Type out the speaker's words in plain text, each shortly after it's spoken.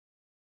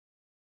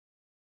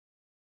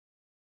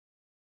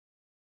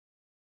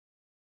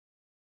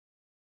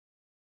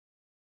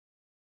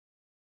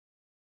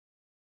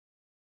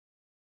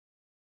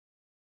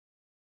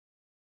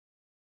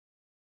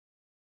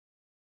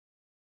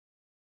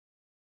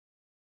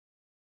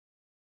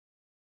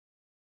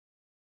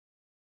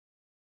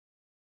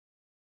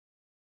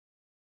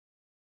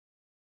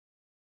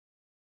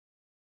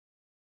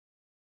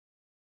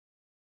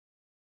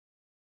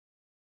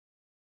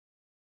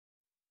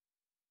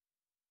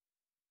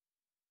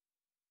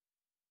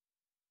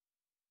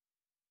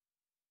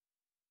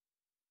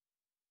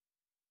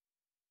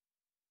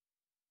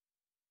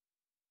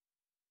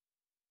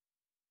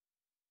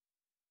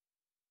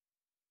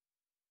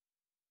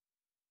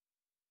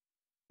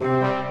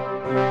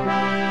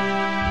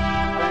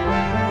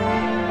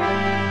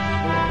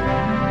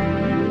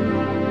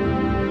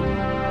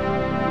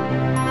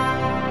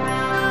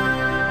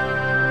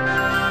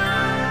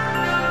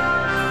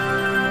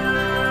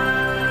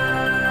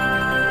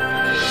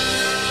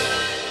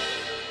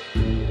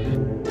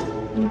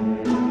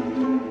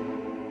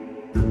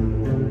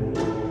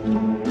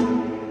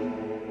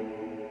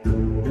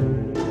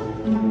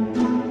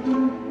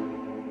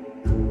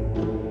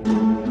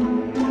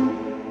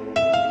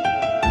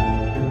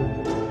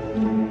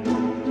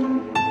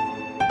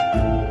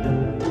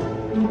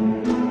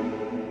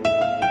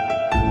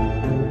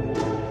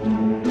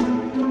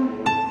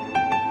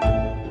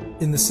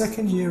In the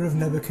second year of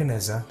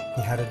Nebuchadnezzar,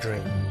 he had a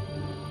dream.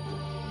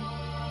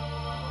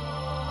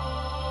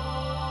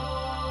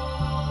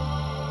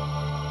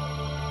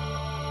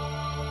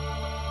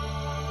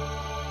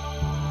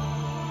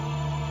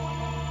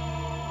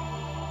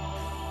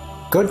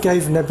 God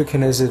gave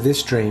Nebuchadnezzar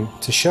this dream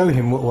to show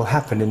him what will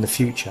happen in the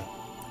future.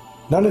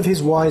 None of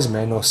his wise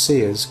men or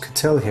seers could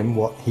tell him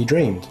what he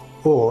dreamed,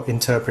 or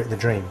interpret the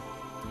dream.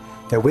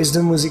 Their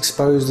wisdom was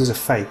exposed as a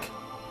fake,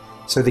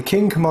 so the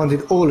king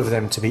commanded all of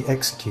them to be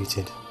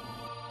executed.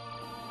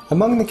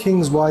 Among the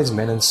king's wise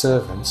men and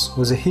servants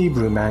was a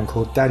Hebrew man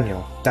called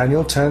Daniel.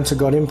 Daniel turned to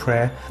God in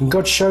prayer, and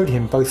God showed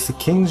him both the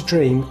king's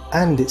dream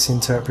and its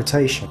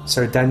interpretation,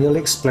 so Daniel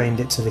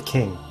explained it to the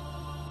king.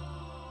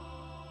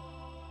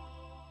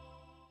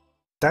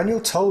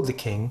 Daniel told the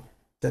king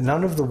that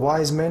none of the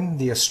wise men,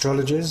 the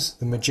astrologers,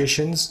 the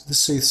magicians, the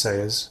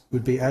soothsayers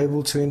would be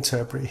able to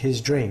interpret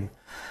his dream,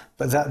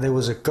 but that there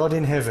was a God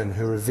in heaven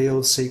who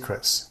revealed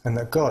secrets, and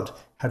that God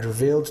had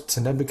revealed to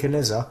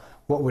Nebuchadnezzar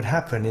what would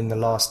happen in the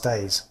last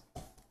days.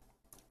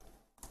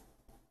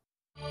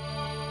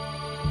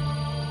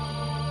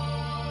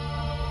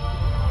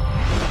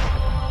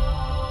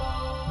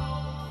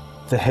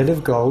 The head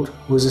of gold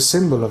was a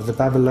symbol of the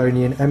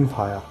Babylonian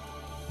Empire.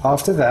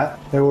 After that,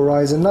 there will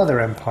rise another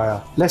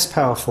empire, less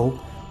powerful,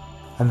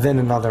 and then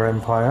another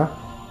empire,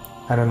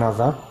 and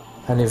another,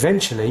 and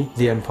eventually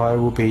the empire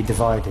will be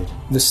divided.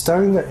 The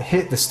stone that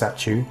hit the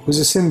statue was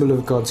a symbol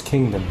of God's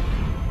kingdom.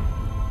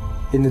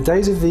 In the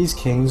days of these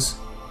kings,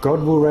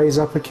 God will raise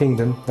up a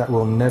kingdom that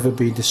will never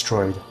be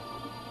destroyed,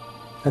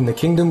 and the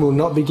kingdom will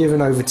not be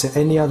given over to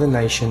any other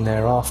nation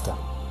thereafter.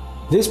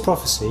 This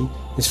prophecy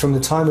is from the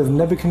time of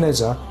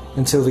Nebuchadnezzar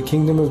until the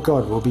kingdom of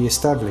God will be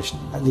established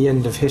at the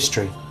end of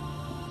history.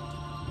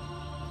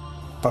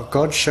 But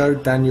God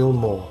showed Daniel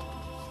more.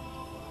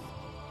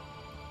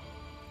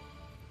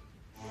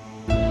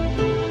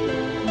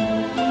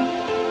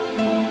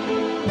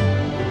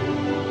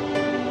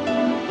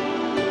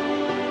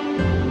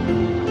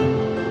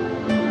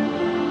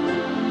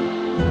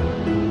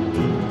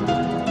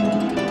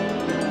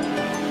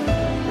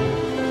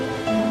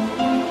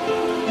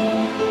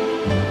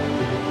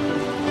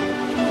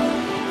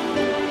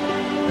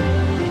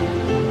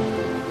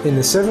 In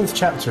the 7th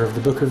chapter of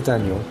the book of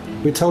Daniel,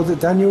 we're told that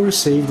Daniel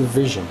received a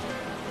vision.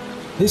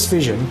 This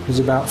vision was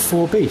about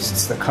 4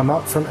 beasts that come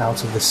up from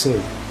out of the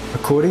sea.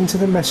 According to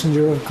the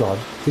messenger of God,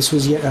 this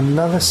was yet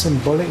another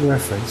symbolic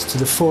reference to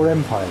the 4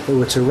 empires that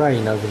were to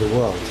reign over the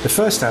world. The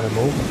first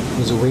animal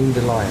was a winged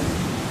lion.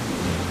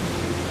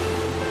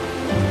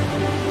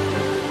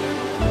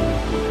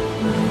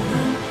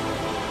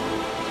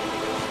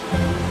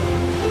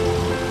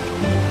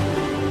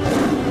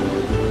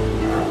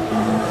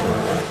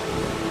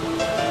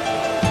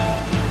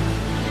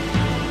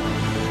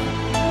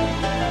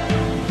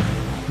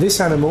 This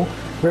animal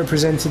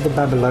represented the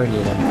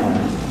Babylonian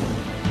Empire.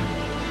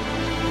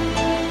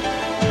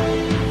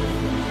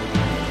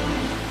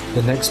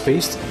 The next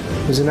beast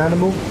was an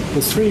animal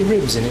with 3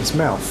 ribs in its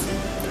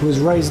mouth, who was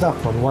raised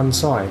up on one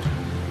side.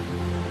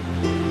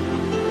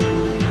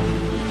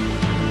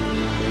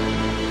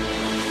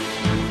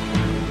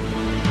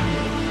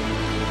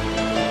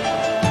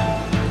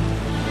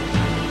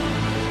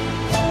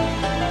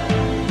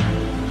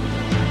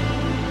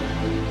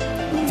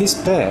 This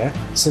bear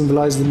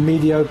symbolized the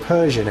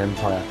Medo-Persian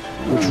Empire,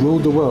 which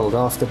ruled the world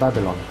after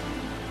Babylon.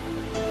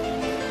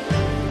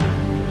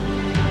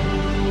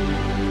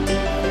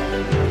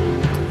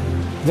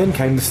 Then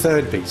came the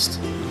third beast,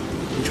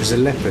 which was a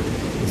leopard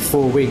with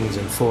 4 wings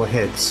and 4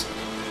 heads.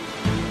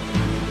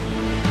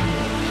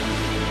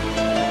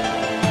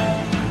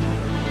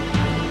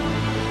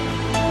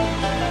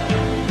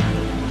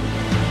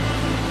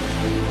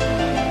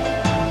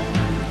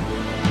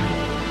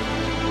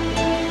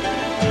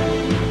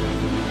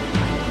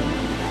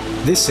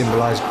 This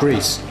symbolized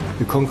Greece,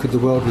 who conquered the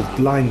world with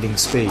blinding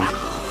speed.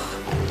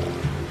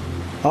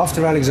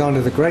 After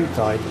Alexander the Great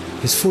died,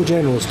 his 4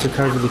 generals took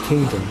over the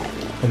kingdom,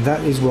 and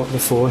that is what the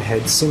 4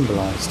 heads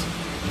symbolized.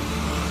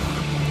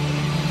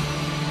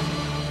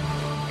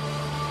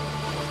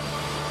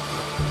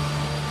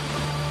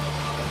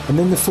 And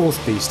then the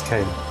 4th beast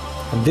came,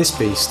 and this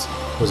beast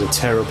was a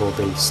terrible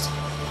beast.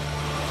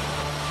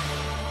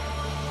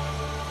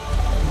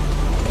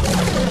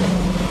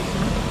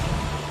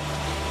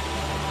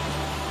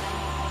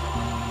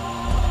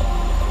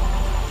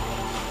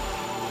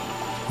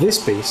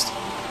 This beast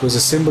was a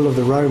symbol of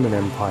the Roman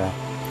Empire,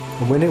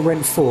 and when it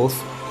went forth,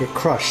 it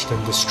crushed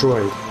and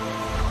destroyed.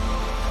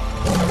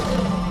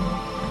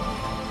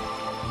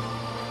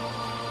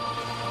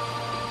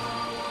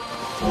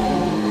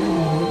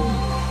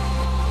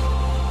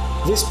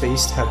 This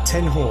beast had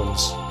 10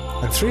 horns,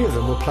 and 3 of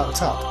them were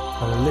plucked up,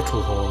 and a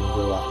little horn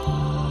grew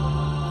up.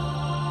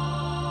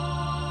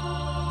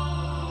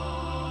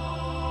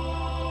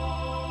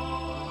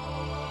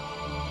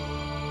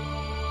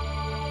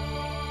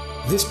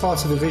 This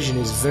part of the vision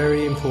is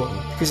very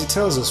important because it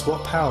tells us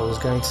what power was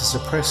going to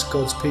suppress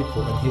God's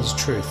people and His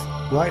truth,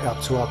 right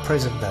up to our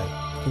present day,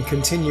 and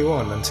continue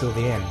on until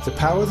the end. The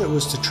power that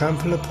was to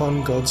trample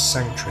upon God's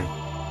sanctuary.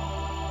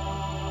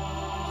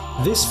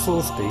 This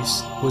 4th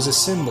beast was a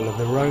symbol of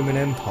the Roman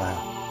Empire.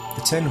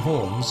 The 10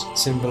 horns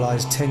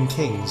symbolized 10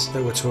 kings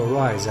that were to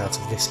arise out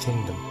of this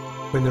kingdom.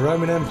 When the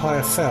Roman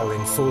Empire fell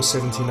in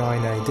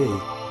 479 AD,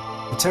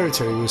 the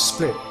territory was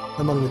split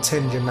among the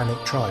 10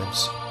 Germanic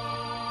tribes.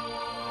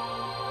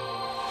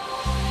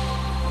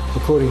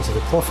 According to the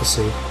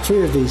prophecy,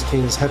 3 of these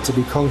kings had to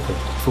be conquered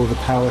before the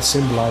power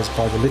symbolized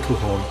by the little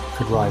horn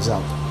could rise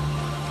up.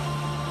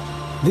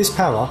 This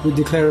power would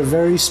declare a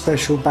very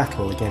special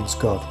battle against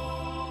God.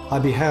 I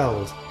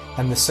beheld,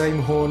 and the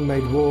same horn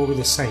made war with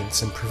the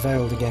saints and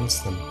prevailed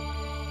against them,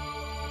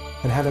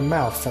 and had a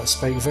mouth that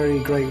spake very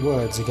great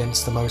words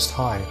against the Most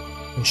High,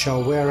 and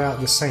shall wear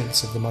out the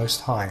saints of the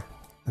Most High,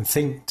 and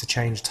think to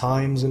change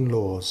times and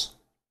laws.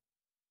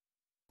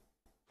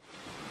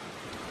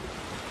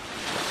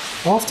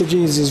 After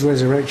Jesus'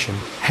 resurrection,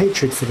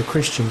 hatred for the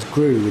Christians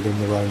grew within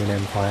the Roman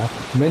Empire.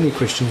 Many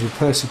Christians were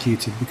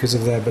persecuted because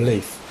of their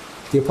belief.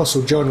 The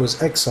Apostle John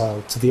was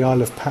exiled to the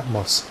Isle of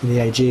Patmos in the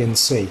Aegean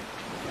Sea.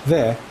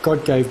 There,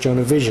 God gave John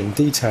a vision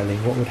detailing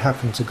what would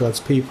happen to God's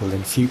people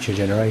in future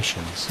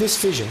generations.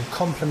 This vision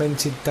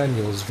complemented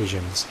Daniel's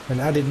visions and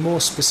added more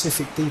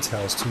specific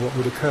details to what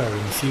would occur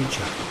in the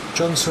future.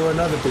 John saw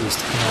another beast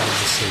come out of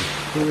the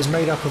sea. It was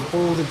made up of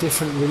all the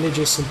different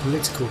religious and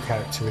political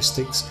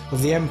characteristics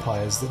of the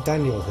empires that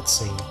Daniel had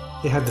seen.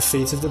 It had the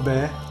feet of the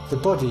bear, the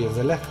body of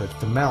the leopard,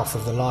 the mouth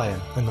of the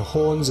lion, and the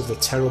horns of the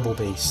terrible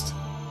beast.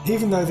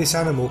 Even though this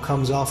animal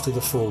comes after the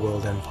 4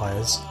 world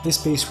empires,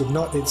 this beast would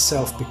not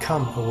itself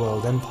become a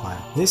world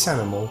empire. This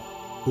animal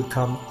would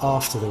come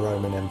after the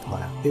Roman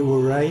Empire. It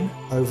will reign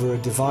over a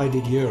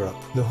divided Europe.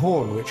 The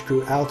horn which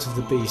grew out of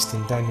the beast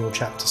in Daniel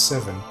chapter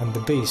 7 and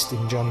the beast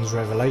in John's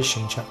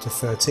Revelation chapter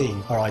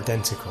 13 are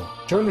identical.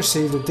 John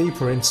received a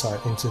deeper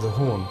insight into the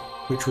horn,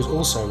 which was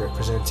also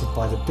represented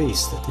by the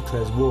beast that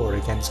declares war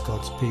against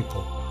God's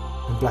people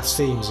and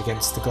blasphemes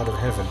against the God of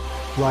heaven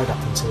right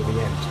up until the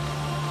end.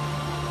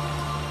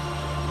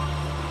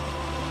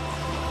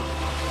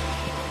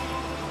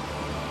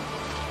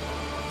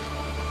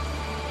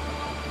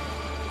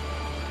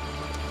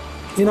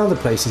 In other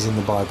places in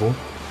the Bible,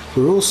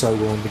 we're also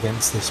warned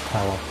against this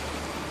power.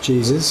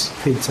 Jesus,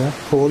 Peter,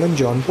 Paul and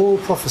John all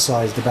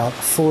prophesied about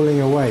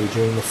falling away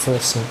during the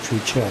 1st century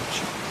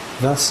church.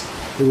 Thus,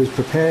 it was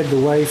prepared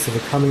the way for the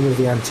coming of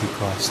the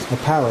Antichrist, a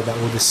power that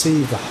will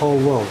deceive the whole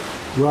world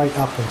right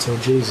up until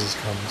Jesus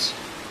comes.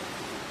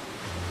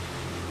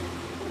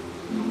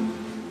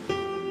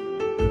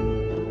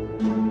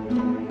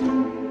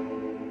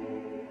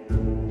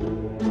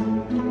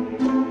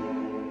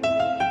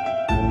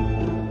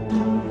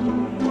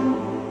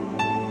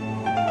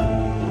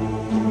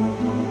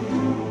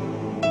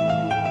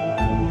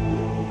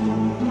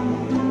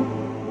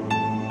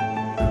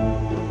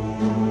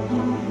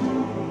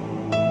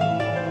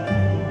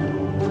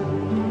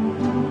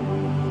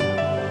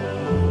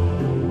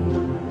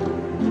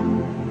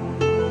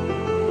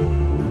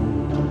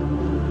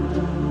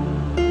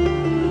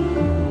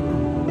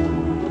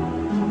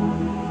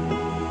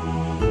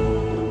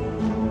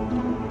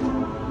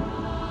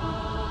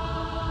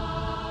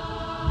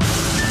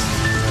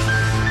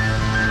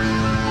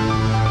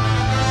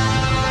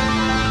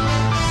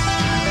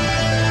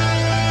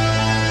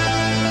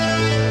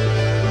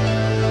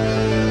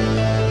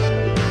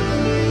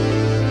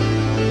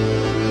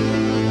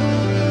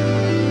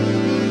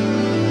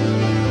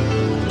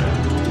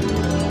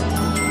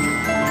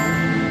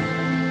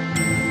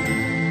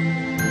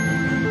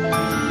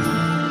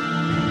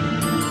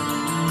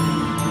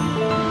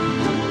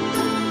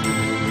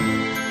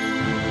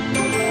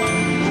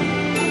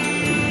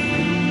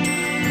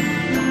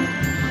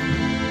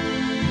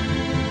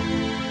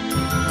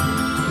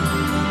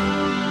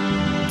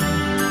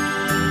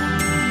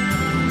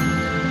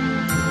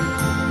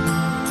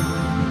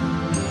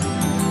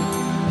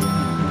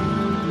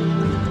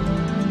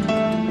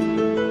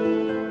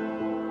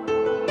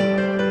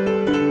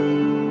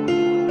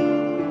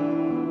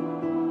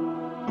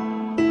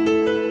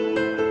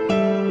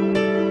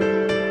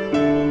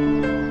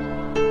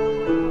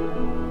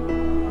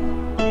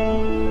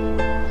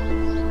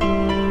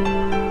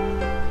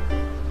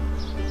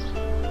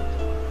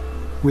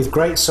 With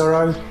great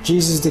sorrow,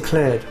 Jesus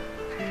declared,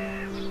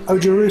 O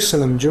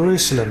Jerusalem,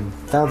 Jerusalem,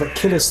 thou that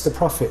killest the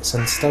prophets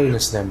and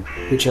stonest them,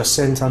 which are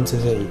sent unto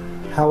thee,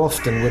 how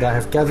often would I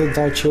have gathered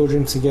thy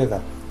children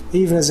together,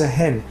 even as a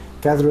hen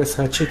gathereth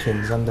her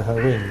chickens under her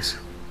wings,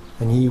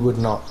 and ye would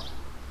not.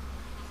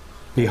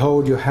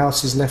 Behold, your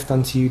house is left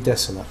unto you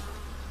desolate.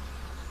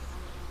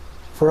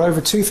 For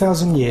over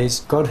 2,000 years,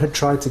 God had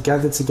tried to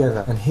gather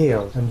together and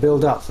heal and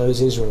build up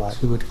those Israelites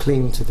who would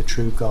cling to the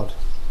true God.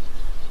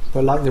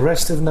 But like the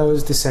rest of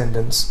Noah's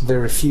descendants, they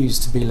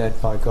refused to be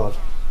led by God.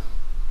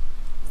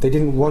 They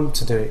didn't want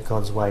to do it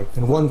God's way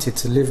and wanted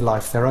to live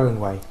life their own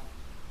way.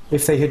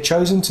 If they had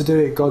chosen to do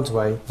it God's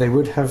way, they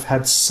would have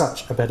had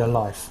such a better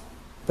life.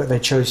 But they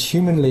chose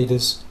human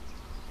leaders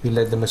who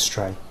led them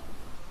astray.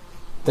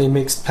 They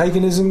mixed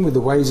paganism with the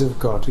ways of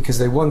God because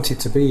they wanted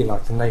to be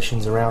like the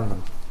nations around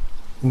them.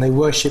 And they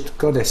worshipped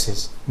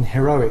goddesses and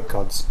heroic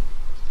gods,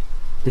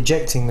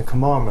 rejecting the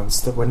commandments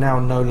that were now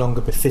no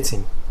longer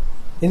befitting.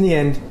 In the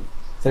end,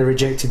 they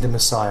rejected the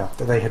Messiah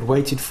that they had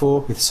waited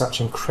for with such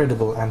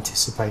incredible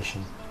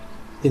anticipation.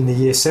 In the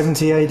year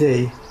 70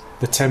 AD,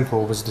 the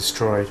temple was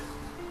destroyed.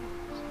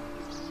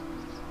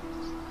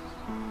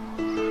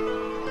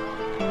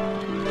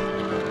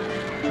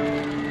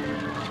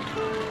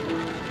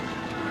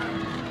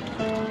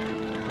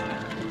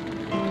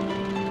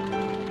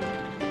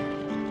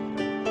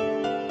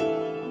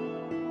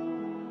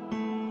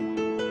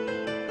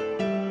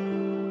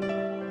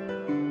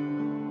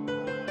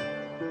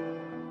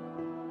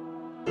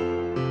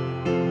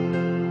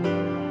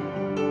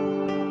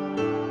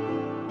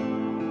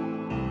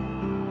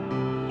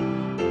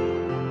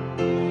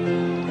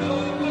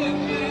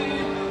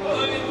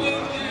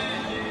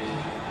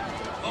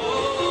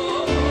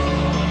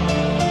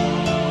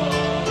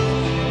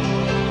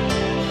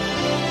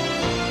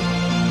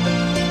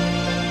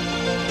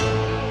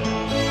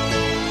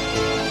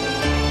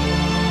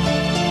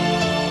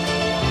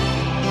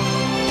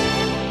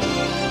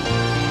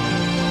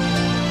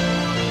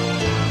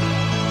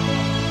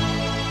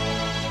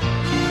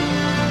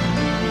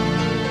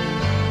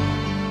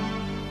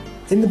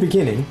 In the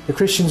beginning, the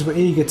Christians were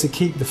eager to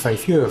keep the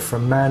faith pure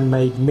from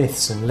man-made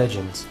myths and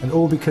legends, and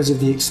all because of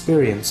the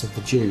experience of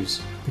the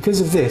Jews. Because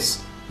of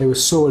this, they were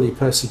sorely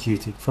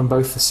persecuted from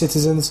both the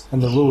citizens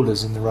and the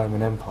rulers in the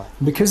Roman Empire.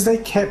 And because they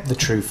kept the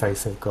true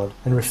faith of God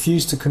and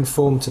refused to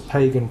conform to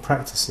pagan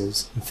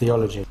practices and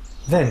theology,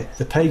 then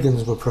the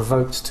pagans were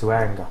provoked to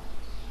anger.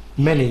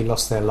 Many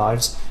lost their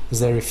lives as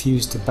they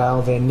refused to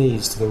bow their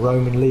knees to the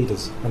Roman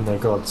leaders and their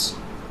gods.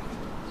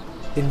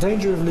 In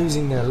danger of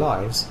losing their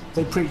lives,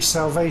 they preached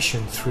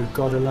salvation through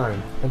God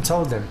alone and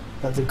told them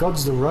that the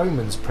gods the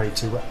Romans prayed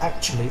to were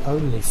actually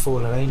only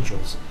fallen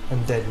angels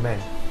and dead men.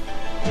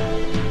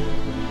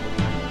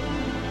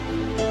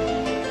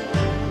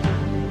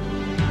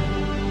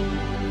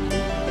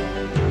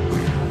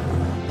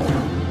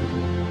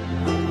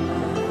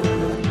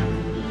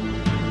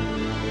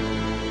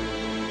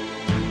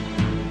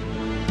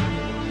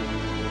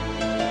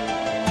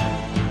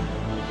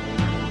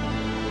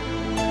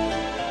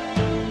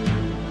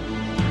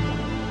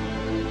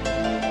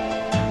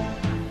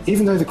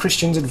 Even though the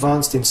Christians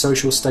advanced in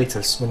social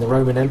status when the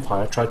Roman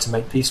Empire tried to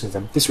make peace with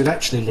them, this would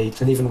actually lead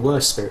to an even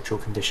worse spiritual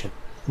condition.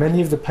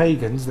 Many of the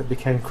pagans that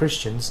became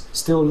Christians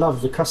still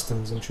loved the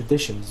customs and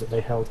traditions that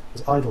they held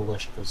as idol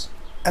worshippers.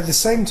 At the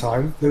same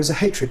time, there was a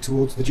hatred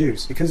towards the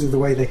Jews because of the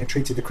way they had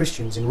treated the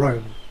Christians in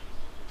Rome.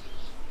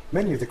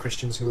 Many of the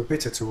Christians who were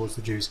bitter towards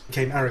the Jews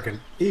became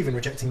arrogant, even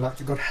rejecting light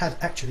that God had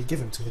actually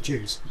given to the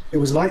Jews. It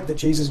was light that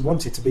Jesus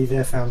wanted to be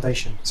their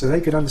foundation, so they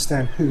could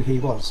understand who he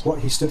was, what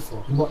he stood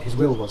for, and what his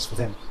will was for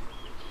them.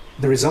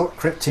 The result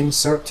crept in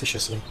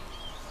surreptitiously.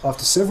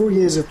 After several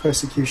years of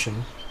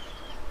persecution,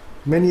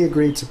 many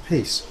agreed to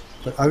peace,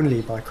 but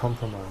only by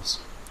compromise.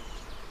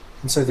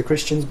 And so the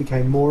Christians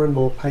became more and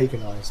more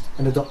paganized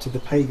and adopted the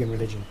pagan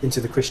religion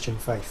into the Christian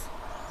faith.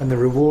 And the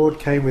reward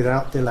came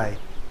without delay.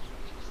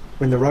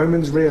 When the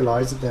Romans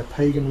realized that their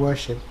pagan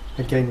worship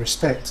had gained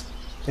respect,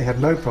 they had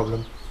no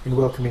problem in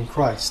welcoming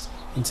Christ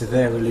into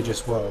their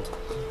religious world.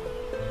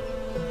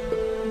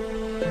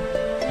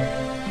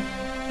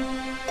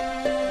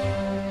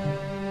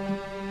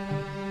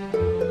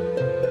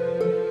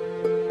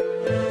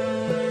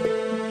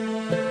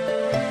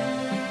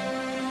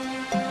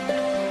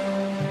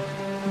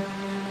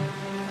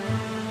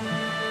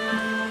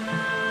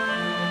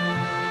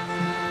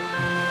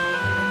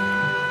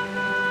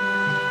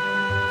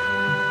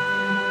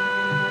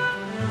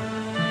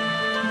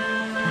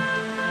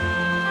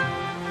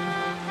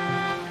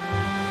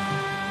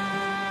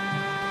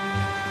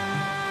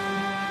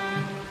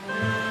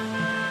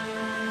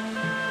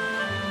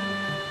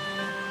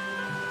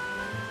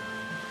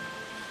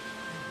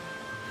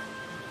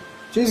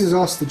 Jesus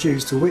asked the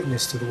Jews to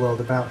witness to the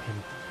world about him.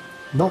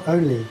 Not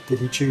only did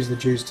he choose the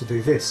Jews to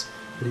do this,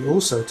 but he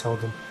also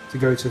told them to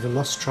go to the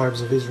lost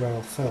tribes of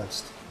Israel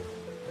first.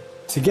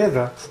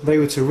 Together, they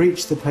were to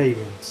reach the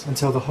pagans and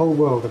tell the whole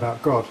world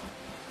about God,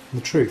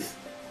 the truth,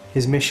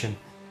 his mission,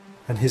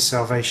 and his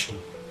salvation.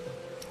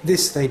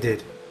 This they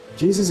did.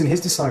 Jesus and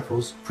his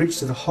disciples preached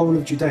to the whole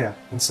of Judea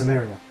and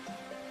Samaria.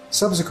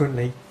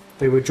 Subsequently,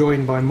 they were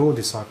joined by more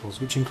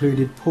disciples, which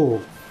included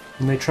Paul,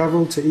 and they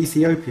travelled to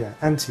Ethiopia,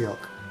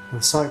 Antioch,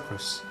 and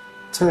Cyprus,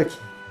 Turkey,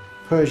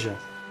 Persia,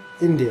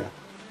 India,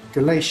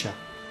 Galatia,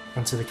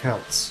 and to the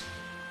Celts.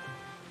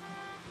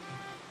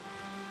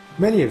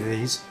 Many of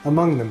these,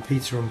 among them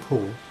Peter and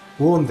Paul,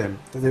 warned them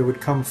that there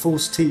would come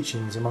false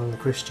teachings among the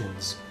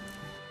Christians.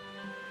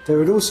 There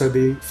would also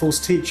be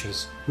false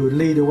teachers who would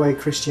lead away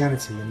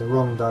Christianity in the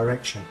wrong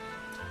direction.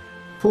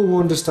 Paul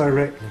warned us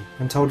directly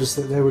and told us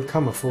that there would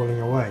come a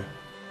falling away.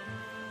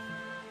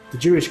 The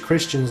Jewish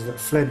Christians that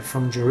fled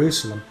from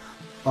Jerusalem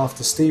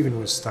after Stephen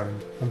was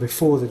stoned and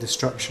before the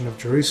destruction of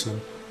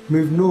Jerusalem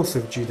moved north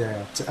of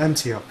Judea to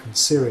Antioch in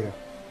Syria.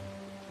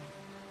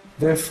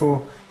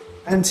 Therefore,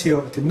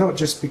 Antioch did not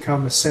just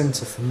become a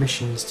centre for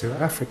missions to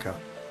Africa,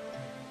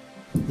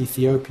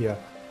 Ethiopia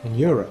and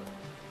Europe.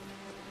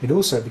 It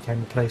also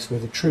became a place where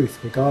the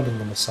truth regarding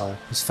the Messiah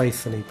was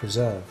faithfully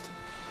preserved.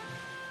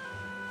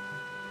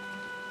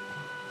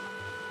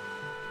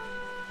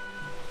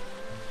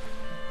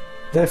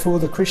 Therefore,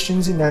 the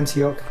Christians in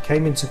Antioch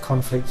came into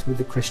conflict with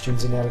the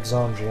Christians in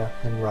Alexandria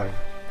and Rome,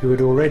 who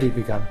had already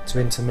begun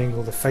to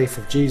intermingle the faith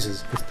of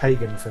Jesus with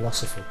pagan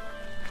philosophy.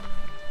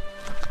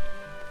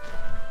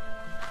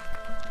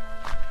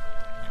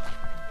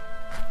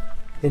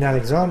 In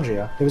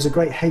Alexandria, there was a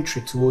great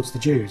hatred towards the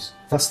Jews.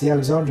 Thus the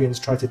Alexandrians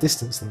tried to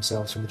distance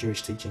themselves from the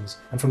Jewish teachings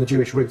and from the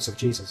Jewish roots of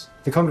Jesus.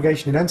 The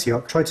congregation in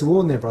Antioch tried to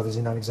warn their brothers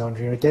in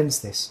Alexandria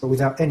against this, but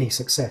without any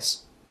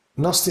success.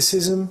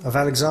 Gnosticism of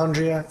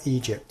Alexandria,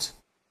 Egypt.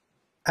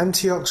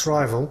 Antioch's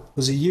rival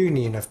was a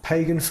union of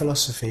pagan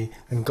philosophy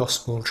and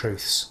gospel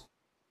truths.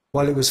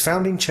 While it was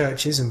founding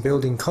churches and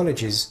building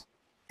colleges,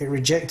 it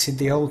rejected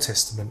the Old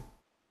Testament,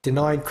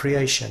 denied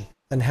creation,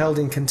 and held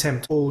in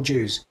contempt all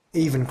Jews,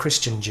 even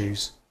Christian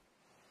Jews.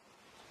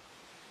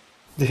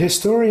 The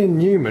historian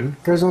Newman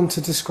goes on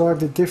to describe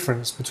the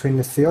difference between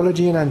the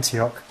theology in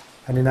Antioch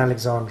and in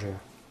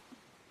Alexandria.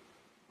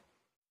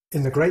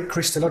 In the great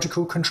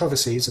Christological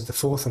controversies of the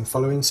 4th and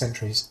following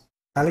centuries,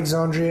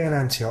 Alexandria and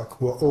Antioch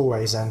were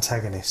always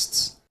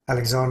antagonists.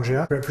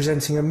 Alexandria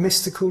representing a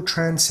mystical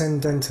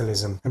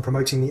transcendentalism and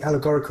promoting the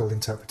allegorical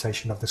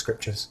interpretation of the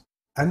scriptures.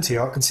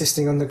 Antioch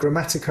insisting on the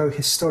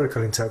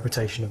grammatico-historical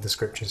interpretation of the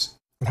scriptures,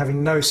 and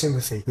having no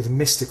sympathy with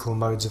mystical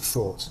modes of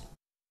thought.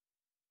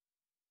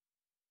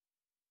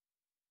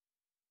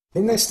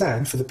 In their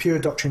stand for the pure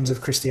doctrines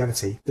of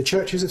Christianity, the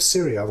churches of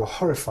Syria were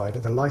horrified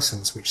at the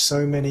license which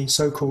so many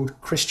so-called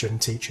Christian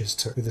teachers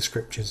took with the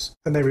scriptures,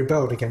 and they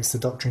rebelled against the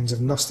doctrines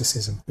of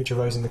Gnosticism which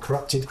arose in the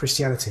corrupted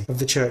Christianity of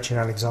the church in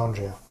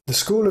Alexandria. The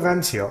school of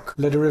Antioch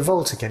led a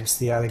revolt against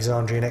the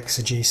Alexandrian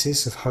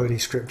exegesis of Holy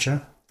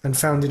Scripture and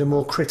founded a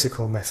more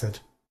critical method.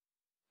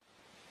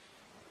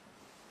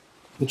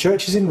 The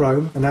churches in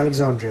Rome and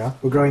Alexandria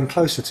were growing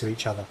closer to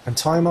each other, and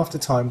time after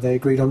time they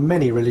agreed on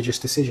many religious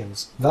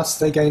decisions. Thus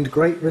they gained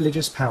great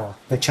religious power.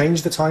 They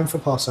changed the time for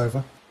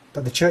Passover,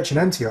 but the church in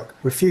Antioch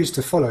refused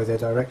to follow their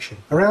direction.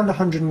 Around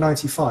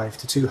 195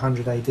 to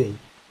 200 AD,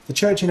 the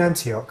church in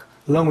Antioch,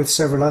 along with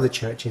several other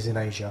churches in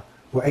Asia,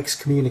 were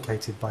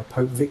excommunicated by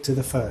Pope Victor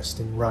I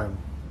in Rome.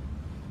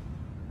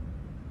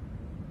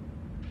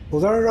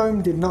 Although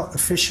Rome did not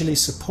officially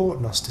support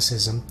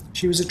Gnosticism,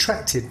 she was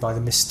attracted by the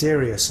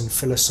mysterious and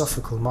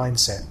philosophical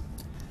mindset.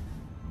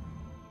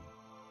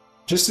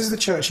 Just as the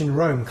church in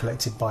Rome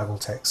collected Bible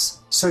texts,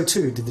 so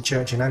too did the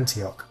church in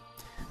Antioch,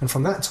 and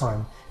from that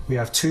time we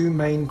have two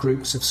main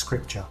groups of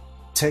scripture,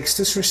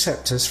 Textus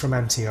Receptus from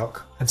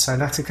Antioch and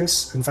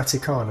Sinaiticus and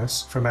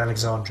Vaticanus from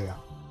Alexandria.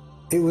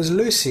 It was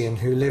Lucian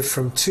who lived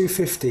from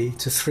 250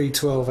 to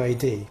 312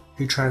 AD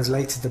who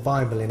translated the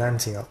Bible in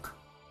Antioch.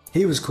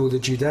 He was called a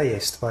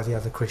Judaist by the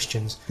other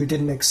Christians who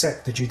didn't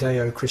accept the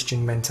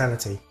Judeo-Christian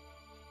mentality,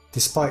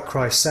 despite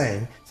Christ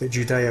saying that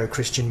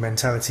Judeo-Christian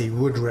mentality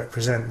would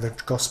represent the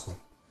gospel.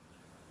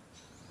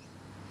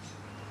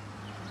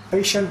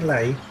 A.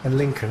 Chantley and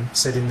Lincoln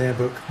said in their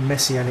book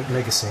Messianic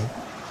Legacy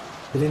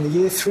that in the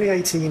year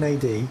 318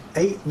 AD,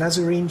 8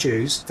 Nazarene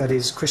Jews, that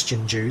is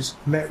Christian Jews,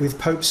 met with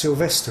Pope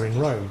Sylvester in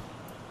Rome,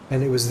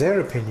 and it was their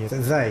opinion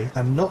that they,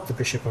 and not the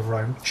Bishop of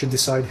Rome, should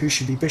decide who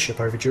should be bishop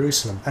over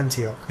Jerusalem,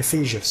 Antioch,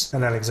 Ephesus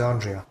and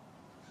Alexandria.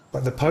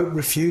 But the Pope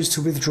refused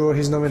to withdraw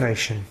his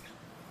nomination.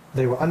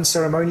 They were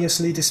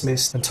unceremoniously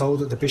dismissed and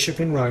told that the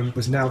bishop in Rome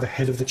was now the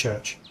head of the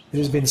church. It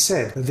has been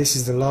said that this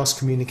is the last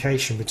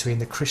communication between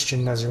the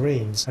Christian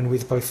Nazarenes and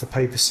with both the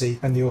papacy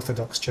and the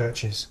Orthodox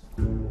churches.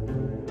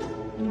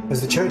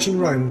 As the church in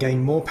Rome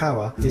gained more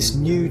power, this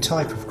new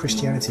type of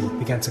Christianity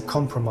began to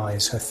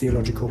compromise her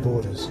theological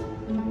borders.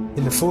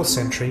 In the 4th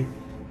century,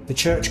 the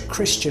church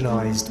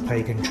Christianized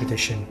pagan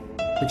tradition,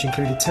 which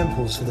included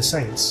temples for the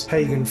saints,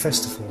 pagan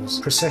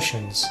festivals,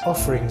 processions,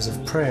 offerings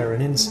of prayer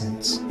and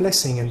incense,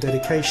 blessing and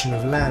dedication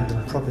of land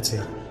and property.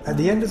 At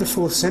the end of the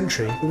 4th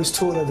century, it was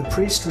taught that the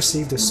priest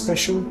received a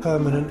special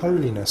permanent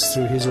holiness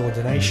through his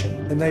ordination,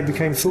 and they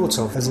became thought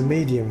of as a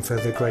medium for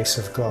the grace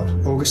of God.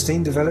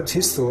 Augustine developed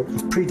his thought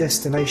of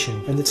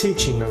predestination and the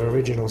teaching of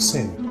original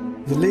sin.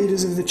 The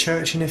leaders of the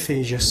church in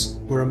Ephesus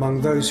were among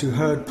those who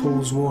heard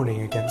Paul's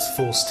warning against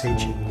false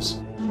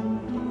teachings.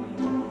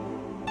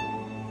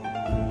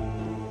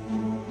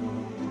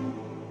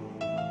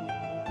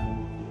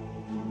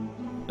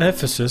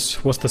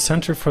 Ephesus was the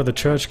center for the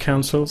church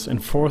councils in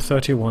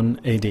 431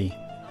 AD.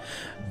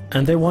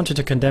 and they wanted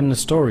to condemn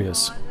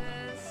Nestorius.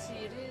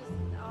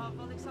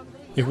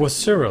 It was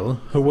Cyril,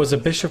 who was a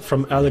bishop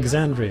from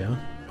Alexandria,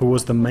 who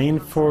was the main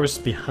force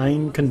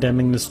behind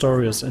condemning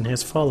Nestorius and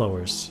his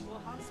followers.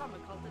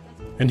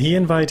 And he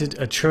invited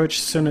a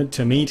church synod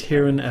to meet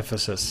here in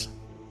Ephesus.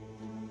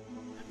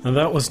 And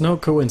that was no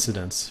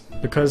coincidence,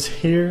 because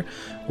here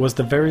was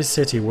the very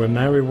city where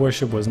Mary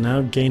worship was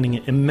now gaining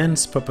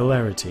immense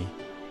popularity.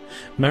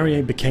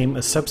 Mary became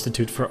a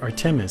substitute for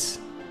Artemis.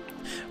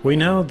 We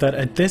know that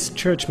at this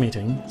church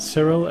meeting,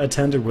 Cyril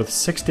attended with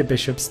 60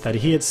 bishops that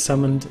he had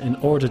summoned in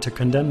order to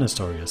condemn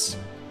Nestorius.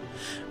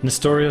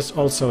 Nestorius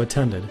also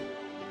attended,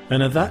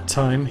 and at that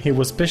time he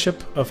was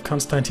Bishop of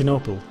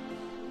Constantinople.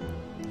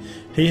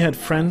 He had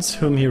friends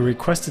whom he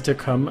requested to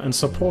come and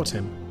support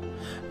him.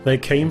 They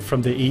came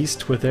from the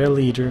east with their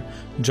leader,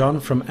 John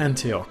from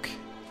Antioch.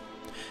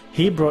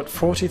 He brought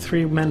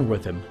 43 men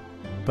with him,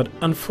 but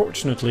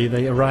unfortunately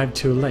they arrived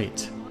too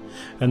late,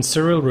 and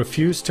Cyril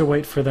refused to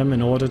wait for them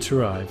in order to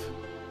arrive.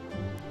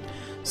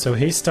 So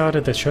he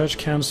started the church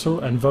council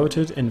and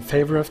voted in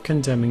favor of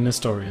condemning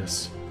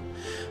Nestorius.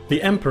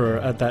 The emperor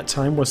at that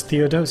time was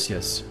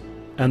Theodosius,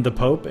 and the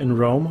pope in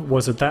Rome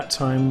was at that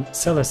time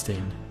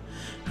Celestine,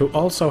 who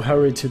also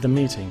hurried to the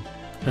meeting,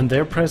 and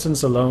their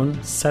presence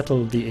alone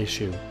settled the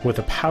issue with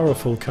a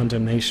powerful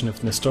condemnation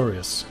of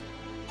Nestorius.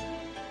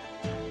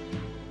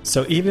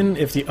 So even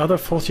if the other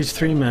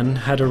 43 men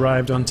had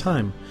arrived on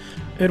time,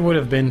 it would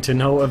have been to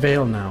no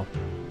avail now.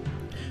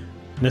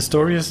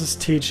 Nestorius'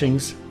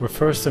 teachings were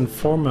first and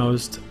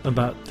foremost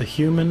about the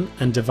human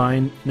and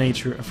divine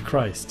nature of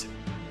Christ.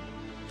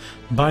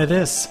 By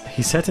this,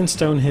 he set in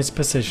stone his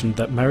position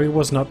that Mary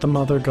was not the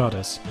mother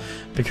goddess,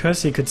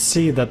 because he could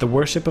see that the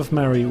worship of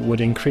Mary would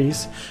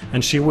increase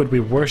and she would be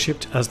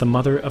worshipped as the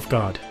mother of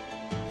God.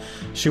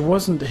 She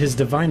wasn't his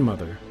divine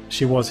mother,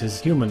 she was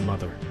his human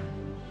mother.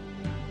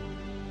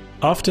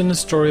 After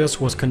Nestorius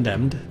was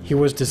condemned, he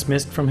was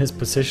dismissed from his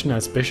position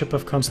as Bishop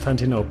of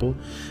Constantinople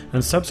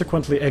and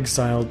subsequently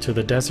exiled to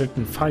the desert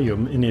in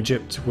Fayum in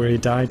Egypt, where he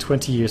died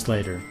 20 years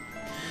later.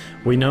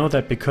 We know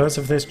that because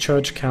of this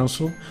church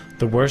council,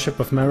 the worship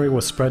of Mary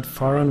was spread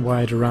far and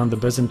wide around the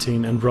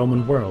Byzantine and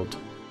Roman world.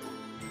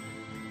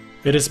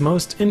 It is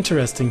most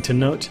interesting to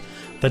note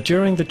that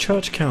during the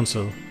church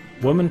council,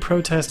 women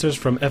protesters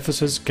from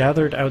Ephesus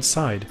gathered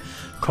outside,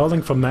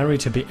 calling for Mary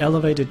to be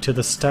elevated to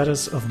the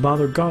status of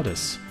Mother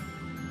Goddess.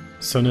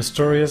 So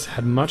Nestorius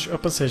had much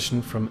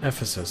opposition from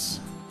Ephesus.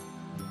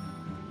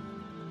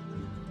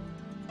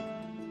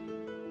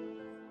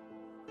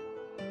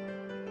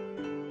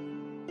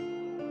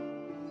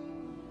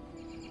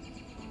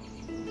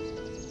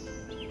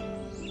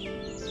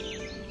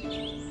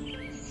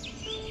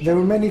 There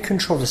were many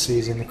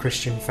controversies in the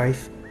Christian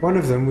faith. One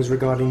of them was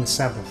regarding the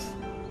Sabbath.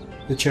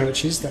 The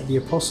churches that the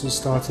apostles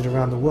started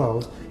around the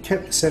world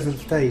kept the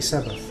seventh-day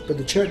Sabbath, but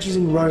the churches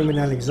in Rome and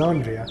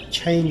Alexandria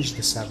changed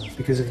the Sabbath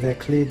because of their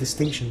clear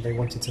distinction they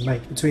wanted to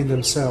make between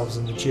themselves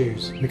and the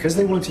Jews, because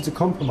they wanted to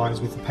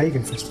compromise with the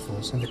pagan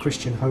festivals and the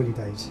Christian holy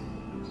days.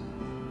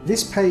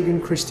 This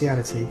pagan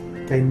Christianity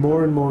gained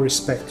more and more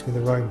respect with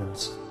the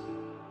Romans.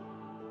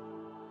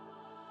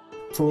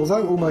 For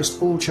although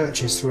almost all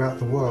churches throughout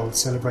the world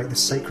celebrate the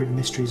sacred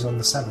mysteries on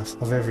the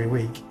Sabbath of every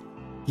week,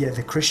 yet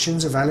the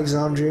Christians of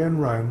Alexandria and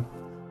Rome,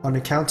 on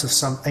account of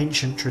some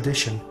ancient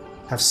tradition,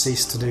 have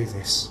ceased to do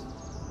this.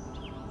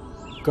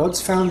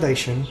 God's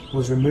foundation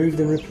was removed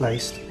and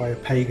replaced by a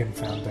pagan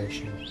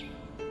foundation.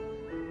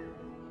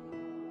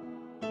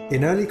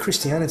 In early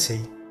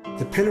Christianity,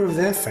 the pillar of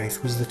their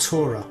faith was the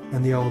Torah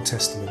and the Old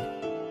Testament.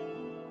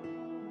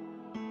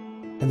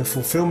 And the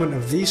fulfillment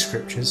of these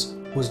scriptures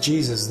was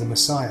Jesus the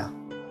Messiah.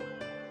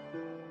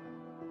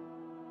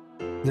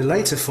 The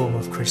later form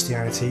of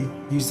Christianity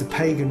used the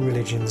pagan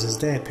religions as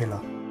their pillar.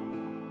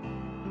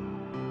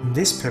 And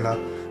this pillar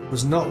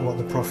was not what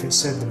the prophet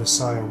said the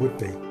Messiah would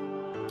be.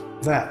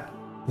 That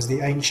was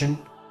the ancient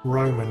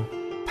Roman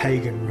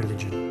pagan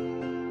religion.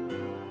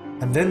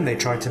 And then they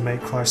tried to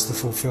make Christ the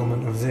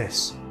fulfillment of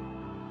this.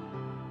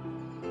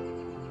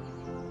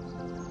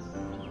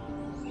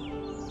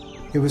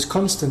 It was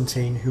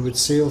Constantine who would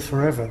seal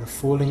forever the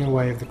falling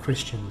away of the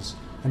Christians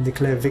and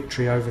declare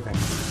victory over them.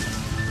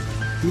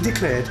 He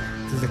declared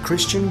that the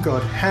Christian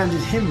God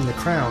handed him the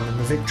crown and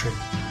the victory.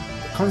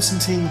 But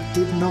Constantine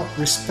did not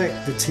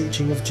respect the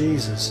teaching of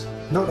Jesus.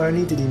 Not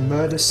only did he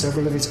murder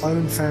several of his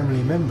own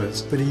family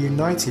members, but he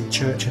united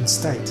church and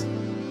state,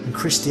 and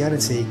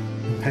Christianity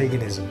and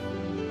paganism.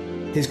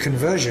 His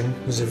conversion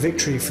was a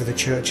victory for the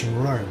church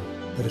in Rome,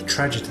 but a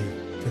tragedy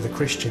for the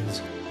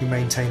Christians who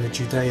maintained the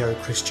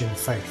Judeo-Christian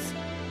faith.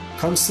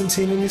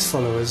 Constantine and his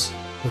followers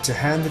were to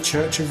hand the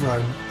Church of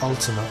Rome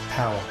ultimate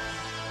power.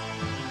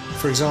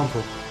 For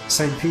example,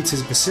 St.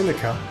 Peter's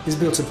Basilica is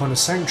built upon a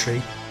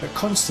sanctuary that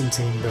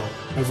Constantine built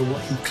over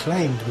what he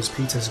claimed was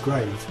Peter's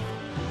grave.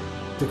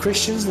 The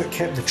Christians that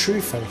kept the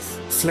true faith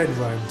fled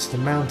Rome to the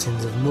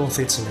mountains of North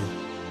Italy,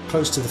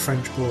 close to the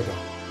French border,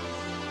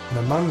 and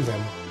among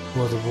them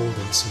were the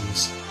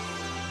Waldenses.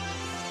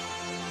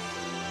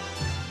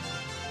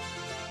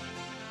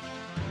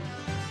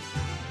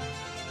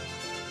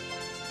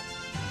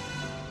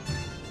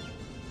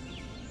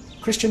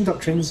 Christian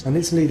doctrines and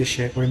its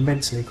leadership were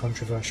immensely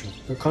controversial,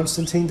 but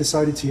Constantine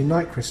decided to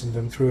unite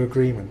Christendom through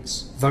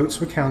agreements. Votes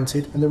were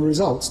counted, and the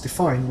results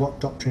defined what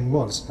doctrine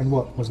was and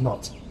what was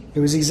not. It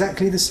was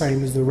exactly the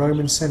same as the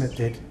Roman Senate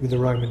did with the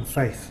Roman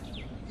faith.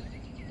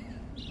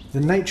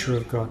 The nature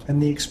of God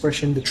and the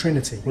expression the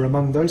Trinity were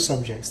among those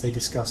subjects they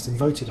discussed and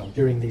voted on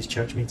during these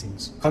church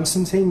meetings.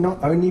 Constantine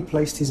not only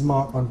placed his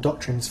mark on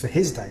doctrines for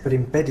his day, but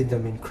embedded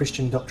them in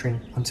Christian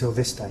doctrine until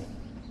this day.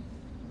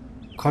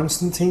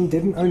 Constantine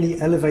didn't only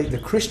elevate the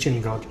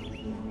Christian God,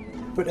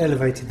 but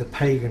elevated the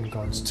pagan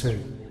gods too.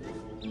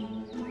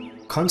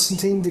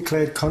 Constantine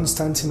declared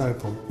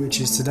Constantinople, which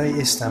is today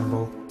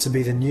Istanbul, to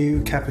be the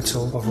new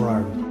capital of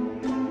Rome.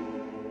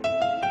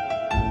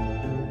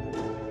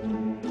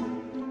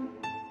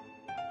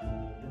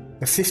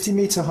 A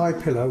 50-metre high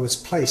pillar was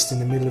placed in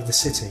the middle of the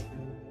city.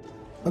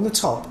 On the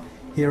top,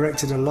 he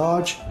erected a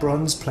large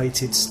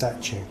bronze-plated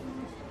statue.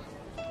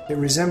 It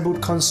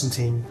resembled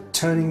Constantine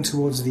turning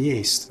towards the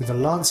east with a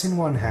lance in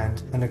one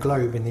hand and a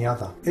globe in the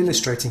other,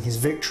 illustrating his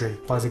victory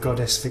by the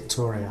goddess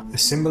Victoria, a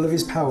symbol of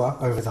his power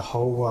over the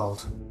whole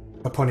world.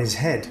 Upon his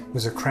head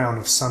was a crown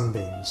of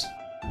sunbeams.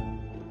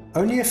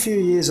 Only a few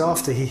years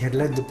after he had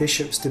led the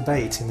bishops'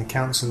 debate in the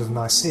Council of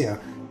Nicaea,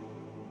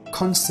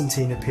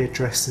 Constantine appeared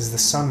dressed as the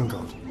sun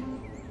god.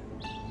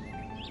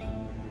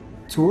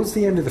 Towards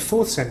the end of the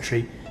 4th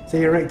century,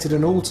 they erected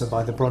an altar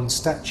by the bronze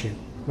statue,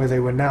 where they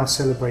were now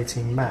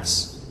celebrating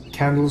Mass.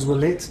 Candles were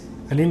lit,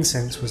 and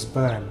incense was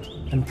burned,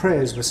 and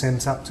prayers were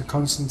sent up to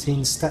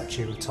Constantine's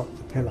statue atop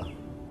the pillar.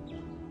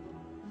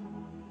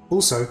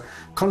 Also,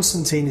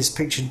 Constantine is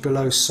pictured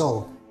below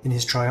Sol in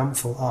his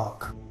triumphal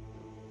arch.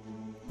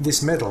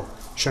 This medal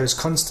shows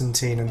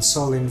Constantine and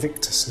Sol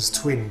Invictus as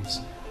twins,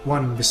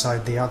 one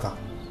beside the other.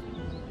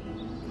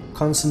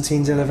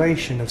 Constantine's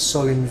elevation of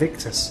Sol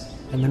Invictus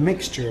and the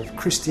mixture of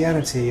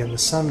Christianity and the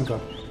sun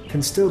god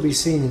can still be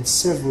seen in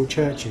several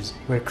churches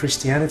where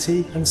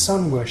Christianity and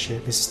sun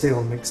worship is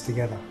still mixed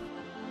together.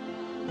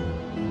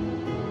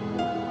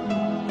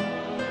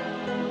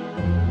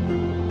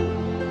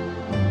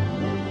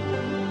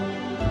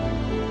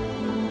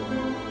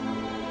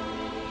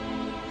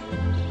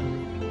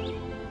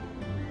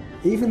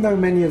 Even though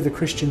many of the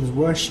Christians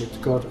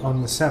worshipped God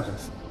on the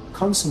Sabbath,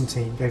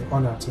 Constantine gave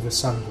honour to the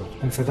sun god,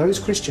 and for those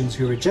Christians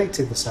who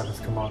rejected the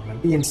Sabbath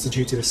commandment, he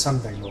instituted a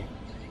Sunday law.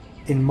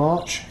 In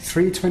March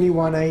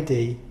 321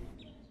 AD,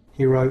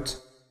 he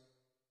wrote,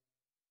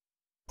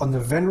 "On the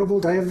venerable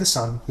day of the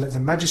sun, let the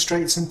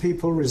magistrates and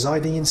people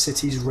residing in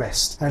cities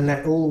rest, and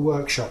let all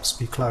workshops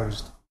be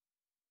closed."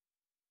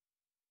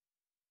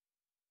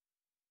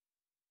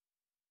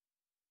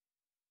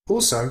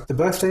 Also, the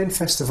birthday and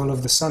festival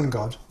of the sun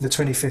god, the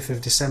 25th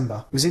of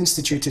December, was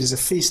instituted as a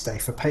feast day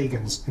for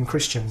pagans and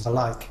Christians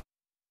alike.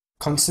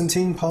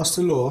 Constantine passed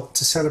a law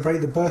to celebrate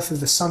the birth of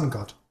the sun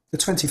god, the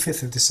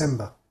 25th of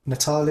December,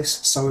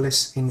 Natalis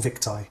Solis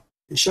Invicti.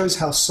 It shows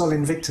how Sol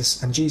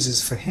Invictus and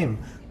Jesus for him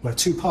were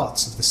two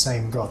parts of the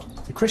same god.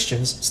 The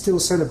Christians still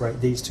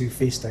celebrate these two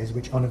feast days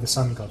which honour the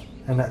sun god,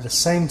 and at the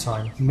same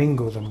time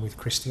mingle them with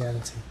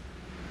Christianity.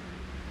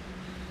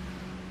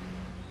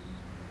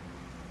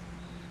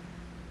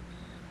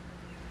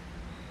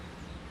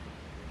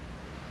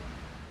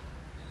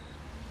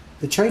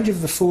 The change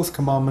of the 4th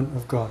commandment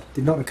of God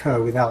did not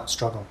occur without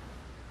struggle.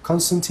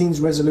 Constantine's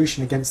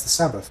resolution against the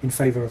Sabbath in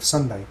favour of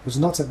Sunday was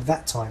not at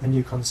that time a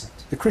new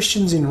concept. The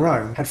Christians in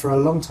Rome had for a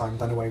long time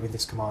done away with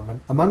this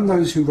commandment. Among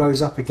those who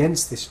rose up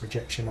against this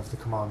rejection of the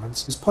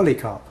commandments was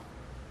Polycarp.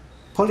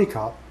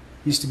 Polycarp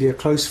used to be a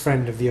close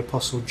friend of the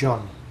Apostle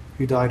John,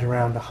 who died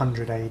around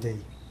 100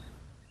 AD.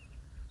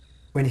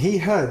 When he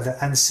heard that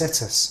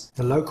Ancetus,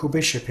 the local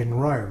bishop in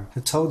Rome,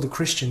 had told the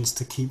Christians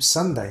to keep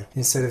Sunday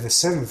instead of the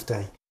 7th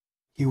day,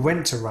 he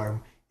went to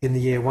Rome in the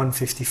year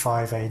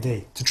 155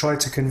 AD to try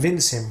to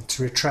convince him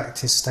to retract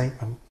his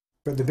statement.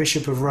 But the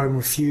Bishop of Rome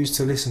refused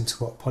to listen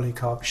to what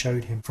Polycarp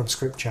showed him from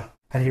Scripture,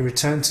 and he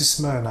returned to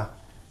Smyrna,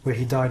 where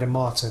he died a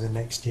martyr the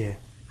next year.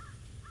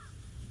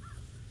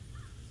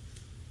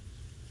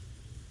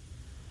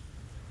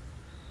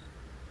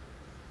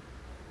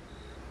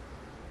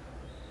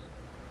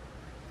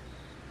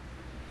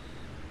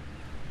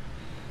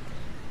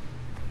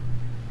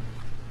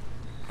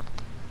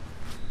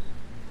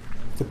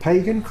 The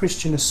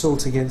pagan-Christian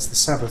assault against the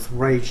Sabbath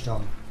raged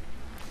on.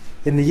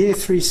 In the year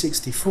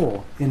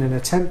 364, in an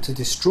attempt to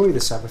destroy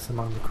the Sabbath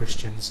among the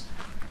Christians,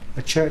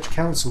 a church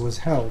council was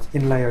held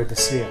in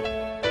Laodicea.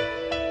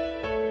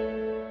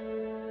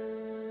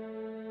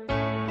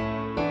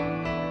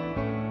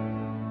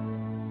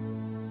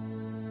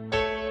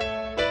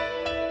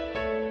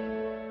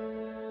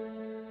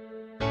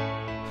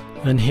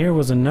 And here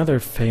was another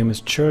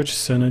famous church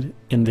synod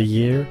in the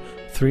year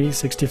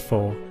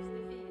 364.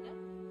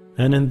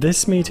 And in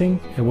this meeting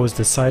it was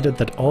decided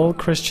that all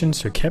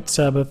Christians who kept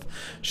Sabbath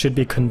should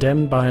be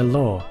condemned by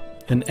law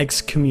and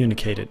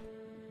excommunicated.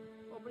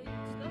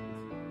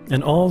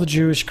 And all the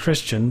Jewish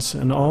Christians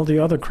and all the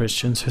other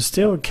Christians who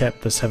still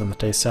kept the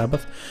 7th-day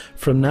Sabbath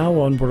from now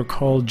on were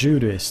called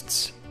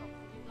Judaists.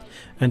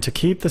 And to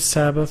keep the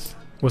Sabbath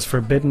was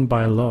forbidden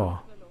by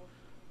law.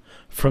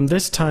 From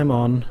this time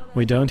on,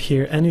 we don't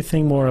hear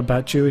anything more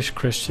about Jewish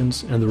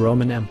Christians and the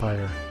Roman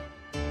Empire.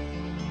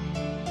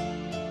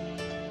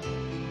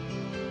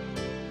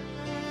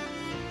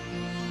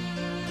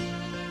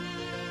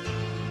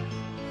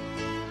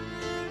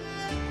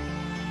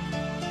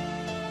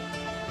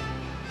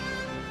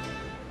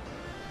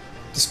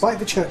 Despite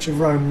the Church of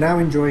Rome now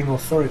enjoying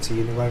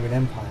authority in the Roman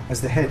Empire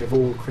as the head of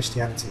all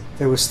Christianity,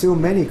 there were still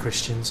many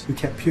Christians who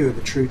kept pure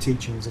the true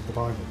teachings of the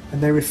Bible, and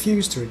they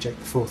refused to reject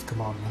the fourth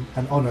commandment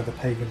and honour the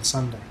pagan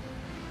Sunday.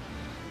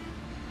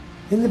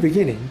 In the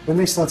beginning, when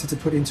they started to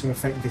put into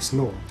effect this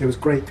law, there was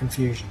great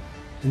confusion,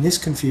 and this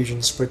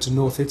confusion spread to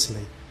North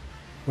Italy,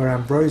 where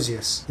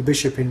Ambrosius, the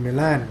bishop in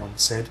Milan,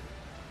 once said,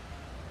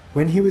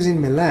 "When he was in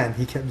Milan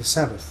he kept the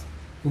Sabbath,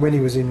 and when he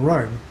was in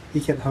Rome he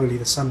kept holy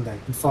the Sunday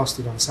and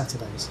fasted on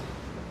Saturdays."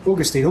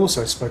 Augustine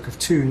also spoke of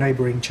two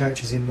neighbouring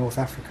churches in North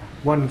Africa.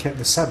 One kept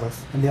the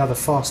Sabbath and the other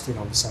fasted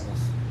on the Sabbath.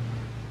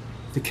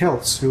 The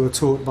Celts, who were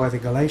taught by the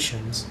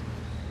Galatians,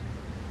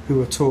 who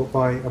were taught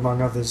by,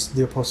 among others,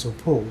 the Apostle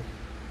Paul,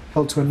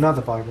 held to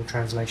another Bible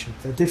translation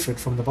that differed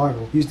from the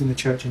Bible used in the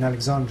church in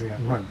Alexandria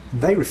and Rome, and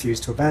they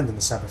refused to abandon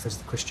the Sabbath as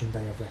the Christian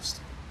day of rest.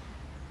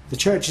 The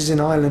churches in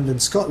Ireland and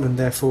Scotland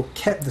therefore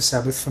kept the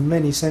Sabbath for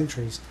many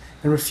centuries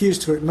and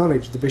refused to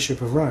acknowledge the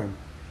Bishop of Rome.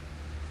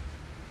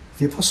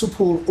 The Apostle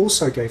Paul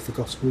also gave the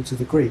gospel to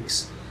the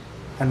Greeks,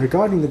 and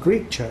regarding the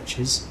Greek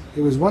churches,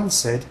 it was once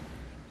said,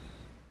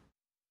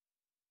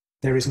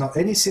 "There is not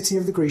any city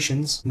of the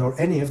Grecians, nor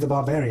any of the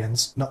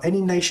barbarians, not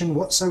any nation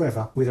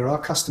whatsoever, whither our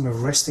custom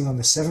of resting on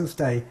the seventh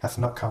day hath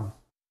not come."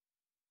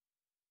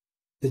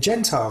 The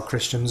Gentile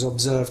Christians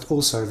observed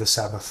also the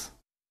Sabbath.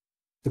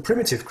 The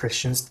primitive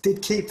Christians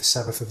did keep the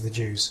Sabbath of the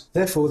Jews.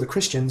 Therefore the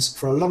Christians,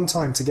 for a long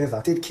time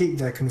together, did keep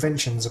their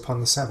conventions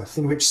upon the Sabbath,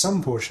 in which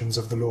some portions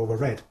of the law were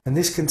read, and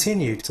this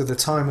continued to the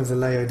time of the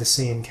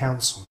Laodicean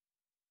Council.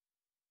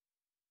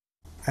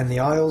 "And the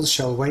isles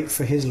shall wait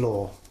for his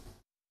law."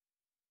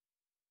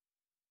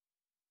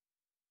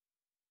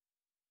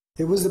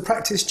 It was the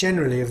practice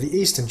generally of the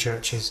Eastern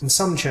churches and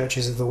some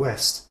churches of the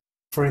West.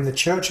 For in the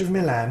Church of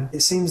Milan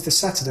it seems the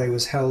Saturday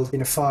was held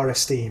in a far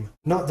esteem,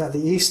 not that the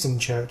Eastern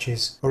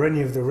churches, or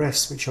any of the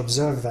rest which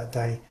observed that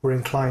day, were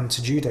inclined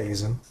to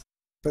Judaism,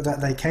 but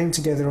that they came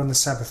together on the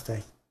Sabbath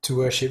day, to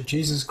worship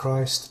Jesus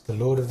Christ, the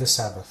Lord of the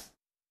Sabbath.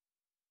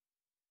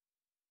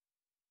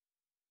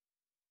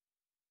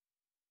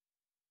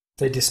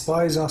 They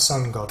despise our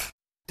sun god.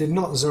 Did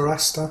not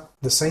Zoroaster,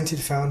 the sainted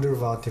founder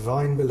of our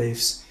divine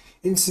beliefs,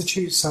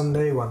 institute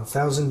Sunday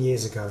 1,000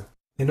 years ago,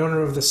 in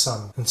honour of the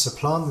sun, and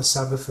supplant the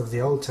Sabbath of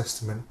the Old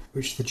Testament,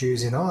 which the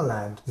Jews in our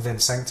land then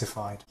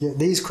sanctified? Yet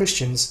these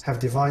Christians have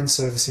divine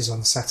services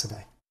on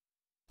Saturday.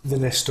 The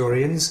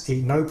Nestorians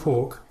eat no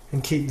pork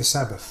and keep the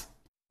Sabbath.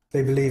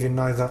 They believe in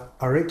neither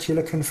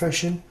auricular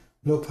confession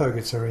nor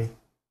purgatory.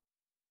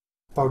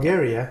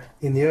 Bulgaria,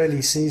 in the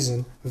early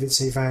season of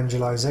its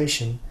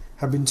evangelization,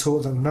 had been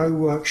taught that no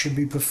work should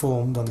be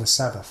performed on the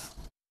Sabbath.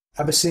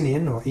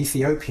 Abyssinian or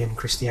Ethiopian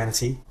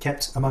Christianity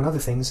kept, among other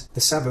things,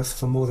 the Sabbath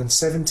for more than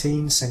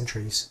 17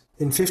 centuries.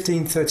 In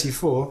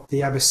 1534,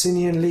 the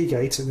Abyssinian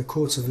legate at the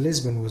court of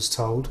Lisbon was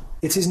told,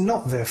 "It is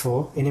not,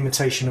 therefore, in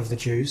imitation of the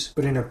Jews,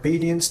 but in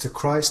obedience to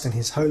Christ and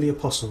his holy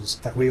apostles,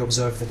 that we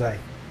observe the day."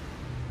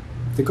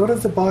 The God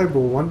of the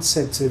Bible once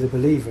said to the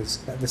believers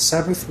that the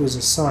Sabbath was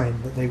a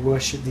sign that they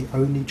worshipped the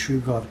only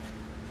true God,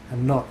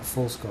 and not a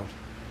false God.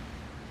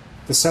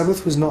 The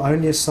Sabbath was not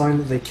only a sign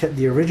that they kept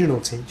the original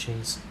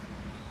teachings,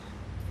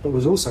 but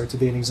was also to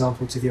be an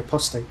example to the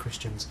apostate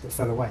Christians that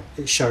fell away.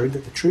 It showed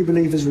that the true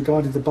believers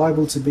regarded the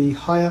Bible to be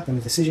higher than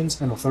the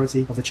decisions and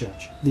authority of the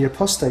church. The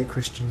apostate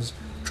Christians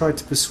tried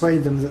to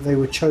persuade them that they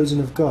were chosen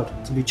of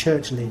God to be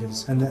church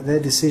leaders and that their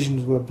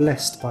decisions were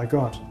blessed by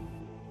God.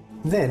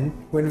 Then,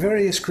 when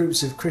various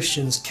groups of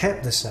Christians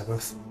kept the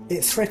Sabbath,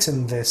 it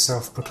threatened their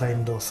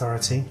self-proclaimed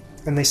authority,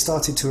 and they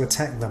started to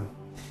attack them.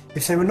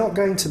 If they were not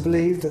going to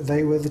believe that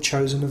they were the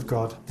chosen of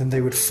God, then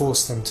they would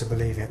force them to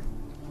believe it.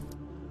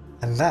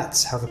 And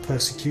that's how the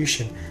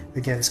persecution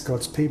against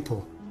God's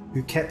people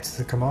who kept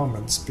the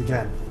commandments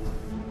began.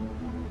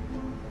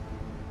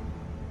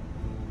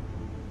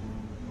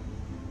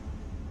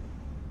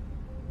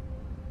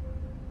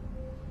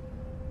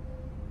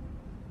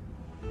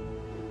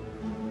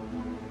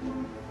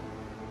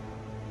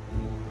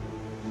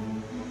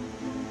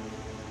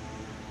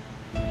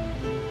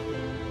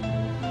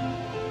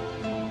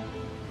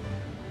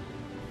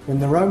 When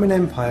the Roman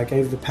Empire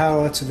gave the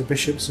power to the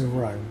bishops of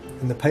Rome,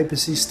 and the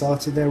papacy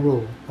started their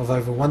rule of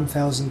over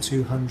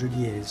 1,200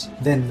 years,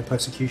 then the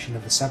persecution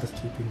of the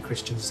Sabbath-keeping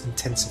Christians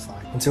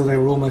intensified, until they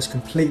were almost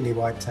completely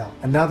wiped out.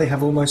 And now they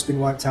have almost been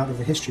wiped out of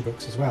the history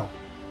books as well.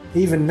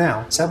 Even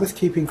now,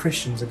 Sabbath-keeping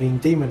Christians are being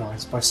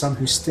demonized by some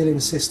who still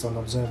insist on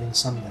observing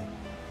Sunday.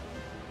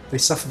 They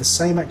suffer the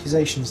same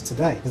accusations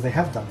today as they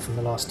have done for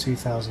the last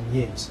 2,000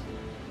 years.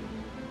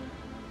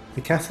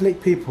 The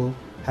Catholic people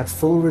had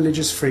full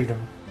religious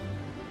freedom,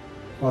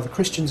 while the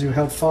Christians who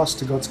held fast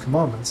to God's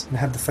commandments and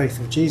had the faith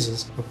of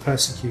Jesus were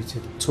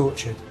persecuted,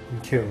 tortured,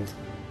 and killed.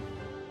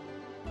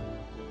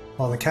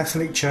 While the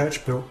Catholic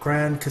Church built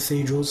grand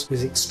cathedrals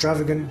with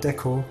extravagant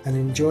decor and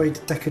enjoyed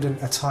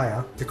decadent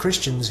attire, the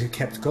Christians who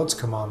kept God's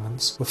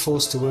commandments were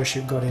forced to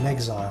worship God in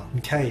exile,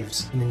 in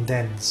caves and in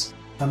dens.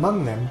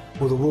 Among them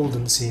were the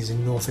Waldenses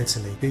in North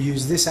Italy, who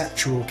used this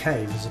actual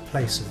cave as a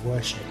place of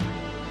worship.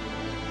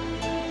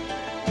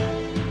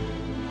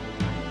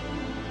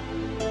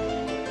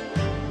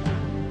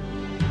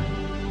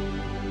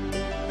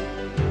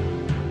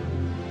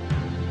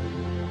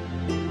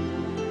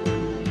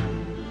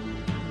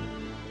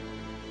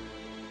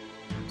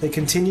 They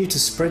continued to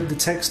spread the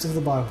text of the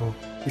Bible,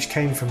 which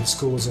came from the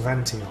schools of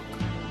Antioch.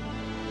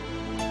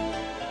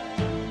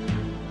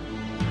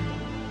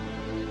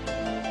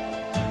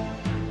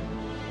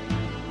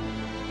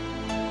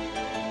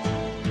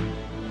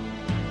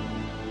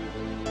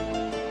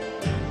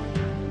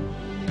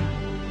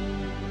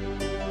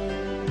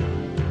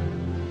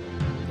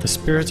 The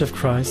Spirit of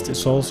Christ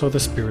is also the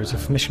spirit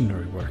of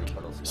missionary work.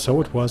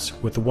 So it was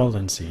with the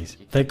Waldenses.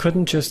 They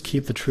couldn't just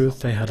keep the truth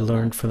they had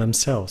learned for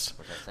themselves,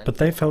 but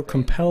they felt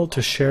compelled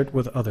to share it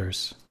with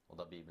others.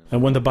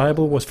 And when the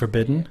Bible was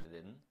forbidden,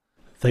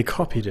 they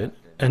copied it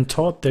and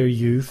taught their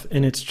youth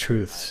in its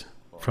truths.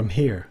 From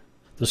here,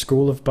 the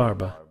school of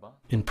Barba,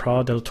 in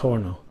Pra del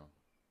Torno.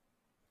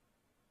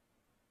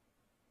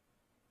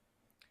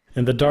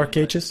 In the Dark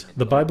Ages,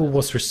 the Bible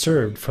was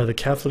reserved for the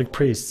Catholic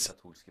priests,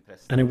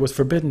 and it was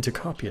forbidden to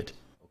copy it.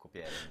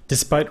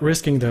 Despite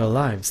risking their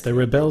lives, they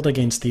rebelled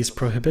against these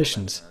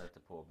prohibitions,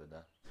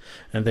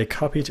 and they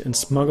copied and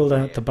smuggled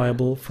out the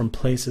Bible from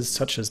places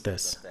such as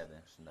this.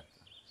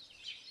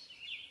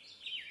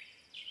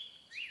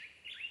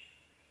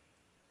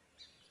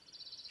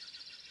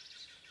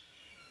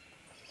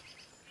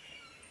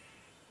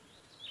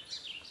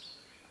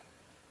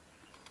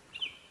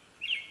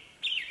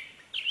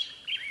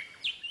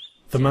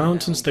 The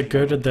mountains that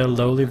girded their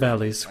lowly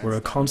valleys were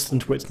a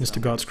constant witness to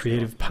God's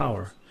creative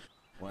power,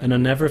 and a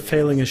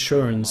never-failing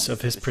assurance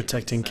of His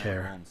protecting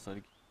care.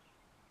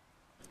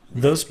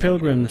 Those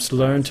pilgrims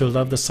learned to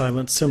love the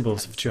silent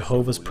symbols of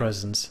Jehovah's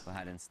presence.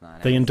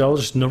 They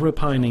indulged no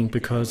repining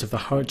because of the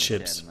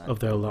hardships of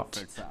their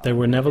lot. They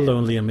were never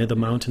lonely amid the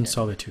mountain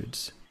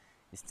solitudes.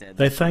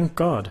 They thanked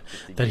God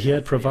that He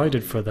had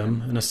provided for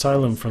them an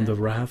asylum from the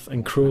wrath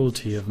and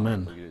cruelty of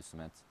men.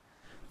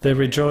 They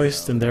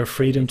rejoiced in their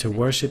freedom to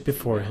worship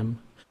before Him.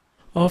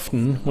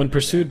 Often, when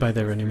pursued by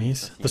their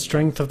enemies, the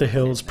strength of the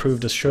hills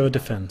proved a sure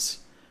defense.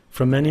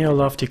 From many a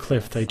lofty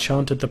cliff they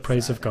chanted the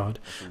praise of God,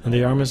 and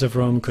the armies of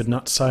Rome could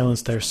not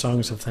silence their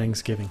songs of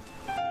thanksgiving.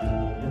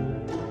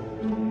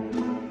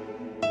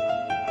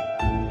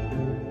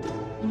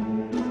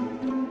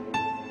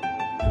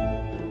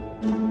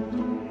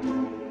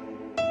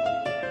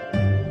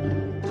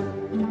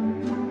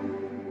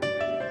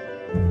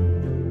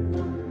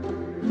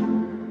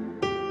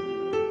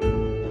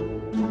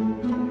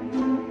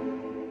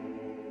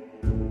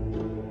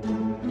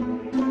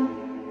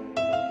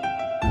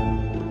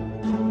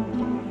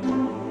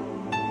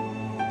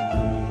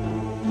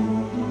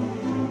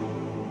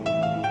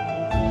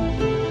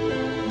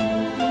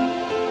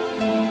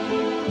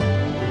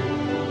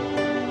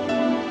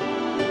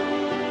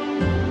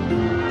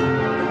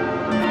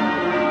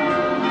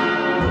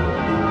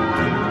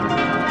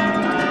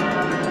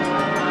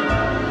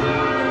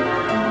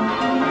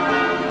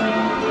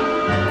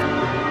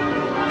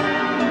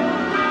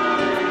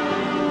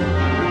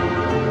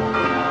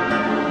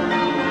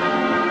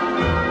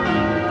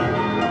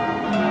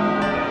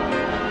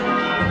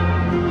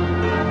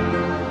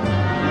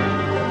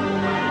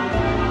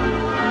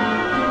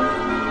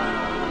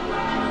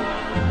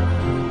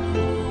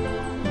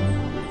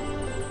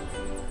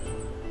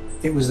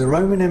 It was the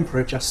Roman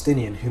Emperor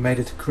Justinian who made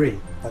a decree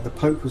that the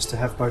Pope was to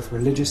have both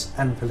religious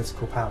and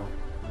political power,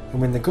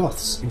 and when the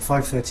Goths in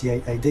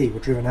 538 AD were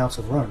driven out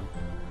of Rome,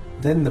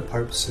 then the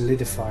Pope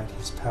solidified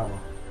his power.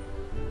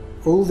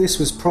 All this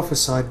was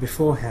prophesied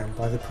beforehand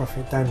by the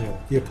prophet Daniel,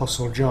 the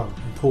Apostle John,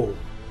 and Paul.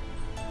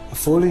 A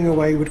falling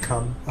away would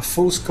come, a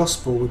false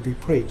gospel would be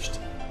preached,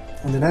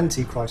 and an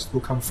Antichrist will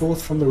come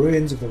forth from the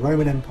ruins of the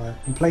Roman Empire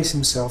and place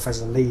himself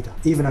as a leader,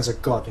 even as a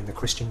god in the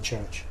Christian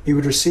Church. He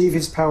would receive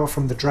his power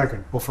from the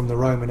dragon or from the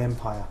Roman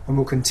Empire, and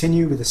will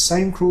continue with the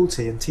same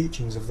cruelty and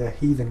teachings of their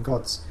heathen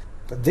gods,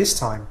 but this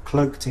time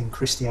cloaked in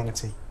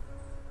Christianity.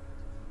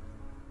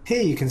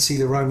 Here you can see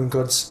the Roman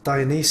gods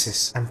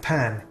Dionysus and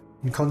Pan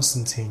in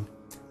Constantine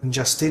and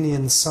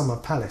Justinian's summer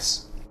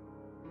palace,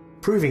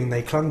 proving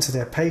they clung to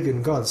their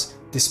pagan gods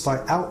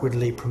despite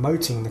outwardly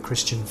promoting the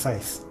Christian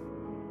faith.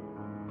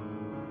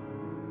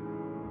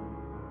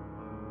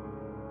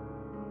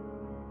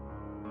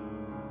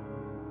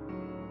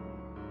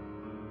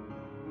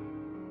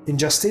 In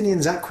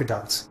Justinian's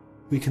aqueduct,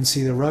 we can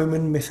see the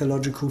Roman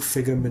mythological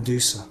figure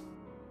Medusa.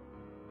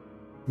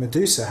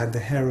 Medusa had the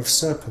hair of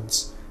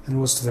serpents and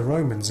was to the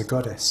Romans a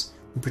goddess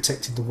who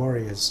protected the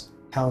warriors,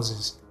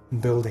 houses,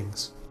 and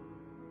buildings.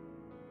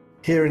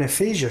 Here in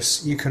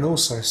Ephesus you can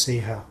also see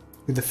her,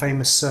 with the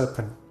famous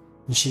serpent,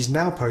 and she's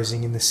now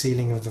posing in the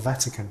ceiling of the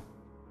Vatican.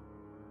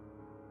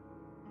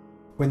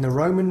 When the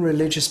Roman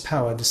religious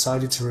power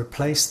decided to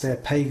replace their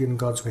pagan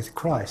gods with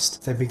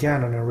Christ, they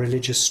began on a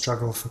religious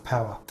struggle for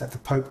power that the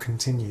Pope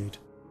continued.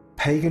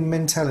 Pagan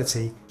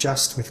mentality,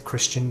 just with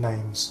Christian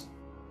names.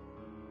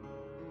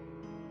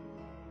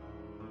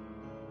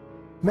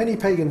 Many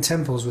pagan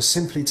temples were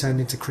simply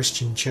turned into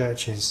Christian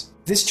churches.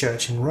 This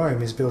church in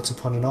Rome is built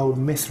upon an old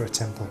Mithra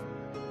temple.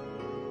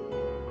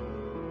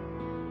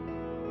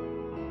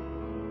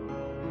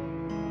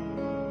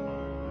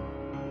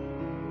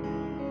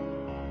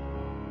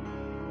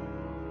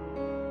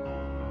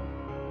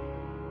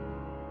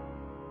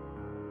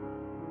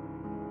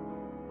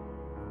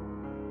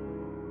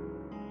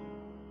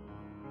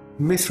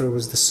 Mithra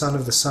was the son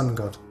of the sun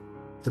god,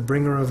 the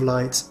bringer of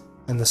light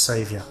and the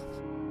saviour.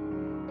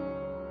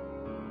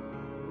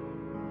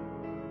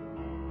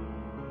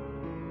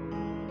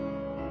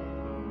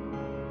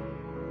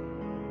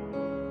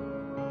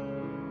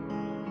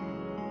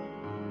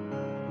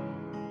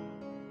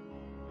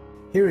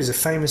 Here is a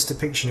famous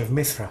depiction of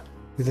Mithra,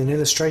 with an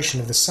illustration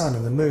of the sun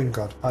and the moon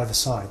god either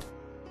side,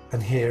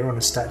 and here on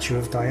a statue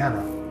of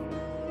Diana.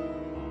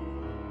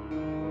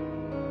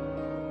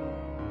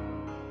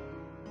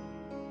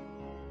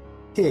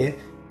 Here,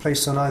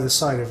 placed on either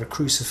side of a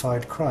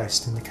crucified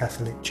Christ in the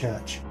Catholic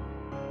Church.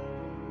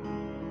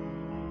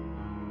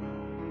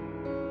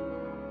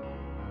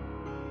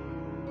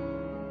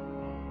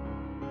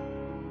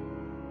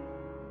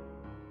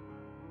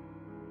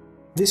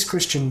 This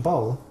Christian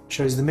bowl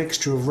shows the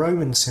mixture of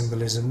Roman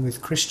symbolism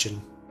with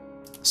Christian,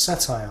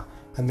 satire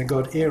and the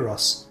god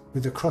Eros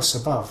with the cross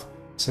above,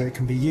 so it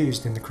can be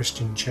used in the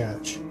Christian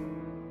church.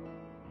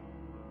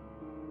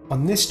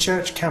 On this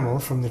church camel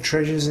from the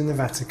treasures in the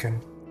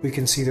Vatican, we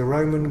can see the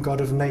Roman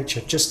god of nature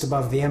just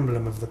above the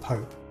emblem of the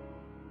Pope.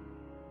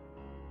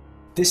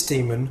 This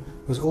demon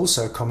was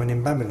also common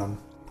in Babylon.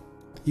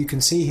 You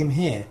can see him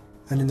here,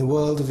 and in the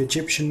world of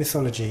Egyptian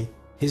mythology,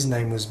 his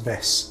name was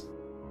Bes.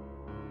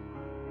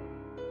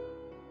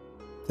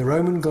 The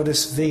Roman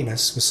goddess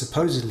Venus was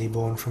supposedly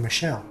born from a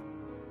shell.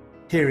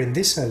 Here in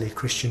this early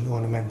Christian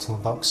ornamental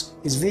box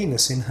is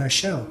Venus in her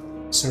shell,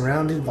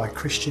 surrounded by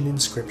Christian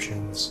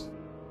inscriptions.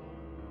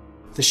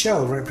 The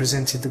shell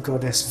represented the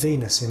goddess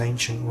Venus in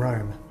ancient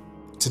Rome.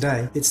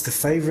 Today, it's the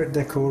favourite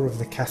decor of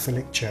the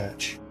Catholic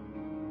Church.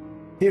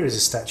 Here is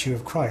a statue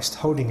of Christ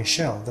holding a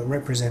shell that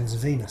represents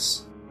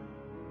Venus.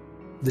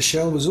 The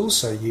shell was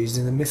also used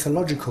in the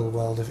mythological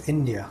world of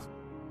India.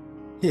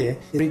 Here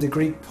is the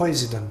Greek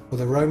Poseidon, or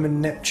the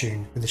Roman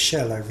Neptune, with a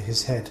shell over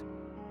his head.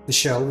 The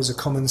shell was a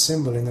common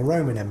symbol in the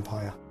Roman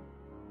Empire.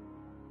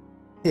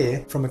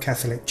 Here, from a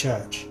Catholic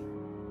church.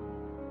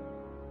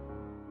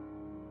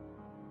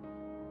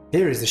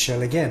 Here is the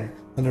shell again,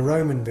 on a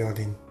Roman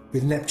building,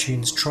 with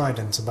Neptune's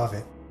trident above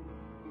it.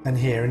 And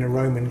here in a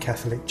Roman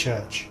Catholic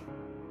church.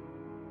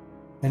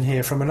 And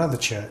here from another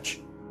church,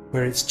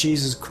 where it's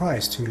Jesus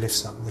Christ who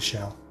lifts up the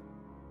shell.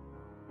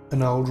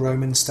 An old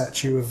Roman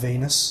statue of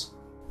Venus.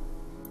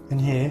 And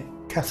here,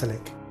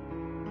 Catholic.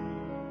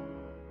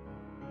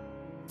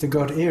 The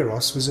god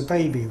Eros was a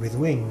baby with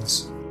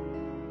wings.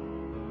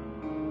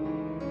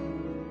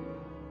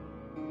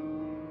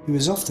 He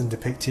was often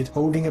depicted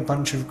holding a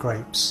bunch of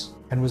grapes,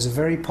 and was a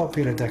very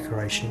popular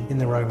decoration in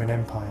the Roman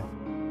Empire.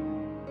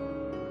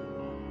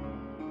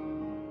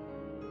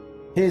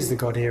 Here's the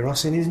god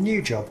Eros in his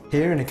new job,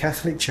 here in a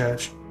Catholic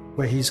church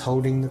where he's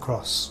holding the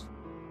cross.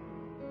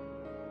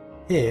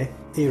 Here,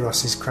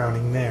 Eros is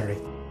crowning Mary.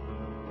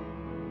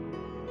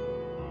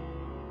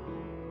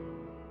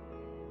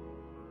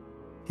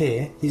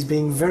 Here, he's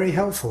being very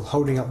helpful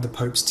holding up the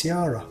Pope's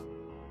tiara.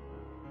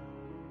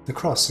 The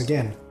cross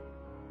again.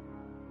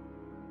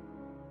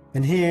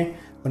 And here,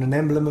 on an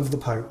emblem of the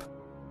Pope.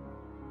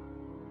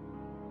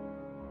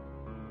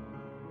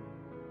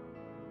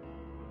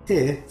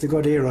 Here, the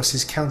god Eros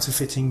is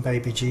counterfeiting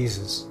baby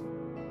Jesus.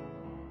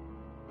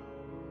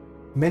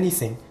 Many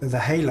think that the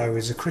halo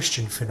is a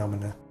Christian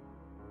phenomenon,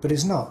 but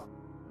it's not.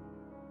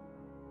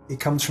 It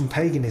comes from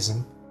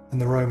paganism and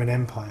the Roman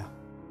Empire.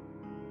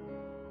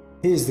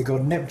 Here's the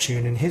god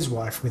Neptune and his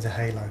wife with a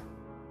halo.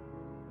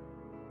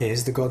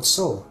 Here's the god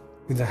Sol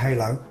with a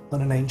halo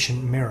on an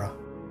ancient mirror.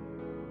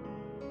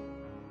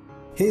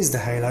 Here's the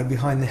halo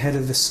behind the head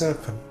of the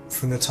serpent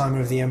from the time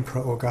of the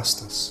Emperor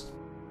Augustus,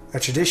 a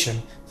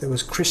tradition that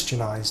was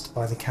Christianized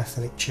by the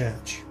Catholic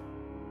Church.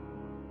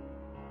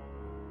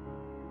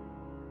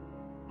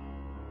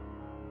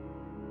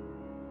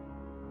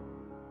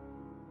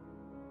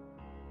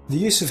 The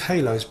use of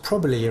halos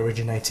probably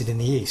originated in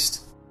the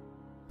East.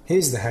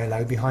 Here's the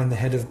halo behind the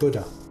head of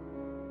Buddha.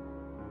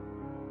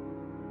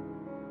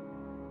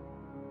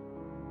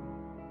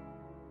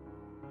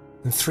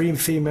 And 3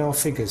 female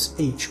figures,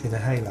 each with a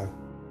halo.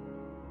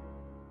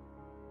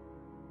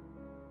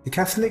 The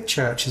Catholic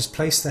Church has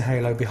placed the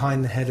halo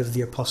behind the head of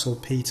the Apostle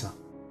Peter,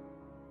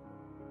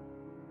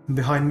 and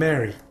behind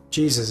Mary,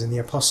 Jesus and the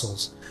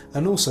Apostles,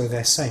 and also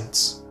their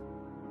saints.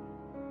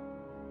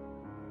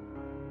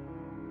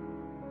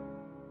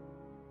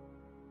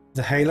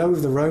 The halo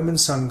of the Roman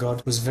sun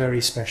god was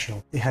very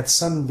special. It had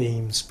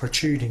sunbeams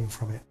protruding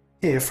from it,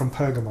 here from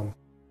Pergamon.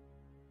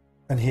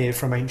 and here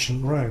from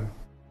ancient Rome.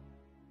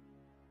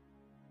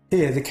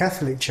 Here the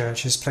Catholic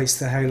Church has placed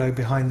the halo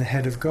behind the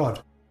head of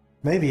God.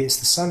 Maybe it's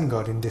the sun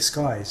god in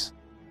disguise.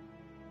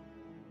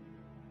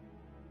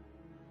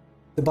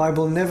 The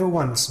Bible never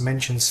once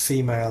mentions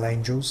female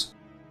angels.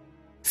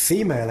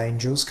 Female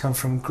angels come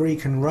from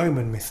Greek and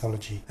Roman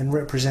mythology and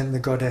represent the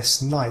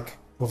goddess Nike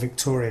or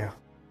Victoria.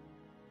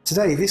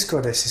 Today this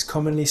goddess is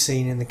commonly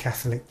seen in the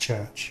Catholic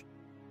Church.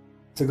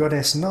 The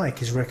goddess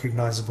Nike is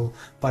recognisable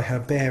by her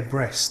bare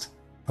breast,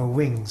 her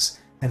wings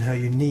and her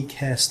unique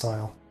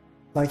hairstyle,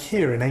 like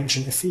here in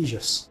ancient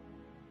Ephesus.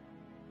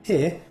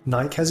 Here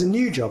Nike has a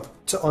new job,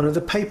 to honour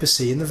the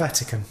papacy in the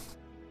Vatican.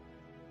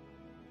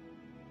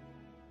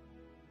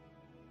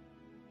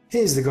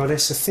 Here's the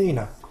goddess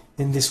Athena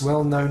in this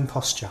well-known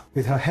posture,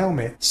 with her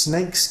helmet,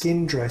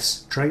 snakeskin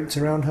dress draped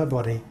around her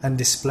body and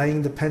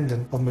displaying the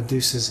pendant of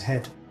Medusa's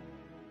head.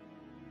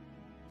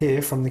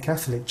 Here from the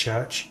Catholic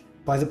Church,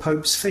 by the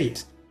Pope's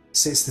feet,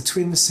 sits the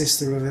twin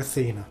sister of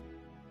Athena,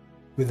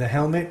 with the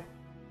helmet,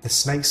 the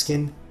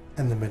snakeskin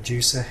and the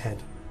Medusa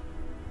head.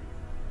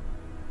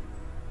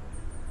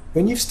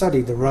 When you've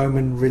studied the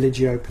Roman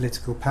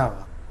religio-political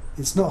power,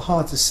 it's not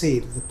hard to see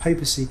that the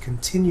papacy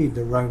continued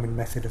the Roman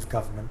method of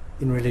government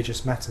in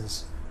religious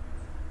matters.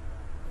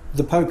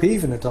 The Pope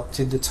even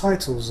adopted the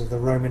titles of the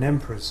Roman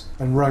emperors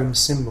and Rome's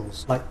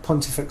symbols, like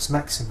Pontifex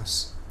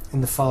Maximus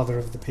and the Father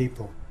of the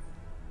People.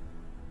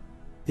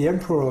 The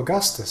Emperor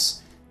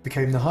Augustus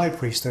became the high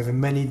priest over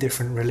many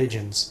different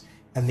religions,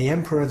 and the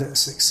emperor that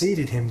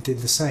succeeded him did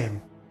the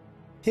same.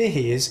 Here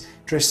he is,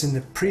 dressed in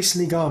the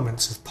priestly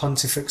garments of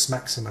Pontifex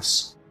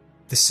Maximus.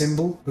 The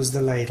symbol was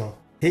the ladle.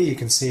 Here you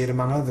can see it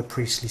among other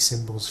priestly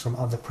symbols from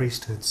other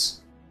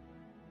priesthoods.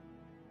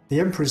 The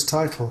emperor's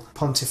title,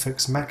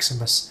 Pontifex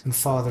Maximus and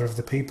Father of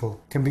the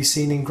People, can be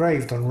seen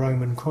engraved on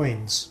Roman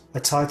coins, a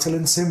title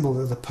and symbol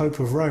that the Pope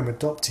of Rome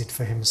adopted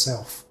for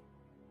himself.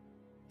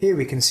 Here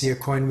we can see a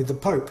coin with the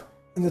Pope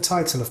and the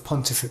title of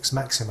Pontifex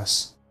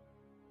Maximus.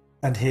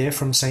 And here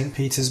from St.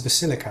 Peter's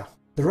Basilica.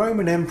 The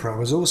Roman emperor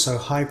was also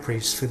high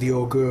priest for the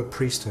Augur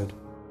priesthood,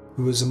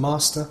 who was a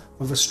master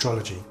of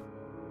astrology.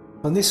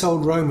 On this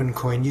old Roman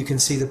coin you can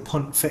see the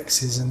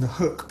pontifexes and the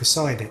hook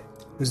beside it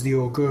as the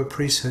Augur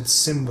priesthood's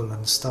symbol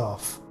and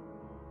staff.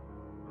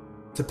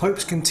 The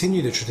popes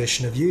continue the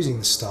tradition of using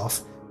the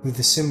staff with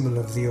the symbol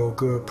of the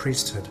Augur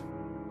priesthood.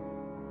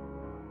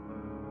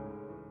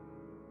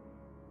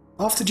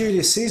 After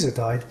Julius Caesar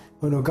died,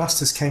 when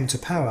Augustus came to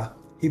power,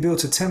 he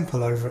built a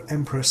temple over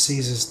Emperor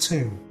Caesar's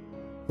tomb.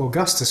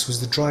 Augustus was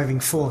the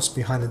driving force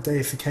behind the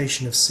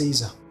deification of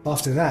Caesar.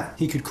 After that,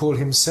 he could call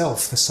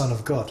himself the Son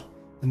of God,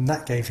 and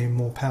that gave him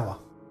more power.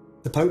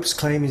 The Pope's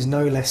claim is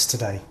no less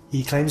today.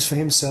 He claims for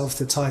himself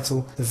the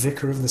title the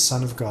Vicar of the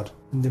Son of God,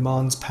 and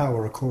demands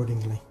power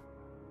accordingly.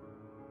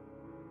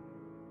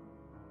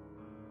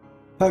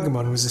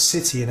 Pergamon was a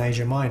city in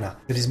Asia Minor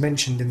that is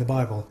mentioned in the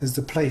Bible as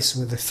the place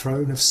where the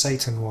throne of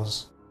Satan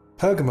was.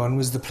 Pergamon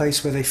was the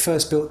place where they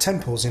first built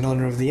temples in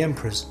honour of the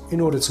emperors in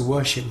order to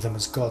worship them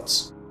as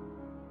gods.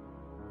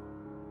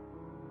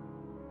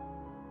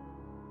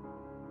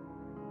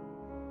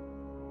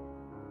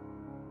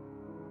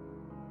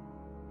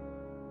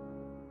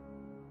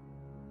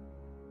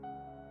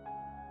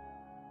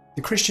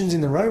 The Christians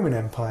in the Roman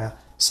Empire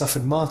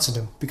suffered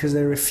martyrdom because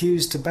they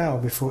refused to bow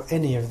before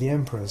any of the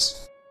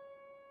emperors.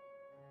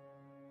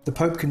 The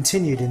Pope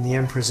continued in the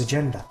emperor's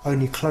agenda,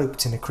 only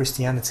cloaked in a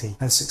Christianity,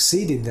 and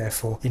succeeded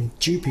therefore in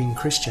duping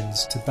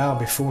Christians to bow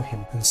before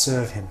him and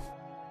serve him.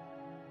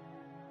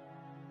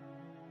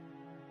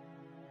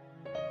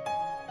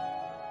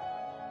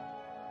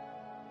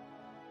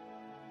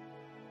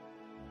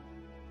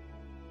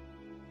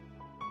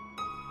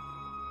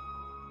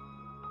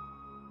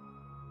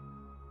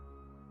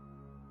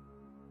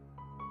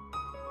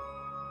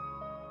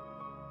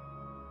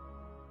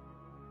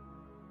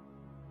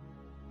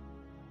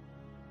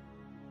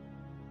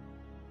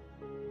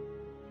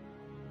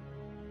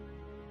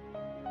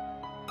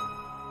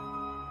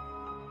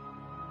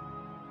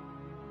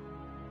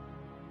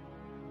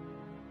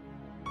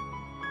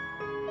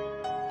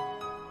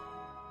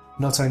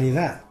 Not only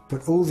that,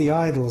 but all the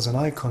idols and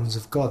icons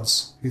of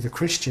gods who the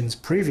Christians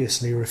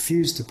previously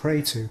refused to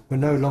pray to were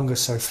no longer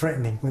so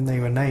threatening when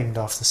they were named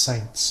after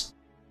saints.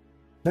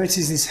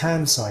 Notice this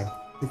hand sign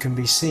that can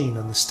be seen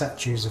on the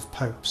statues of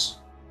popes.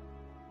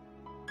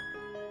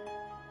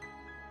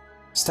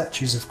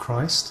 Statues of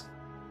Christ,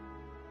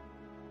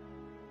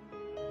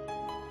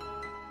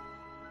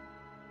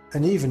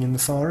 and even in the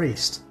Far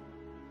East.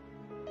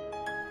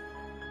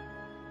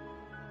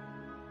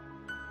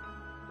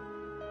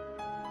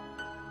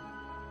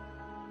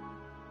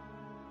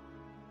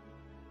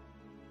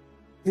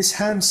 This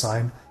hand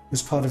sign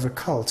was part of a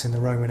cult in the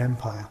Roman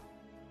Empire,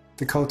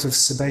 the cult of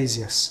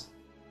Sabazius,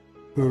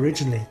 who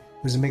originally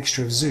was a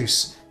mixture of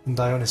Zeus and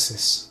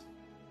Dionysus.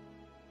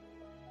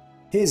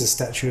 Here's a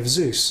statue of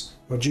Zeus,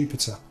 or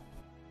Jupiter.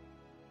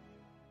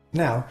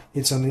 Now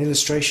it's on the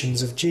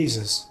illustrations of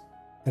Jesus,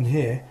 and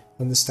here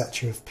on the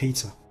statue of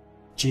Peter.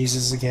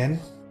 Jesus again,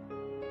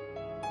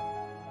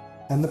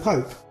 and the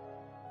Pope.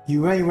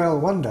 You may well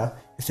wonder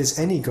if there's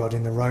any god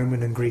in the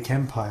Roman and Greek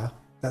Empire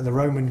that the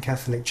Roman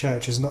Catholic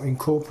Church has not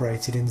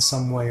incorporated in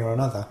some way or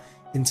another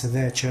into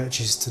their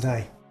churches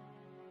today.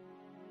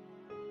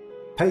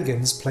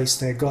 Pagans placed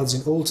their gods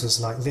in altars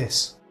like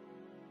this.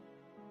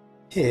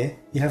 Here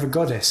you have a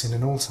goddess in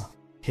an altar.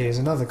 Here's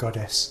another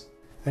goddess.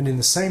 And in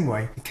the same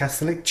way, the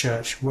Catholic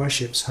Church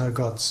worships her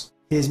gods.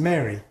 Here's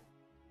Mary.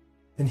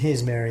 And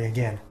here's Mary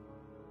again.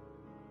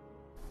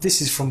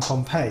 This is from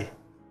Pompeii,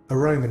 a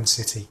Roman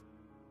city.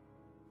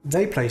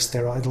 They placed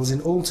their idols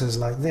in altars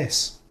like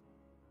this.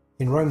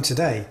 In Rome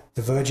today,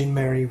 the Virgin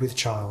Mary with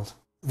child.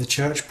 The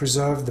Church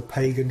preserved the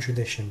pagan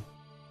tradition.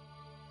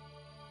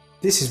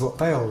 This is what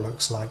Baal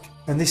looks like,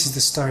 and this is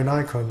the stone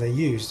icon they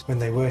used when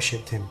they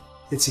worshipped him.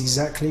 It's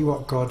exactly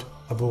what God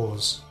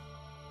abhors.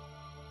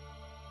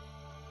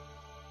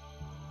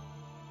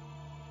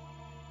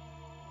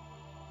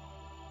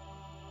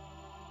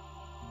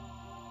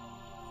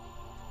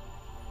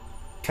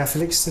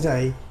 Catholics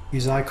today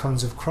use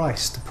icons of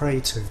Christ to pray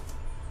to.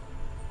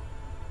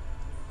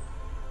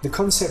 The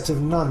concept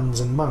of nuns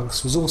and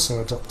monks was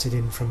also adopted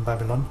in from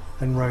Babylon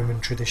and Roman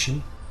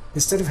tradition.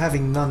 Instead of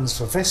having nuns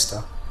for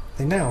Vesta,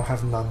 they now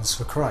have nuns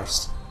for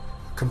Christ.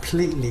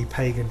 Completely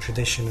pagan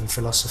tradition and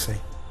philosophy.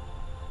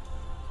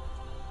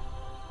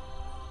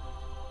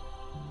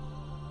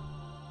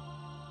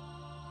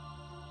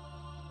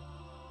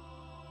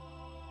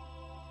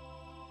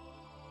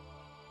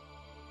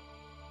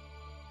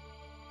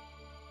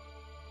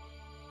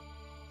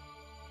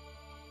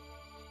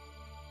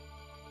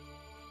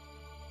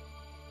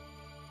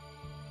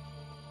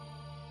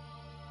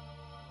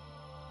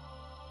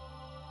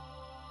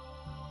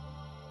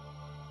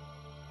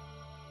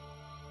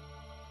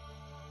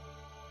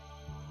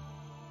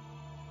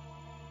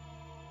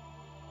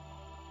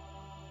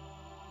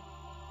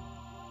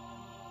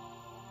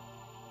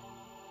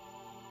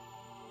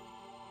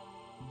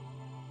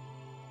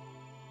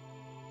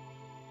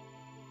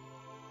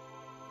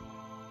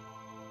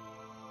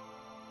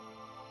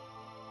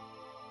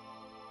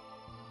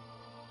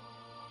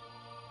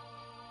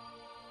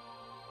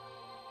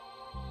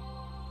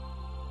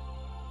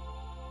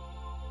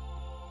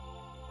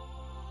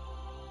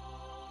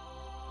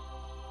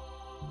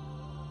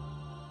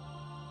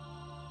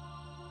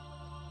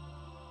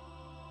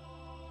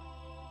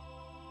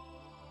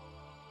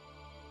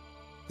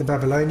 The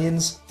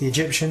Babylonians, the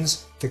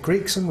Egyptians, the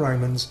Greeks and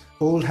Romans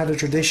all had a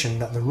tradition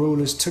that the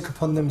rulers took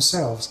upon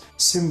themselves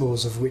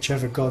symbols of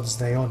whichever gods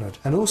they honoured,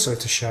 and also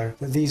to show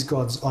that these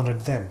gods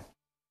honoured them.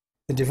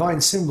 The divine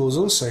symbols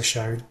also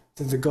showed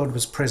that the god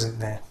was present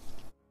there.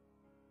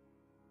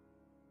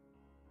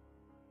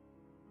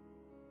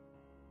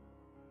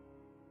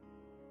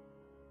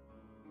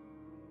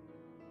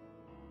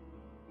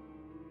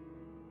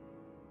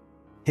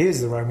 Here's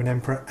the Roman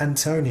Emperor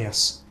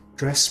Antonius,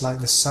 dressed like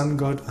the sun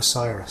god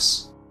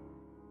Osiris.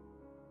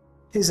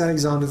 Here's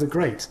Alexander the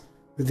Great,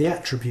 with the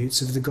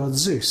attributes of the god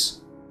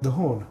Zeus, the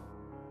horn.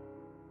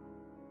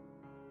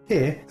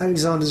 Here,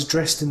 Alexander's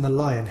dressed in the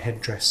lion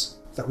headdress,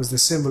 that was the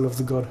symbol of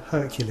the god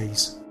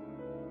Hercules.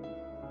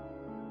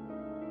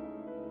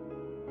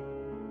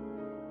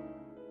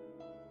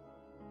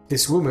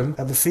 This woman,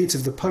 at the feet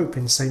of the Pope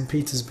in St.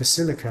 Peter's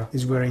Basilica,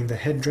 is wearing the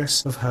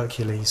headdress of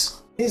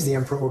Hercules. Here's the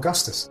Emperor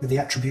Augustus, with the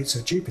attributes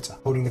of Jupiter,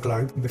 holding the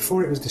globe, and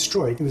before it was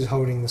destroyed, he was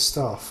holding the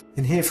staff.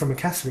 And here from a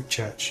Catholic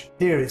church,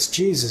 here it's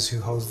Jesus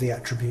who holds the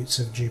attributes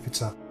of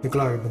Jupiter, the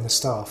globe and the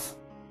staff.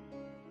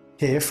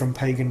 Here from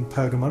pagan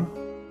Pergamon.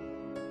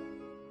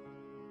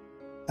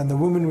 And the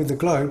woman with the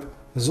globe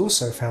has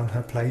also found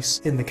her place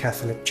in the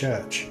Catholic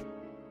Church.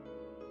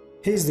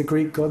 Here's the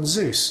Greek god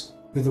Zeus,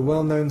 with the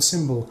well-known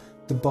symbol,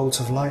 the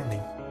bolt of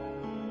lightning.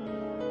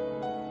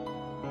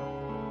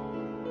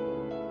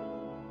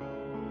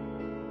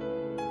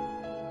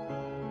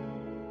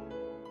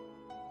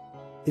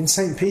 In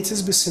St.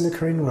 Peter's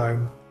Basilica in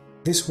Rome,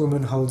 this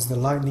woman holds the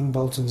lightning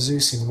bolt of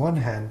Zeus in one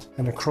hand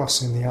and a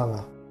cross in the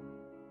other.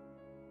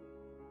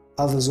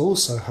 Others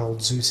also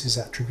hold Zeus's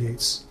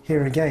attributes,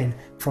 here again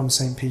from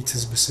St.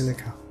 Peter's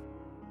Basilica.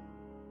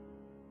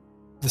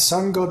 The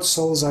sun god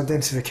Sol's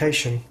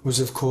identification was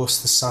of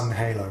course the sun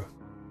halo.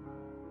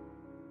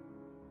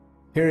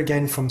 Here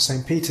again from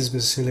St. Peter's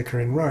Basilica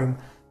in Rome,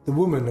 the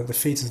woman at the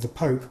feet of the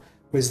Pope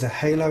wears the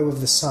halo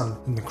of the sun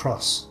and the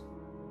cross.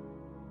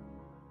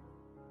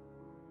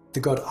 The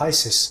god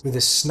Isis with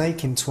a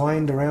snake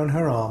entwined around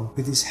her arm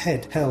with its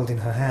head held in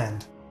her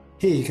hand.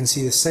 Here you can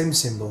see the same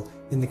symbol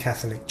in the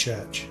Catholic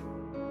Church.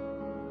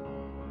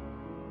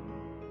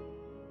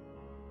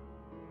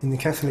 In the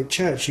Catholic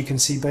Church you can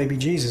see baby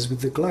Jesus with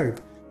the globe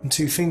and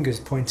two fingers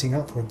pointing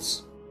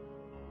upwards.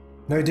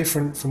 No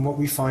different from what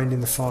we find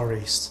in the Far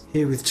East,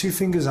 here with two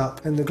fingers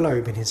up and the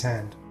globe in his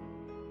hand.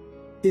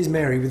 Here's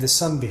Mary with the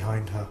sun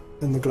behind her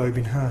and the globe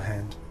in her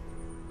hand.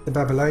 The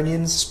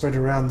Babylonians spread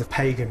around the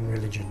pagan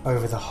religion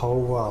over the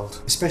whole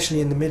world, especially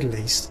in the Middle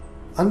East.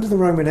 Under the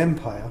Roman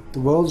Empire,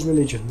 the world's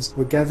religions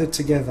were gathered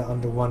together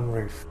under one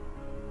roof.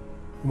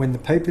 When the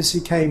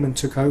papacy came and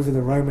took over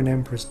the Roman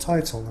emperor's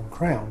title and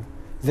crown,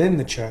 Then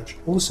the Church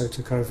also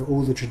took over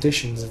all the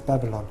traditions of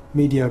Babylon,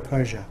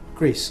 Medo-Persia,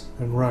 Greece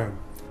and Rome,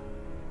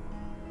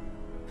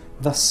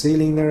 thus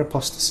sealing their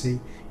apostasy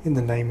in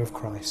the name of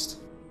Christ.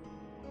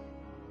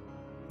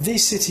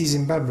 These cities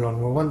in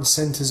Babylon were once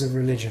centres of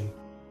religion,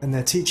 and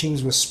their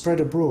teachings were spread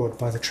abroad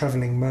by the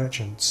travelling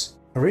merchants.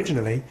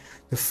 Originally,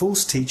 the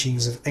false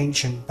teachings of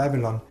ancient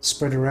Babylon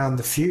spread around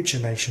the future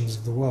nations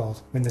of the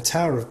world when the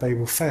Tower of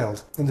Babel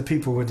failed and the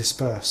people were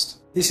dispersed.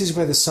 This is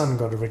where the sun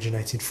god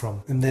originated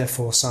from, and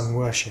therefore sun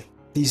worship.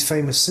 These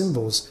famous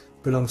symbols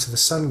belong to the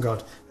sun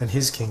god and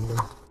his kingdom.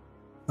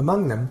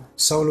 Among them,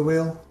 solar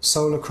wheel,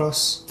 solar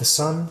cross, the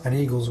sun and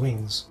eagle's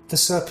wings, the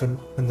serpent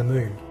and the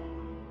moon.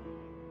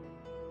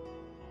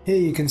 Here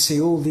you can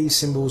see all these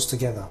symbols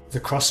together: the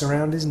cross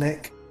around his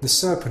neck, the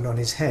serpent on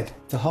his head,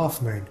 the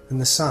half moon and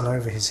the sun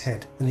over his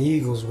head, and the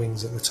eagle's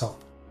wings at the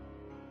top.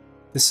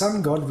 The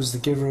sun god was the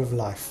giver of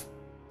life.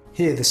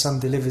 Here the sun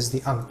delivers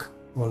the Ankh,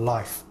 or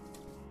life.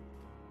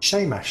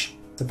 Shamash,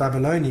 the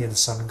Babylonian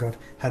sun god,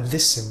 had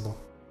this symbol: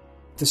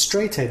 the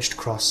straight-edged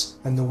cross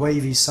and the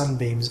wavy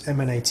sunbeams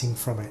emanating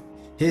from it.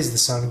 Here's the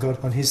sun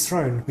god on his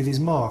throne with his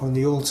mark on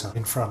the altar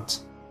in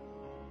front.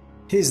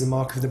 Here's the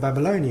mark of the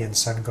Babylonian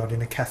sun god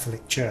in a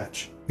Catholic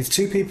church, with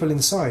two people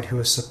inside who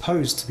are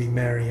supposed to be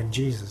Mary and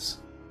Jesus.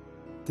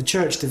 The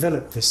church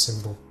developed this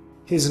symbol.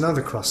 Here's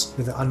another cross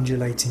with the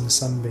undulating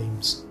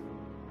sunbeams.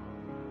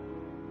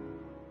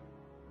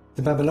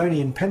 The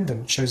Babylonian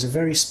pendant shows a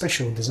very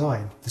special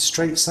design, the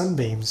straight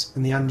sunbeams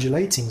and the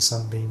undulating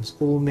sunbeams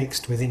all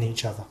mixed within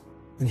each other.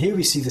 And here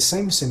we see the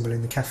same symbol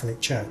in the Catholic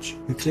Church,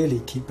 who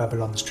clearly keep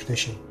Babylon's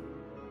tradition.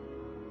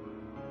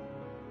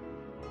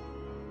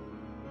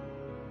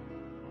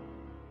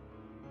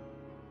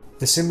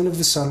 The symbol of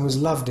the sun was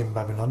loved in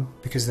Babylon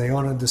because they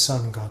honoured the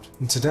sun god,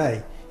 and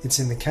today it's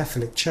in the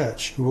Catholic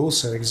Church, who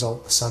also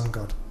exalt the sun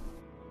god.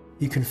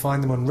 You can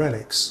find them on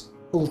relics,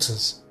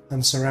 altars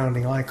and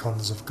surrounding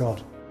icons of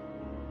God.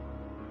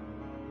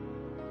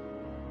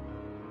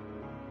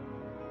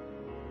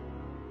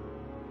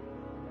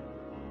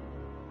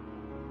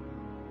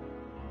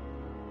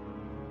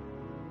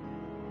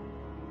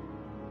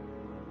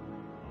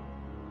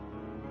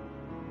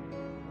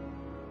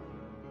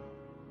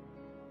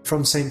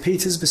 From St.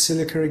 Peter's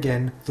Basilica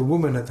again, the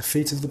woman at the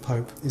feet of the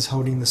Pope is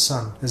holding the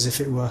sun as if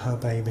it were her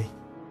baby.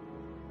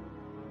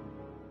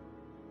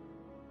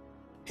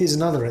 Here's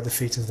another at the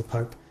feet of the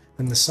Pope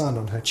and the sun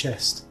on her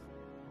chest.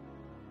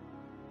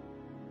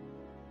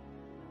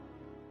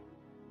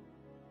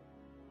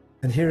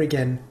 And here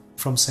again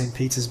from St.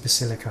 Peter's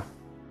Basilica.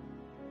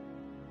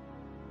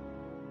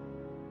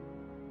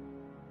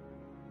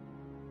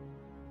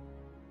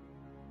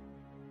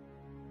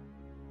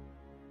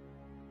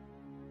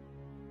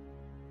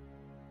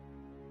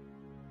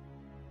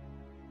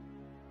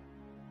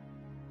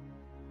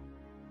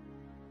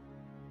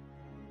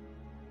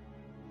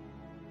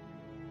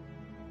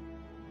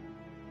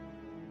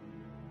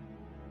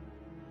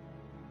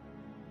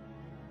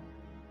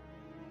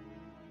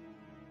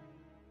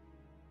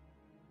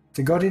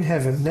 The God in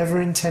heaven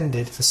never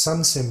intended for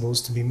sun symbols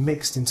to be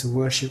mixed into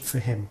worship for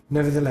him,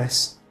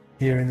 nevertheless,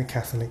 here in the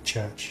Catholic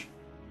Church.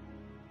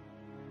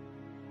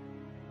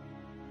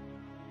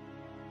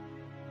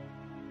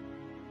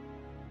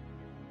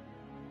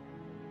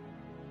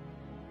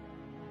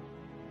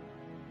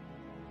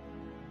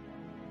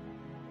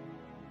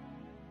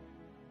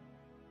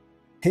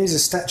 Here's a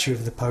statue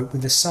of the Pope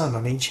with the sun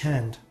on each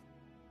hand.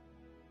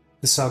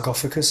 The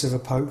sarcophagus of a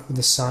Pope with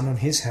the sun on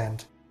his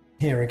hand.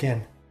 Here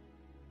again.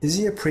 Is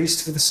he a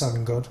priest for the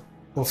sun god,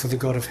 or for the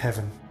God of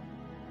heaven?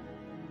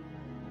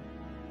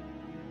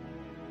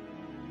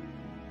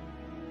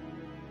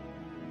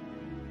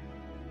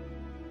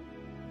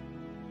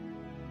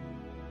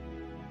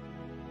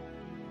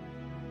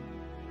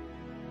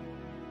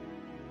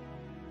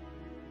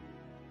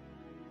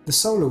 The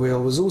solar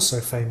wheel was also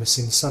famous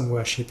in sun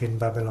worship in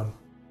Babylon.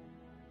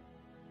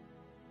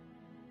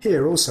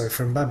 Here also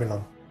from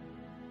Babylon.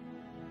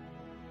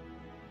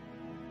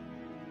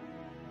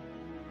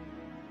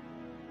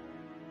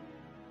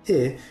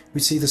 Here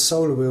we see the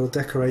solar wheel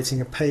decorating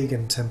a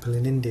pagan temple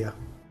in India.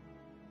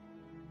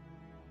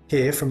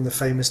 Here from the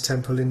famous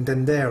temple in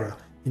Dendera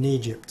in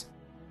Egypt,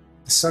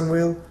 the sun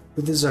wheel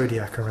with the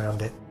zodiac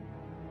around it.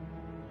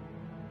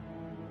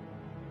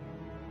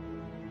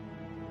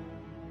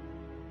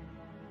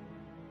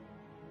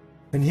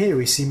 And here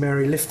we see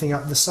Mary lifting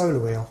up the solar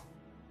wheel.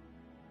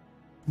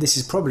 This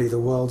is probably the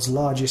world's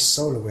largest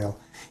solar wheel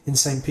in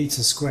St.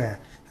 Peter's Square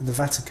at the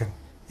Vatican,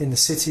 in the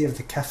city of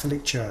the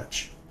Catholic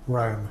Church,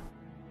 Rome.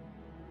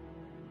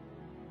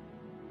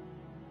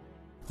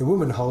 The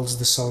woman holds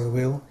the solar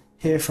wheel,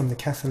 here from the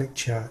Catholic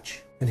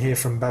Church, and here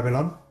from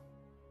Babylon,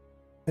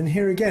 and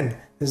here again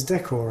as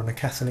decor on a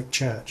Catholic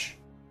church.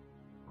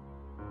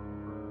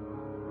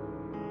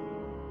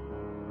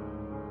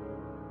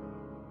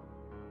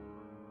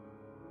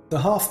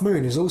 The half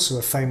moon is also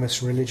a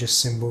famous religious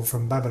symbol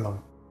from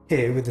Babylon,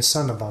 here with the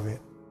sun above it.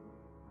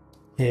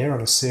 Here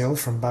on a seal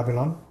from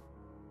Babylon,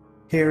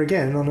 here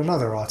again on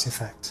another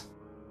artifact.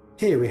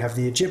 Here we have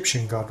the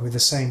Egyptian god with the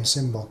same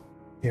symbol.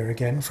 here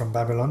again from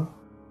Babylon.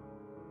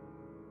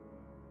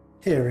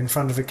 Here in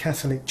front of a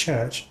Catholic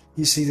church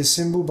you see the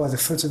symbol by the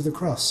foot of the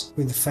cross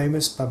with the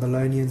famous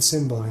Babylonian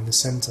symbol in the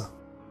centre.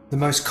 The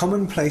most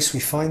common place we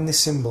find this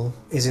symbol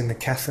is in the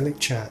Catholic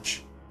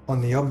Church,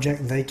 on the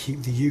object they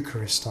keep the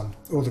Eucharist on,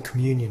 or the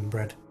communion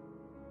bread.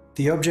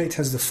 The object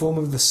has the form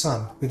of the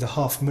sun with a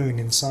half moon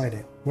inside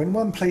it. When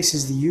one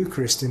places the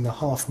Eucharist in the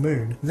half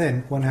moon,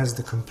 then one has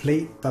the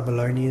complete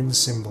Babylonian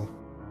symbol.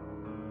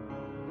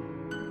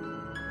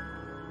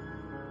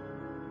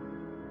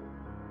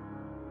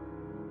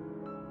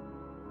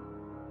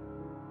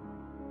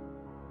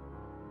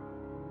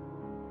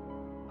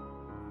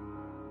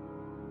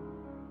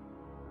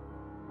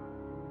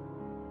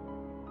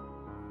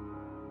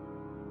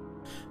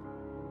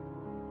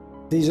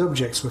 These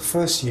objects were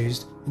first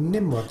used in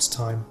Nimrod's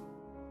time.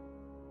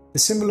 The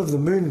symbol of the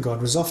moon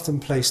god was often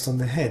placed on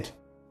the head,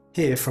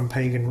 here from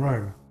pagan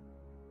Rome,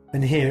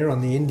 and here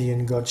on the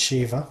Indian god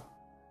Shiva,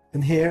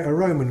 and here a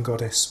Roman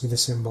goddess with a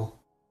symbol.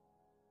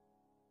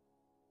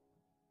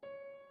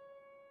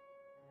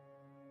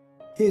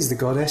 Here's the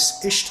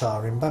goddess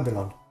Ishtar in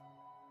Babylon,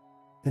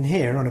 and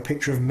here on a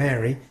picture of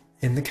Mary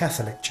in the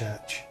Catholic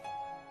Church.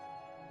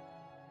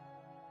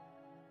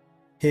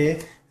 Here,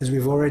 as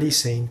we've already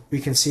seen, we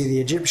can see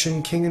the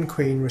Egyptian king and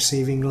queen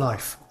receiving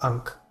life,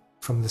 Ankh,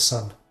 from the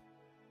sun.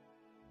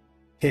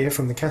 Here,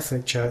 from the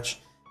Catholic Church,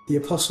 the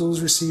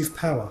apostles receive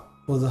power,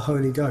 or the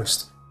Holy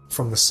Ghost,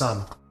 from the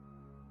sun.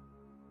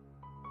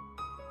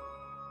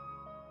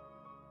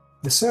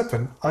 The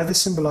serpent either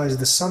symbolised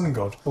the sun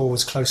god or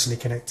was closely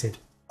connected.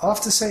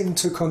 After Satan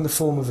took on the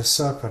form of a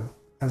serpent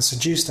and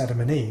seduced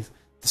Adam and Eve,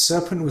 the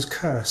serpent was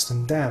cursed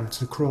and damned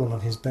to crawl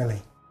on his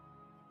belly.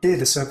 Here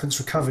the serpents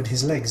recovered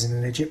his legs in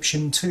an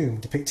Egyptian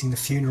tomb depicting the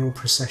funeral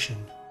procession.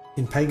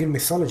 In pagan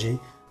mythology,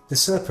 the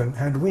serpent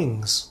had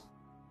wings.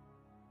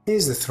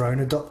 Here's the throne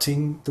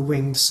adopting the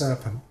winged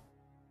serpent.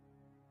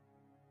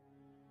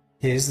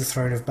 Here's the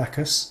throne of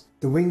Bacchus.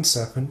 The winged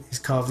serpent is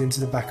carved into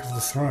the back of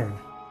the throne.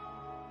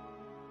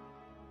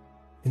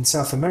 In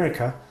South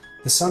America,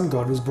 the sun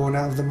god was born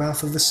out of the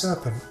mouth of the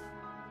serpent.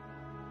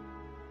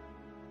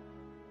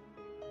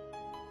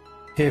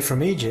 Here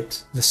from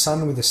Egypt, the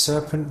sun with a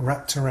serpent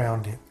wrapped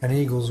around it, and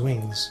eagle's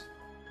wings.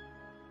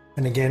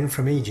 And again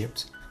from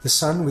Egypt, the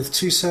sun with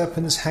two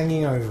serpents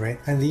hanging over it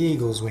and the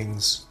eagle's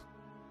wings.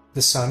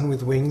 The sun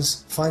with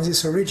wings finds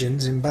its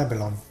origins in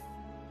Babylon.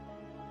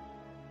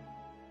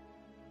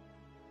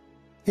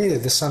 Here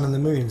the sun and the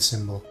moon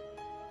symbol.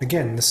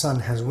 Again the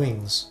sun has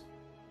wings.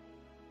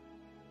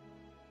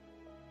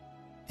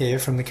 Here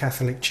from the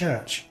Catholic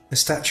Church, a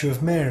statue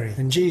of Mary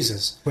and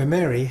Jesus, where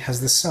Mary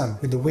has the sun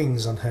with the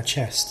wings on her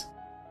chest.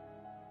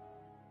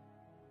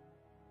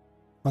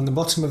 On the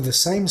bottom of the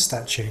same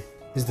statue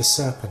is the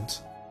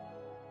serpent.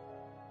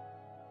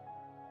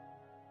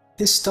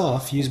 This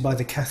staff used by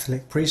the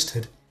Catholic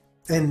priesthood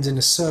ends in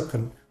a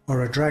serpent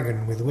or a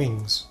dragon with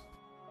wings.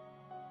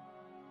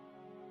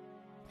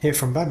 Here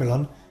from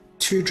Babylon,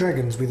 two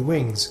dragons with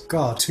wings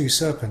guard two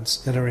serpents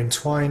that are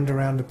entwined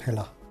around a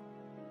pillar.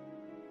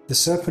 The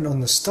serpent on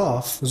the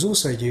staff was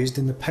also used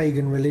in the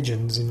pagan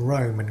religions in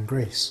Rome and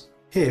Greece.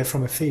 Here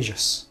from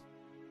Ephesus.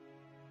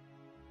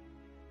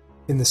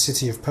 In the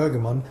city of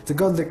Pergamon, the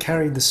god that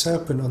carried the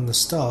serpent on the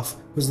staff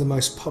was the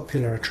most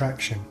popular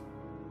attraction.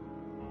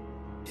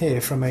 Here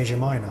from Asia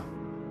Minor.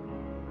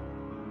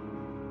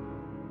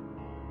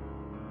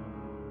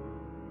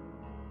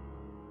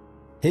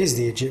 Here's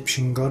the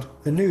Egyptian god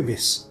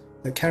Anubis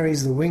that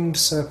carries the winged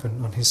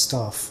serpent on his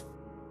staff.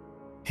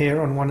 Here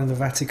on one of the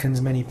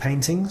Vatican's many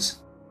paintings.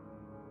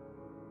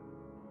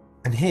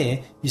 And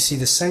here you see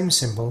the same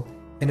symbol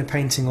in a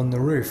painting on the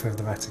roof of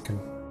the Vatican.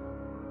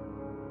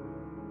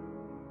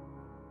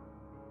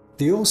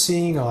 The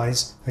all-seeing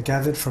eyes are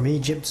gathered from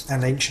Egypt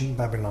and ancient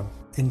Babylon.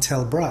 In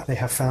Tel Brat they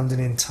have found an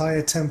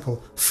entire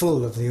temple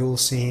full of the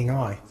all-seeing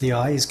eye. The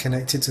eye is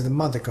connected to the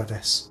mother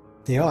goddess.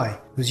 The eye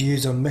was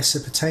used on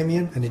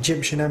Mesopotamian and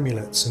Egyptian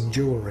amulets and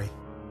jewellery.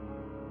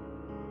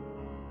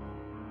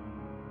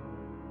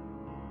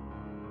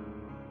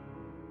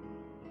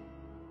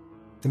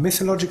 The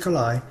mythological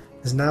eye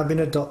has now been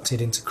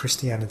adopted into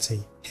Christianity,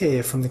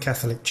 here from the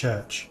Catholic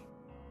Church.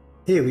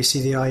 Here we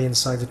see the eye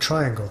inside the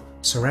triangle,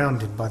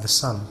 surrounded by the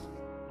sun.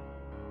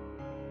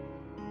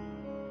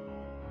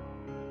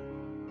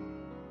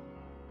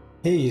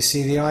 Here you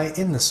see the eye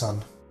in the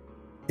sun.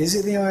 Is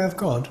it the eye of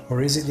God,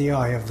 or is it the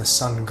eye of the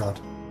sun god?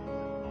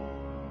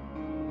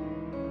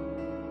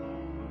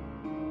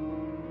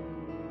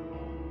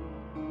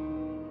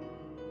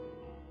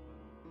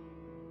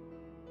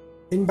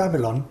 In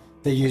Babylon,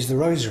 they used the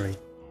rosary,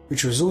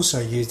 which was also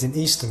used in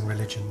Eastern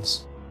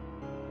religions.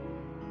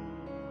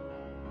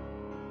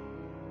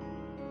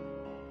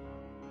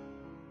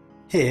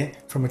 Here,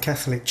 from a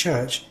Catholic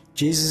church,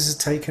 Jesus has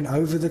taken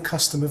over the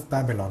custom of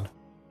Babylon.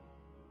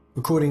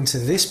 According to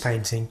this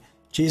painting,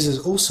 Jesus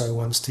also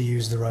wants to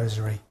use the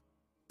rosary.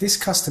 This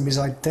custom is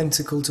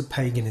identical to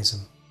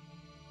paganism.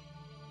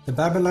 The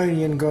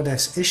Babylonian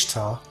goddess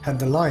Ishtar had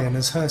the lion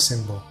as her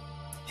symbol,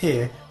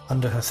 here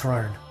under her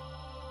throne.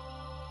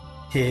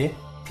 Here,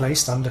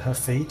 placed under her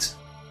feet.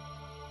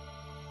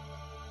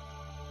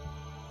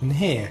 And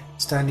here,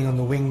 standing on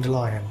the winged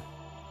lion,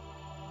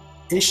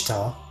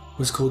 Ishtar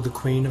was called the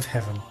Queen of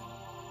Heaven.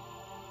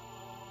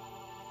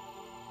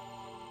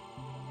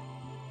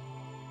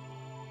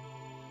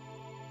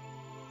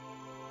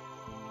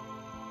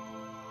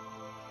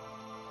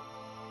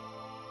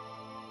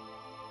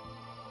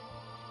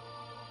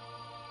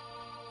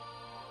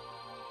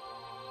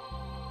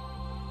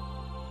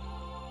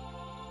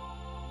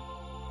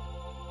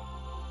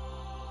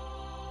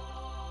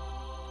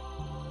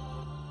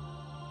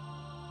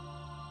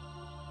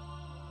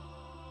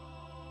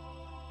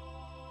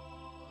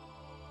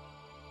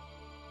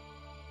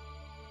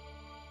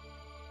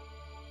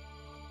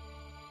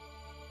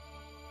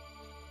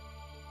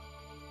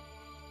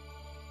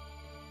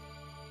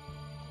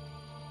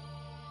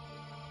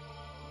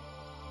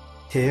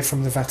 Here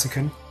from the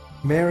Vatican,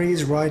 Mary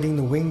is riding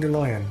the winged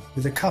lion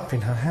with a cup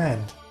in her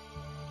hand.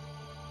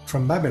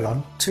 From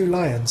Babylon, 2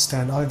 lions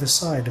stand either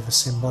side of a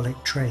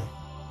symbolic tree.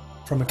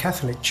 From a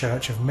Catholic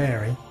church of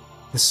Mary,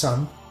 the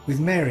Son with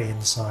Mary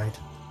inside,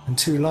 and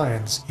 2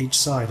 lions each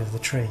side of the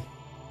tree.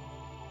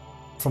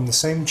 From the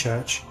same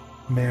church,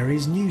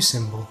 Mary's new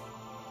symbol.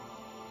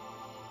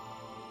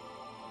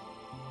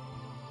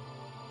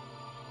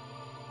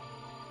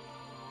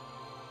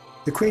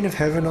 The Queen of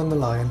Heaven on the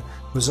lion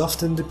was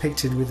often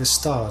depicted with the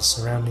stars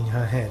surrounding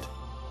her head.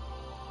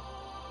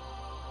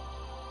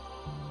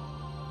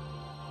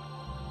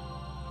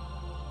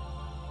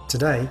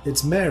 Today,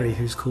 it's Mary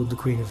who's called the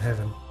Queen of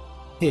Heaven,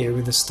 here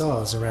with the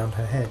stars around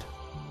her head.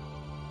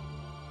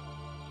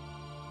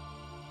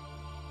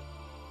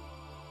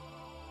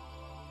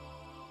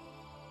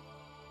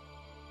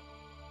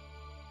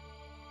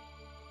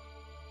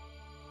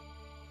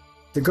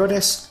 The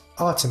goddess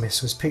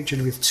Artemis was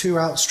pictured with 2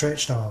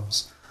 outstretched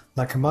arms,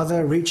 like a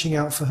mother reaching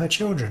out for her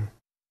children.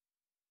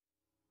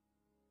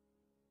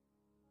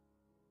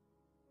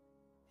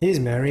 Here's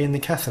Mary in the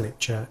Catholic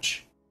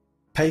Church.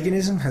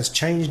 Paganism has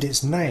changed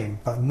its name,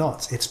 but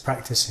not its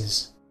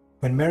practices.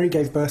 When Mary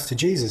gave birth to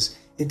Jesus,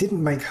 it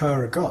didn't make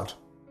her a god,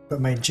 but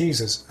made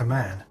Jesus a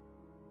man.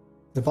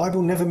 The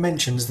Bible never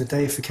mentions the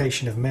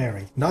deification of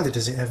Mary, neither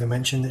does it ever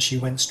mention that she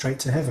went straight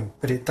to heaven,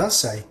 but it does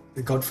say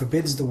that God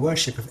forbids the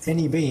worship of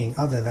any being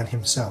other than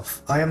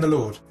himself. I am the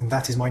Lord, and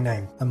that is my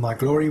name, and my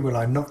glory will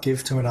I not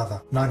give to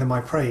another, neither my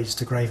praise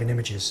to graven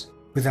images.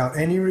 Without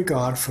any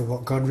regard for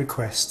what God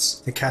requests,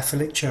 the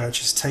Catholic Church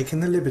has taken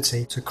the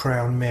liberty to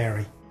crown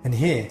Mary, and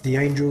here the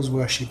angels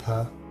worship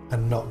her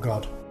and not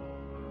God.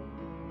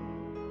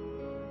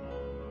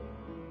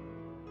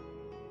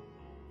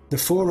 The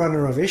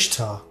forerunner of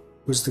Ishtar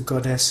was the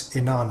goddess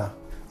Inanna.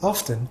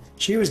 Often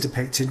she was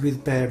depicted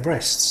with bare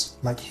breasts,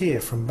 like here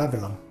from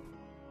Babylon.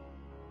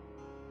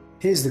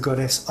 Here's the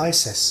goddess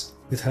Isis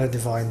with her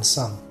divine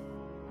son.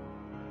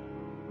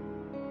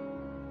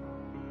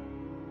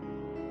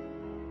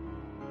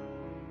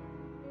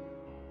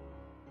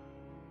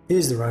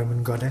 Here's the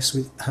Roman goddess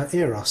with her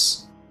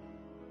Eros.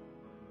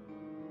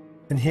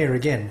 And here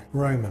again,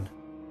 Roman.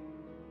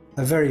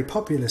 A very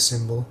popular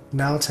symbol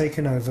now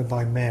taken over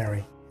by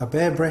Mary. A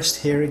bare breast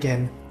here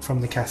again from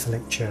the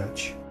Catholic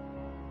Church.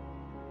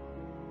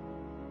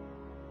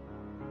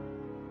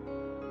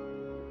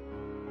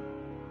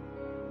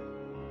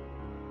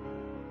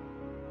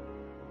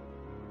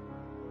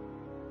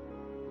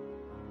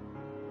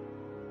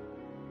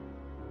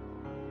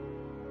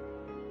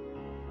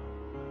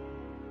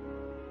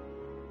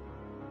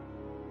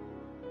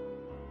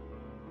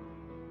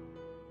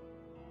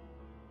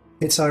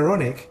 It's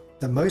ironic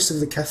that most of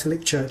the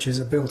Catholic churches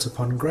are built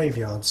upon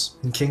graveyards,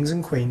 and kings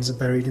and queens are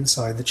buried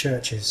inside the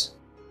churches.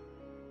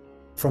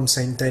 From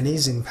St.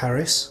 Denis in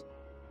Paris,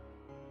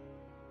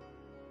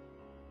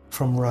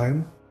 from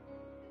Rome,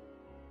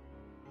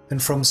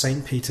 and from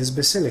St. Peter's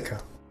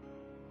Basilica.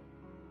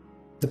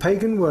 The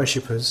pagan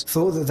worshippers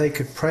thought that they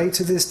could pray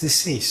to this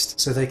deceased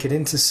so they could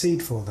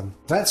intercede for them.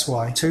 That's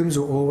why tombs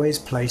were always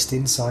placed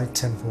inside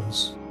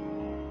temples.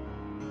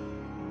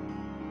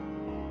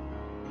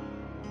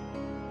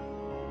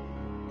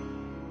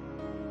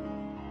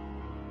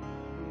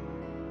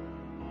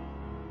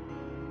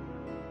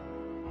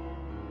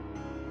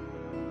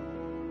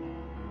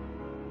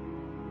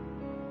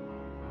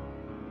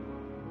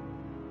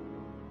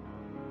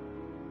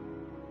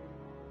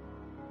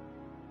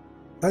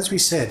 As we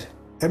said,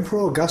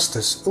 Emperor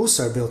Augustus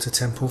also built a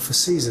temple for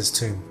Caesar's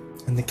tomb,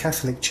 and the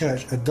Catholic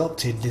Church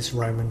adopted this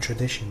Roman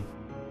tradition.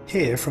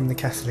 Here from the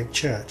Catholic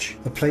Church,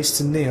 a place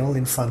to kneel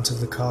in front of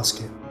the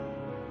casket.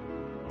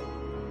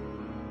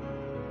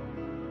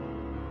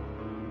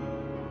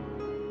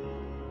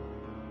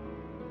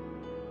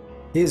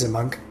 Here's a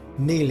monk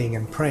kneeling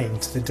and praying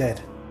to the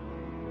dead.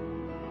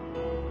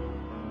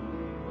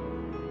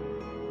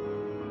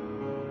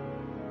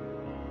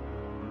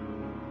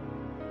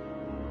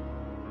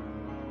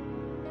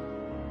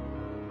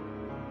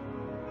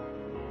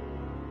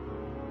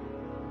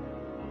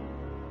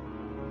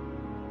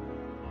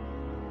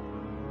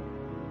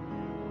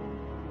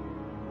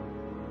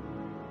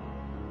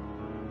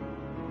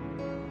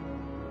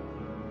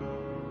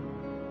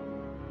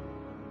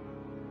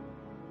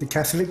 The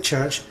Catholic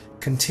Church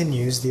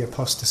continues the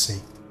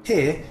apostasy.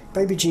 Here,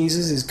 baby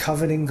Jesus is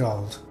covered in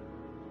gold.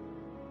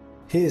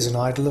 Here's an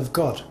idol of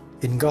God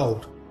in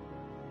gold.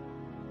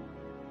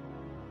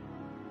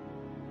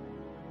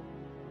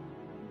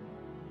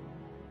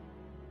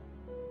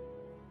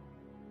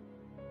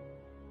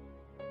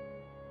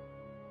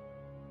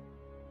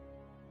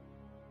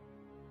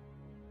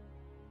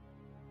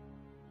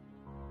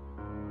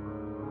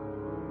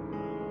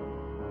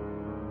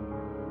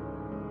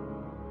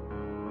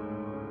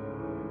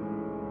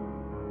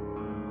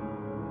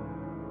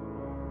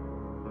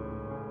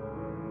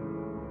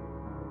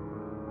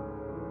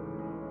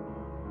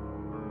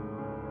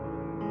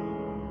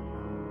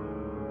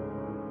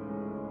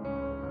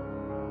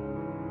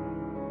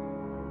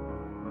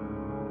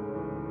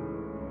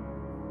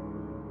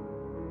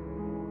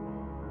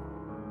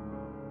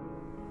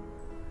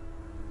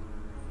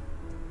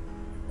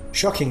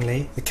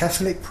 Shockingly, the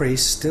Catholic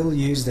priests still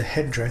use the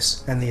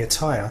headdress and the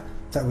attire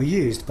that were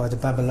used by the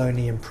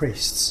Babylonian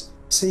priests.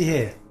 See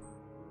here.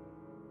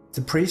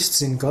 The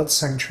priests in God's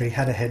sanctuary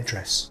had a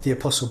headdress. The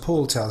Apostle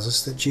Paul tells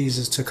us that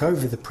Jesus took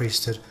over the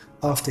priesthood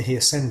after he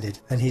ascended,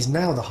 and he's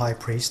now the high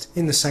priest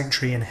in the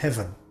sanctuary in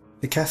heaven.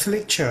 The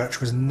Catholic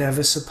Church was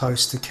never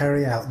supposed to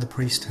carry out the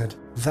priesthood.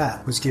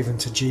 That was given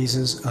to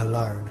Jesus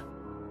alone.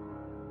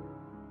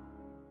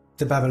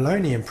 The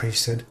Babylonian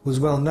priesthood was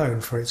well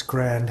known for its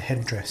grand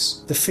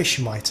headdress, the fish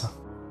mitre.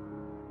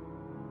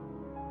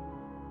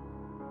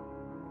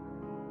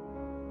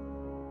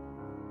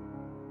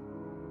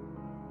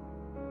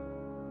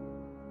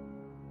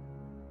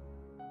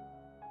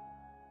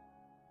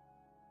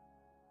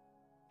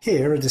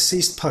 Here, a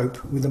deceased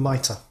pope with a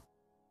mitre.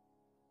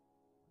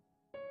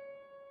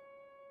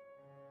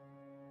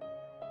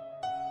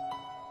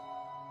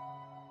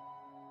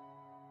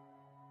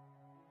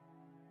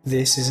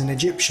 This is an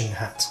Egyptian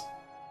hat.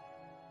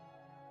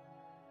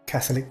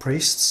 Catholic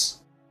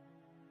priests,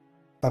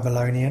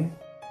 Babylonian,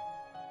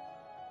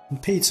 and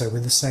Peter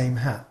with the same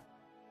hat.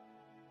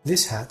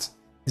 This hat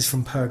is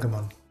from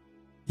Pergamon.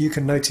 You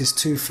can notice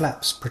two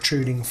flaps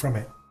protruding from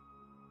it.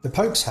 The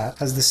Pope's hat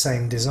has the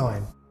same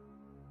design.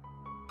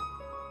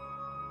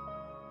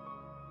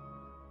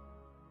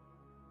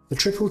 The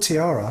triple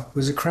tiara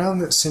was a crown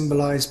that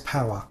symbolized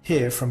power,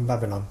 here from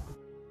Babylon.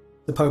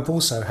 The Pope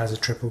also has a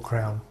triple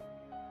crown.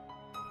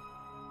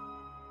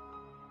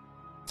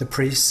 The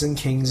priests and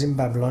kings in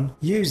Babylon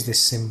used this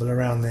symbol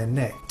around their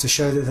neck to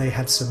show that they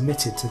had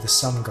submitted to the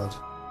sun god.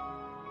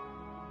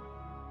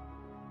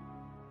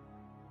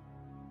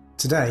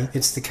 Today,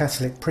 it's the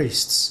Catholic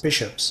priests,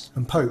 bishops,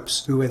 and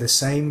popes who wear the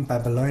same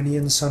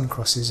Babylonian sun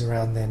crosses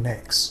around their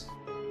necks.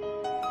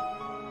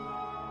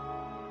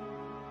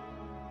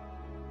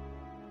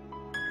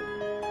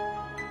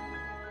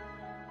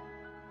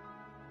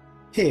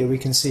 Here we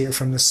can see it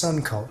from the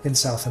sun cult in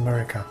South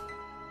America.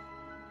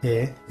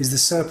 Here is the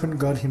serpent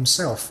god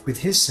himself with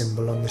his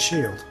symbol on the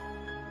shield.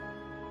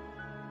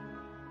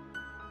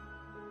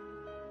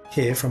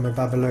 Here from a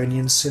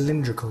Babylonian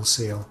cylindrical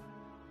seal.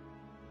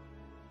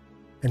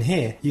 And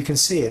here you can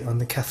see it on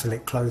the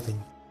Catholic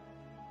clothing.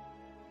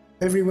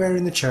 Everywhere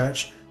in the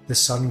church, the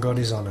sun god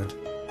is honoured.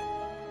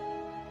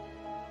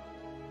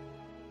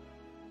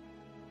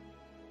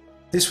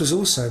 This was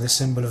also the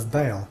symbol of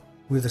Baal,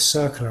 with a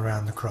circle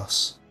around the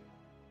cross.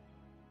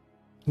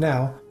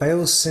 Now,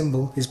 Baal's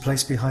symbol is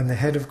placed behind the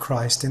head of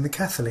Christ in the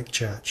Catholic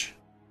Church.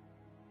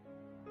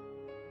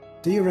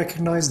 Do you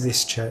recognise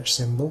this church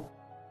symbol?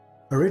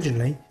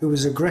 Originally, it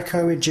was a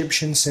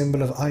Greco-Egyptian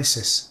symbol of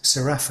Isis,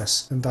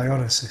 Serapis and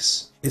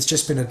Dionysus. It's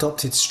just been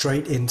adopted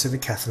straight into the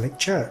Catholic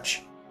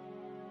Church.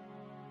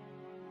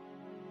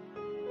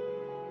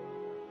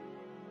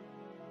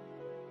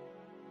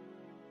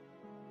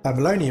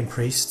 Babylonian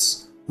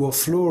priests wore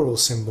floral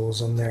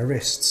symbols on their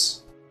wrists.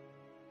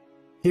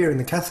 Here in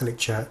the Catholic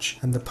Church,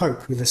 and the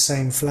Pope with the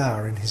same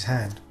flower in his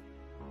hand.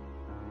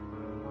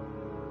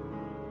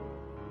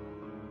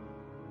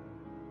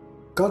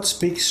 God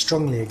speaks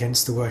strongly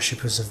against the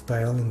worshippers of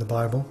Baal in the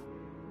Bible,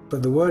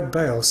 but the word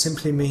Baal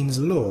simply means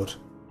Lord.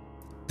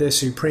 Their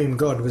supreme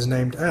god was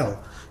named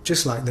El,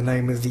 just like the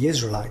name of the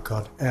Israelite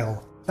god,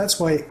 El. That's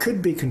why it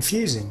could be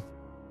confusing,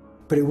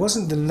 but it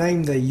wasn't the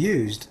name they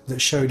used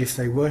that showed if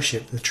they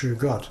worshipped the true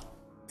God.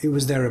 It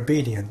was their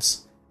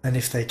obedience, and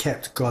if they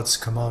kept God's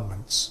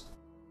commandments.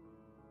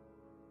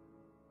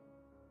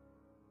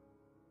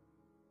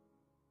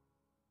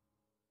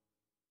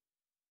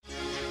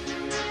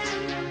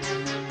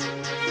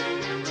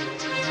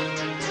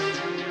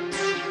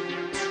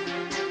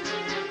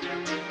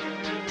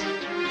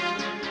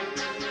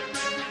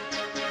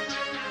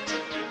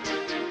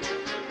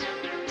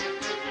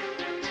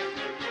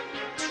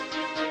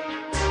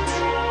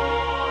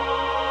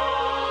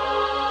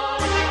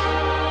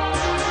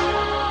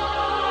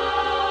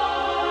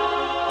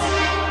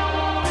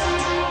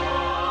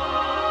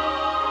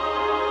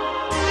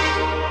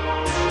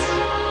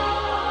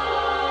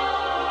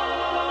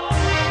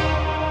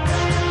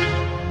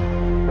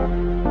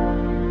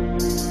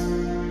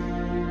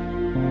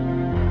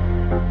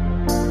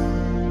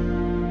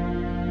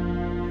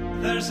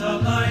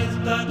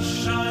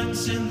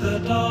 the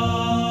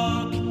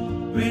dark,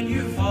 will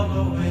you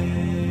follow it?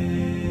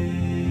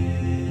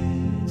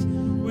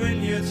 Will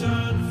you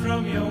turn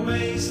from your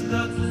ways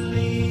that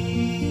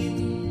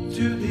lead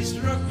to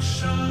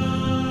destruction?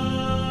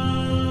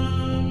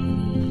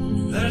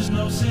 There's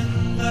no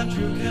sin that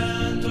you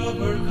can't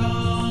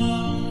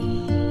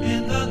overcome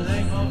in the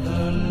name of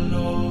the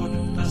Lord,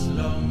 as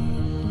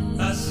long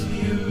as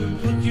you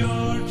put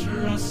your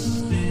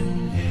trust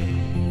in Him.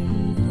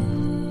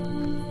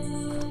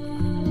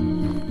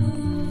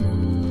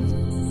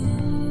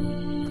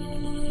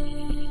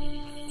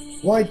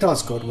 Why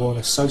does God warn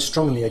us so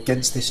strongly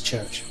against this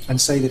church and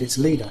say that its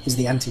leader is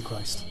the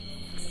Antichrist?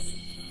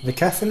 The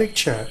Catholic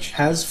Church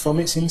has, from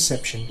its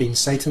inception, been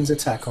Satan's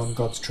attack on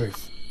God's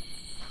truth.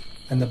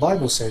 And the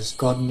Bible says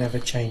God never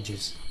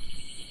changes.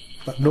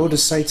 But nor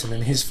does Satan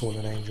and his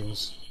fallen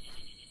angels.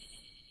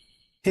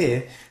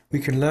 Here, we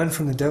can learn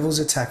from the devil's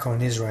attack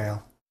on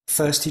Israel.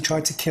 First he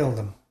tried to kill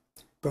them,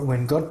 but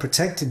when God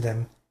protected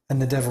them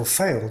and the devil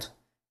failed,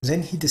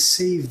 then he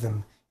deceived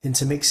them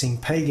into mixing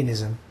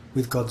paganism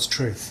with God's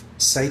truth.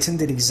 Satan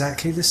did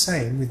exactly the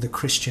same with the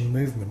Christian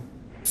movement.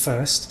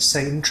 First,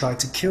 Satan tried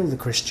to kill the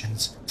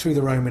Christians through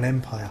the Roman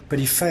Empire, but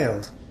he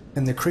failed,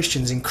 and the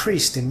Christians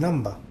increased in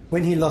number.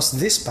 When he lost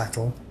this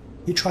battle,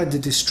 he tried to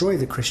destroy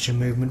the Christian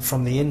movement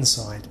from the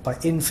inside by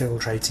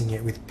infiltrating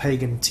it with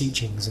pagan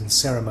teachings and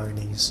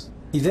ceremonies.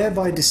 He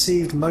thereby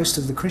deceived most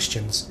of the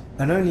Christians,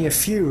 and only a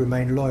few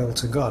remained loyal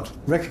to God,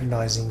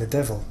 recognizing the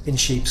devil in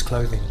sheep's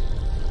clothing.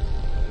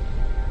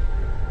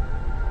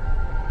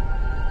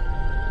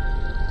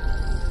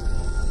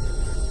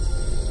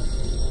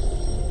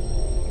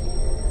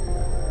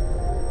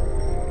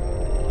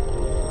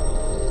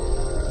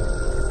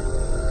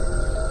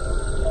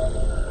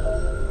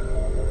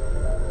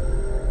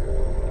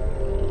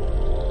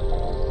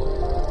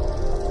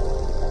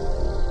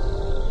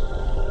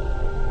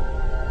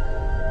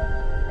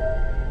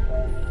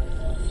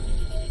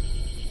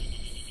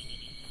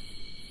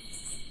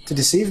 To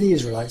deceive the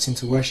Israelites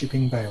into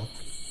worshipping Baal,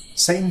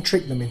 Satan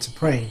tricked them into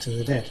praying to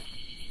the dead.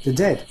 The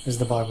dead, as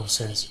the Bible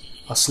says,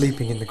 are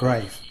sleeping in the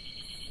grave.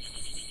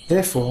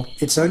 Therefore,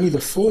 it's only the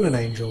fallen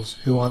angels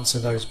who answer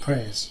those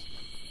prayers.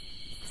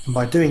 And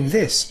by doing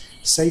this,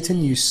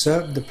 Satan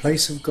usurped the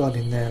place of God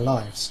in their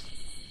lives.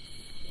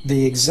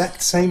 The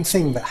exact same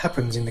thing that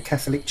happens in the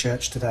Catholic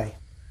Church today.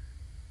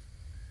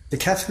 The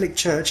Catholic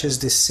Church has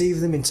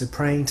deceived them into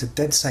praying to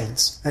dead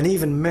saints, and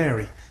even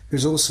Mary,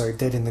 who's also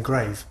dead in the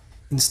grave,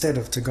 instead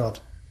of to God.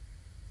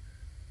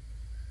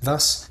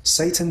 Thus,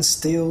 Satan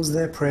steals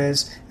their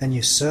prayers and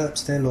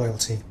usurps their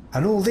loyalty.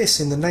 And all this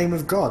in the name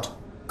of God.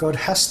 God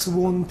has to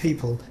warn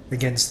people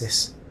against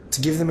this, to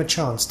give them a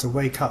chance to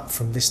wake up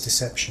from this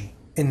deception.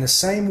 In the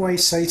same way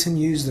Satan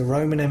used the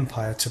Roman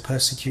Empire to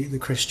persecute the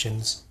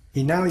Christians,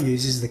 he now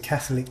uses the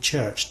Catholic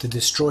Church to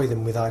destroy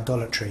them with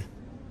idolatry.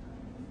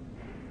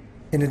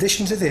 In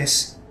addition to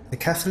this, the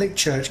Catholic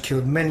Church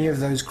killed many of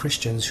those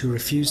Christians who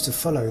refused to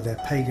follow their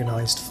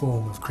paganized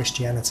form of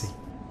Christianity.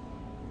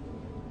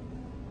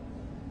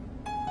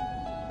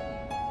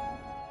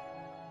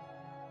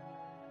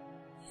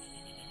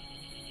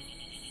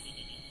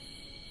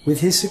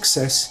 With his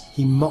success,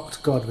 he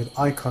mocked God with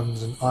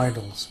icons and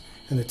idols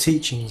and the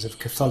teachings of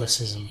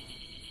Catholicism.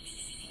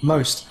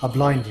 Most are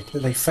blinded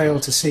that they fail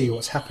to see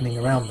what's happening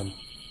around them.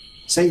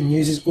 Satan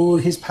uses all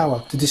his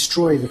power to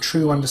destroy the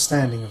true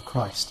understanding of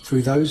Christ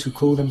through those who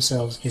call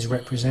themselves his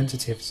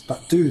representatives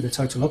but do the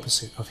total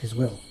opposite of his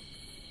will.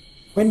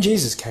 When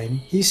Jesus came,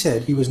 he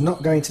said he was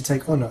not going to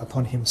take honour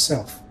upon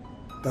himself,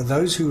 but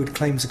those who would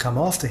claim to come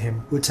after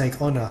him would take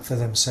honour for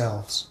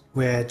themselves.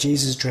 Where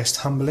Jesus dressed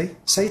humbly,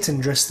 Satan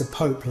dressed the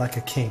Pope like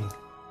a king.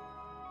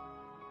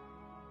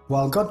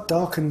 While God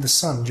darkened the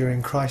sun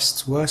during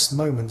Christ's worst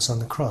moments on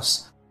the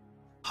cross,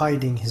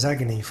 hiding his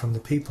agony from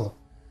the people,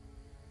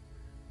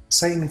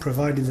 Satan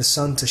provided the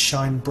sun to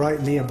shine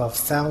brightly above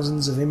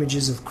thousands of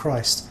images of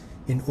Christ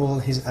in all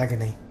his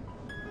agony.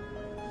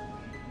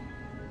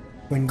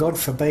 When God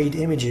forbade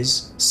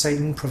images,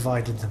 Satan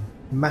provided them,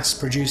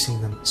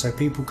 mass-producing them so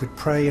people could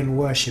pray and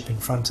worship in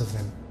front of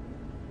them.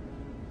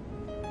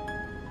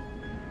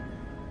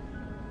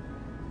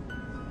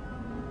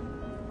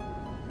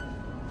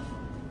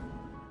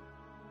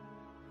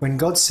 When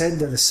God said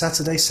that the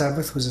Saturday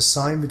Sabbath was a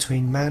sign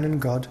between man and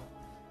God,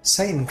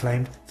 Satan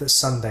claimed that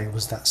Sunday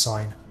was that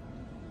sign.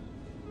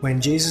 When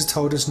Jesus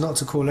told us not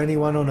to call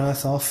anyone on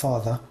earth our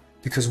Father,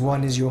 because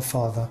one is your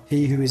Father,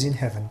 he who is in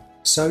heaven,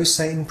 so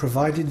Satan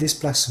provided this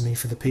blasphemy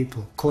for the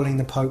people, calling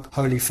the Pope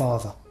Holy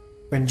Father.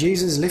 When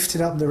Jesus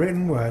lifted up the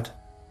written word,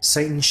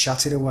 Satan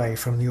shut it away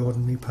from the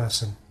ordinary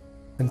person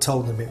and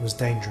told them it was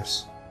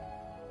dangerous.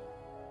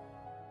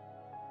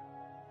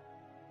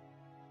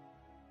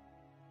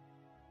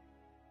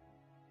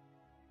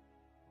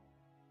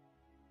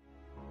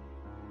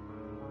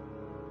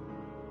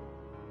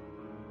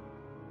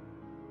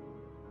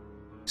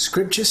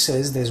 Scripture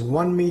says there's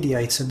one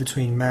mediator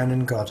between man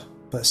and God,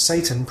 but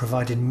Satan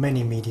provided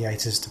many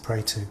mediators to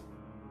pray to.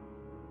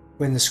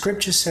 When the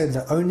Scripture said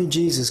that only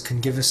Jesus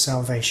can give us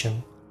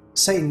salvation,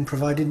 Satan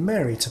provided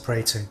Mary to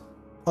pray to.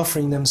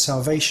 offering them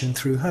salvation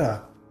through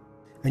her.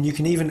 And you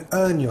can even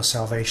earn your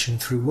salvation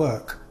through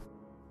work.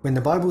 When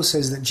the Bible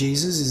says that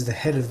Jesus is the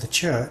head of the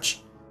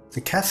church,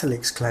 the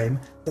Catholics claim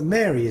that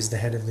Mary is the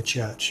head of the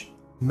church,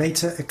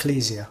 Mater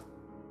Ecclesia.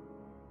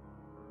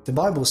 The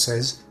Bible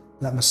says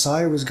that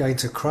Messiah was going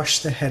to crush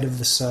the head of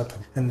the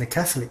serpent, and the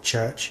Catholic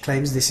Church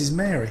claims this is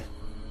Mary.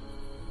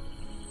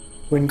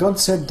 When God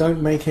said,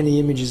 "Don't make any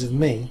images of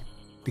me,"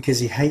 because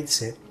he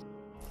hates it,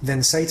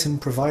 then Satan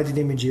provided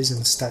images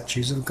and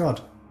statues of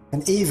God,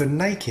 and even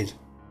naked.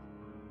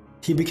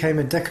 He became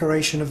a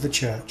decoration of the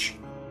church.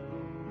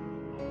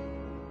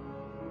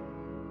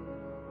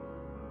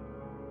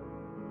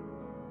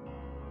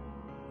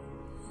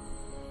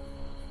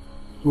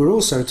 We're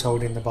also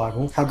told in the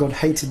Bible how God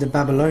hated the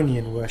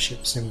Babylonian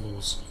worship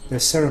symbols, their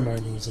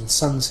ceremonies and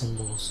sun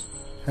symbols,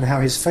 and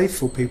how his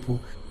faithful people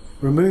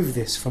removed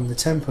this from the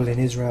temple in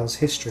Israel's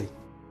history.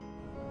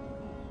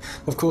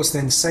 Of course,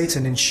 then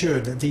Satan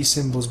ensured that these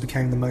symbols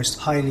became the most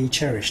highly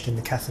cherished in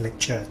the Catholic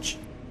Church,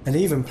 and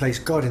even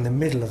placed God in the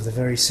middle of the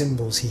very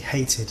symbols he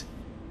hated.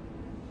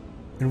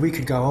 And we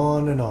could go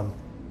on,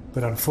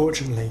 but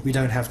unfortunately we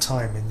don't have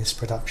time in this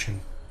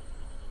production.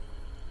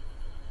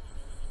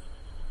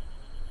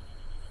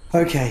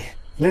 Okay,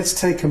 let's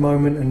take a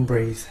moment and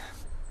breathe.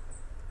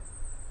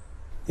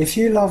 If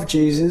you love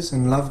Jesus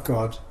and love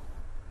God,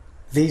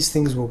 these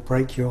things will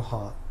break your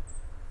heart.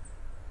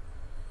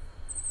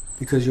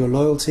 Because your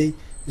loyalty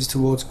is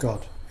towards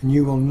God, and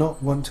you will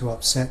not want to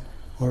upset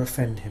or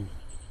offend him.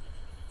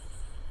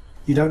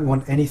 You don't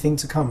want anything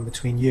to come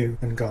between you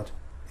and God,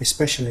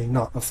 especially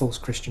not a false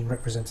Christian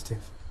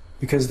representative.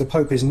 Because the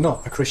Pope is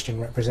not a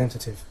Christian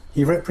representative.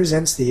 He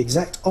represents the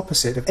exact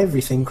opposite of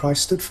everything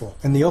Christ stood for,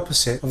 and the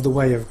opposite of the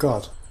way of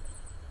God.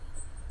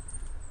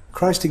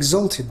 Christ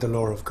exalted the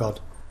law of God,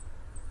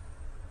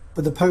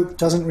 but the Pope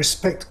doesn't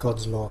respect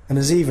God's law, and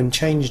has even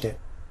changed it.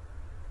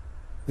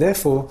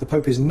 Therefore, the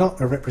Pope is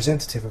not a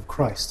representative of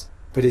Christ,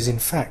 but is in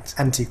fact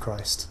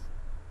anti-Christ.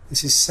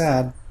 This is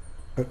sad,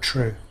 but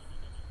true.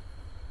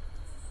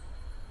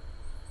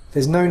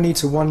 There's no need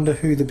to wonder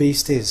who the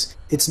beast is.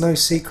 It's no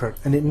secret,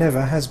 and it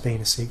never has been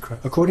a secret.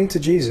 According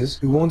to Jesus,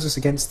 who warns us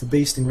against the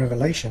beast in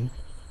Revelation,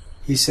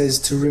 he says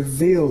to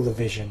reveal the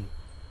vision,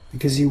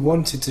 because he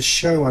wanted to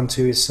show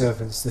unto his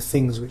servants the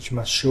things which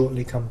must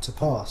shortly come to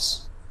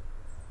pass.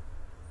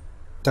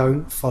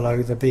 Don't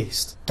follow the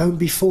beast. Don't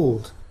be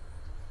fooled,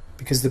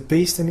 because the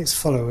beast and its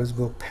followers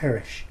will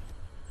perish.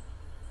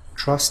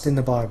 Trust in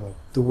the Bible,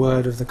 the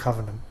word of the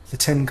covenant, the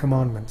 10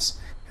 Commandments,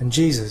 and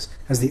Jesus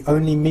as the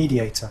only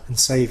mediator and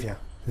saviour.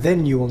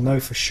 Then you will know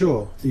for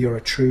sure that you're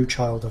a true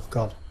child of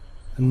God,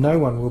 and no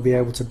one will be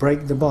able to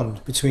break the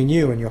bond between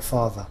you and your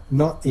Father,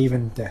 not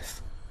even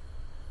death.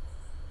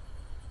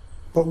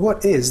 But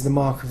what is the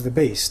mark of the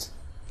beast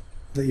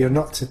that you're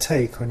not to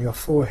take on your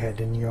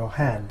forehead and your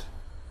hand?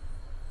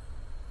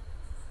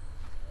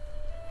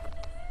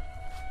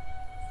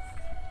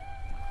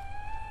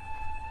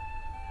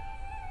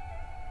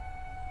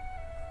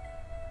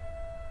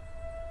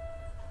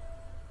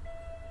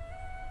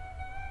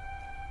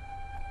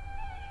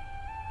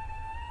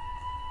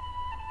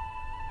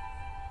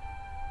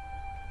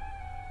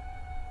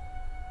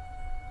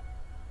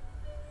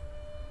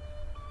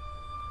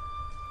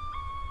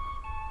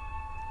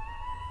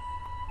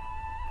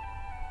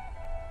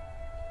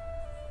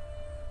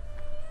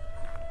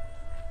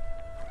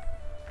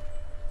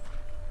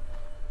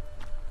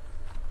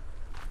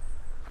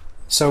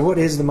 So what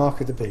is the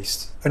mark of the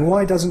beast? And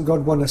why doesn't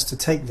God want us to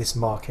take this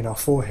mark in our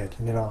forehead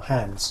and in our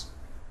hands?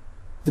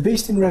 The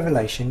beast in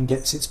Revelation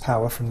gets its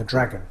power from the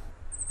dragon,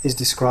 is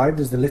described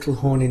as the little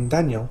horn in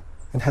Daniel,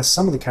 and has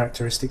some of the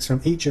characteristics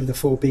from each of the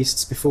 4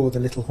 beasts before the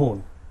little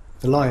horn: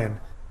 the lion,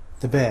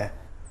 the bear,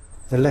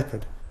 the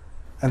leopard,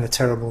 and the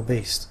terrible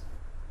beast.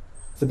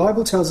 The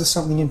Bible tells us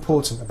something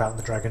important about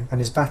the dragon and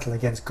his battle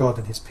against God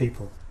and his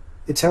people.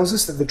 It tells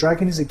us that the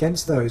dragon is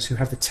against those who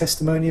have the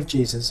testimony of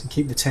Jesus and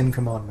keep the 10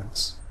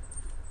 Commandments.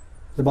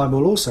 The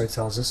Bible also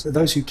tells us that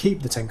those who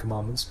keep the 10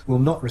 Commandments will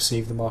not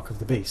receive the mark of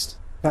the beast.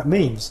 That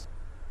means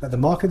that the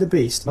mark of the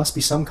beast must be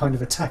some kind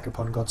of attack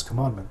upon God's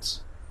commandments.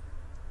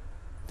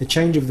 The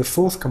change of the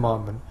 4th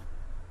commandment,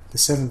 the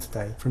 7th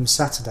day, from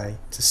Saturday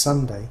to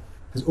Sunday,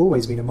 has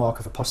always been a mark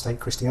of apostate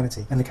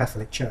Christianity and the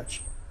Catholic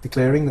Church,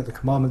 declaring that the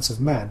commandments of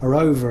man are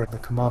over the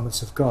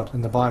commandments of God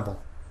and the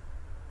Bible.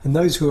 And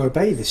those who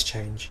obey this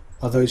change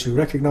are those who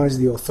recognize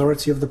the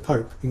authority of the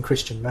Pope in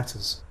Christian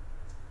matters.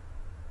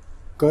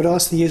 God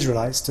asked the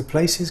Israelites to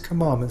place his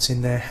commandments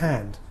in their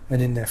hand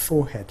and in their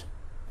forehead,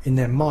 in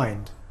their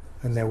mind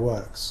and their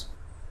works,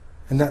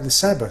 and that the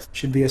Sabbath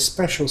should be a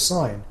special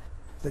sign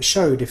that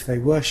showed if they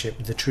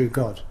worshipped the true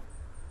God.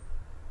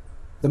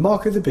 The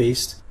mark of the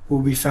beast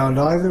will be found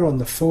either on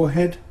the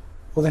forehead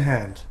or the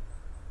hand,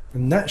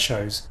 and that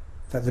shows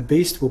that the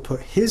beast will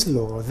put his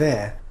law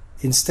there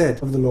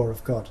instead of the law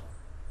of God.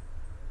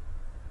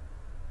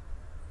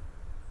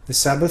 The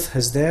Sabbath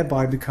has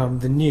thereby become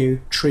the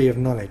new tree of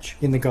knowledge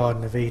in the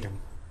Garden of Eden.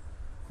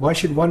 Why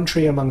should one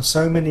tree among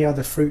so many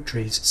other fruit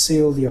trees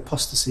seal the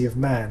apostasy of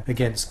man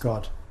against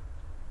God?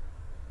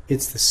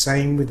 It's the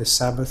same with the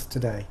Sabbath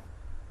today.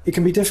 It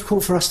can be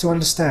difficult for us to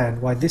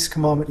understand why this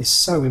commandment is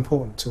so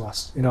important to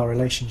us in our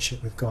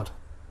relationship with God.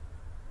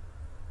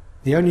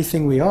 The only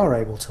thing we are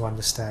able to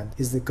understand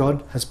is that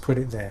God has put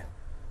it there.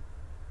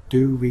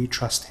 Do we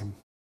trust Him?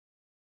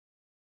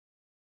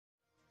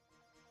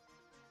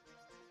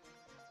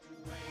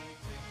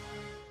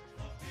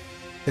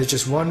 There's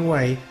just one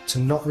way to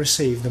not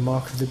receive the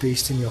mark of the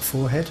beast in your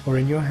forehead or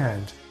in your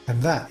hand,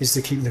 and that is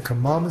to keep the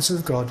commandments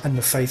of God and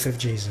the faith of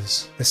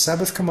Jesus. The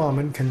Sabbath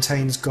commandment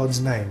contains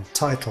God's name,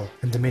 title,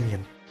 and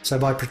dominion. So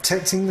by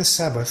protecting the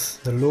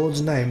Sabbath, the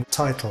Lord's name,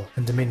 title,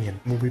 and dominion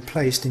will be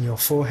placed in your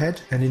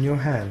forehead and in your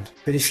hand.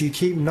 But if you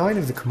keep 9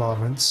 of the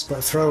commandments,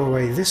 but throw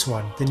away this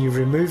one, then you've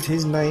removed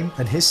His name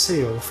and His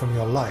seal from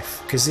your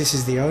life, because this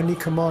is the only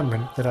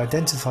commandment that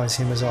identifies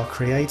Him as our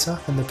Creator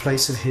and the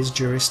place of His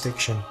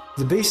jurisdiction.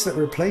 The beast that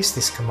replaced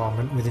this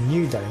commandment with a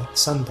new day,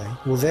 Sunday,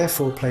 will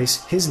therefore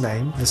place His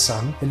name, the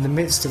Son, in the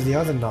midst of the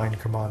other 9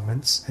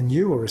 commandments, and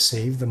you will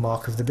receive the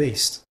mark of the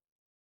beast.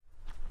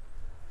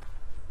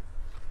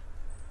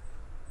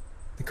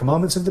 The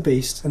commandments of the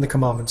beast and the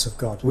commandments of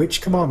God.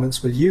 Which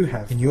commandments will you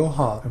have in your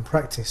heart and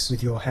practice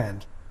with your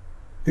hand?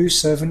 Whose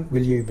servant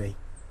will you be?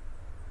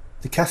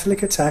 The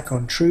Catholic attack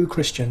on true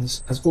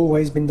Christians has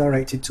always been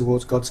directed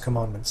towards God's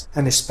commandments,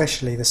 and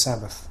especially the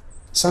Sabbath.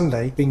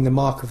 Sunday being the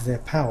mark of their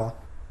power,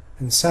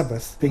 and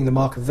Sabbath being the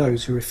mark of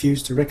those who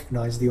refuse to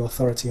recognize the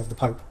authority of the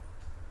Pope.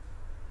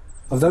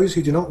 Of those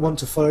who do not want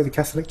to follow the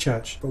Catholic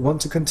Church, but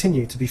want to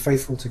continue to be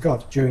faithful to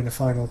God during the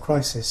final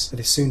crisis that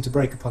is soon to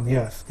break upon the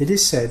earth, it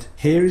is said,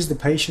 "Here is the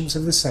patience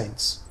of the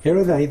saints. Here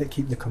are they that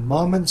keep the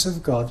commandments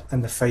of God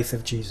and the faith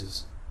of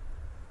Jesus."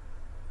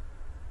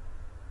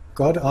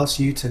 God asks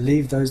you to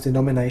leave those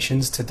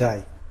denominations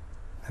today.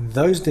 And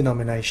those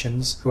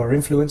denominations who are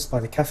influenced by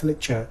the Catholic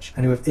Church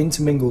and who have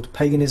intermingled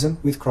paganism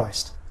with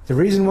Christ. The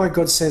reason why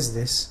God says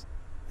this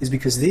is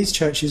because these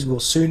churches will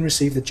soon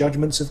receive the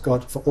judgments of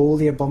God for all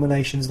the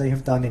abominations they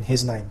have done in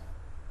His name.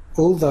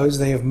 All those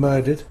they have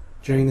murdered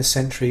during the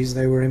centuries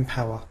they were in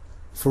power,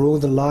 for all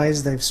the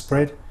lies they've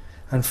spread,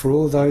 and for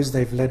all those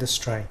they've led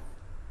astray.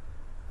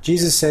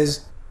 Jesus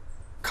says,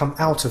 "Come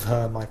out of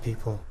her, my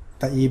people,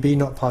 that ye be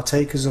not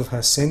partakers of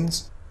her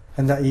sins,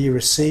 and that ye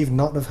receive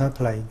not of her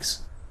plagues.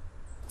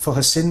 For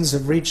her sins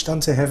have reached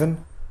unto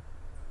heaven,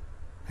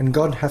 and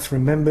God hath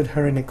remembered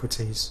her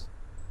iniquities."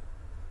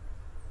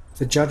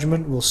 The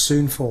judgment will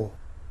soon fall,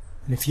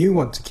 and if you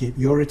want to keep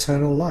your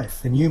eternal life,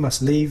 then you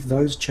must leave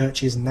those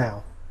churches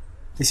now.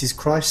 This is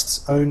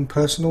Christ's own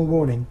personal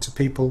warning to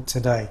people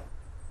today.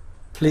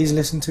 Please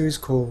listen to His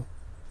call,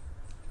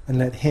 and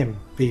let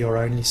Him be your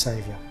only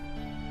Saviour.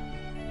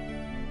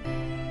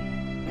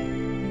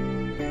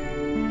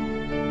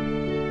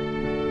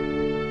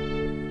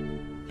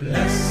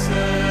 Blessed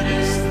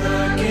is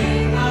the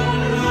King of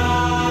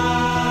life,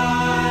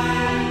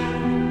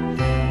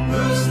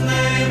 whose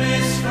name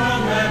is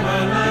from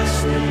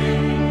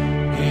everlasting.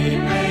 He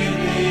made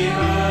the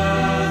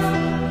earth,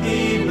 He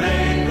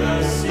made the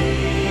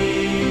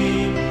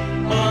sea.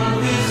 On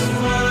His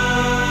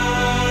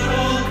word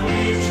all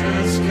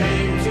creatures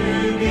came to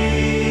be.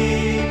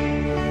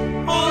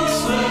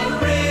 Also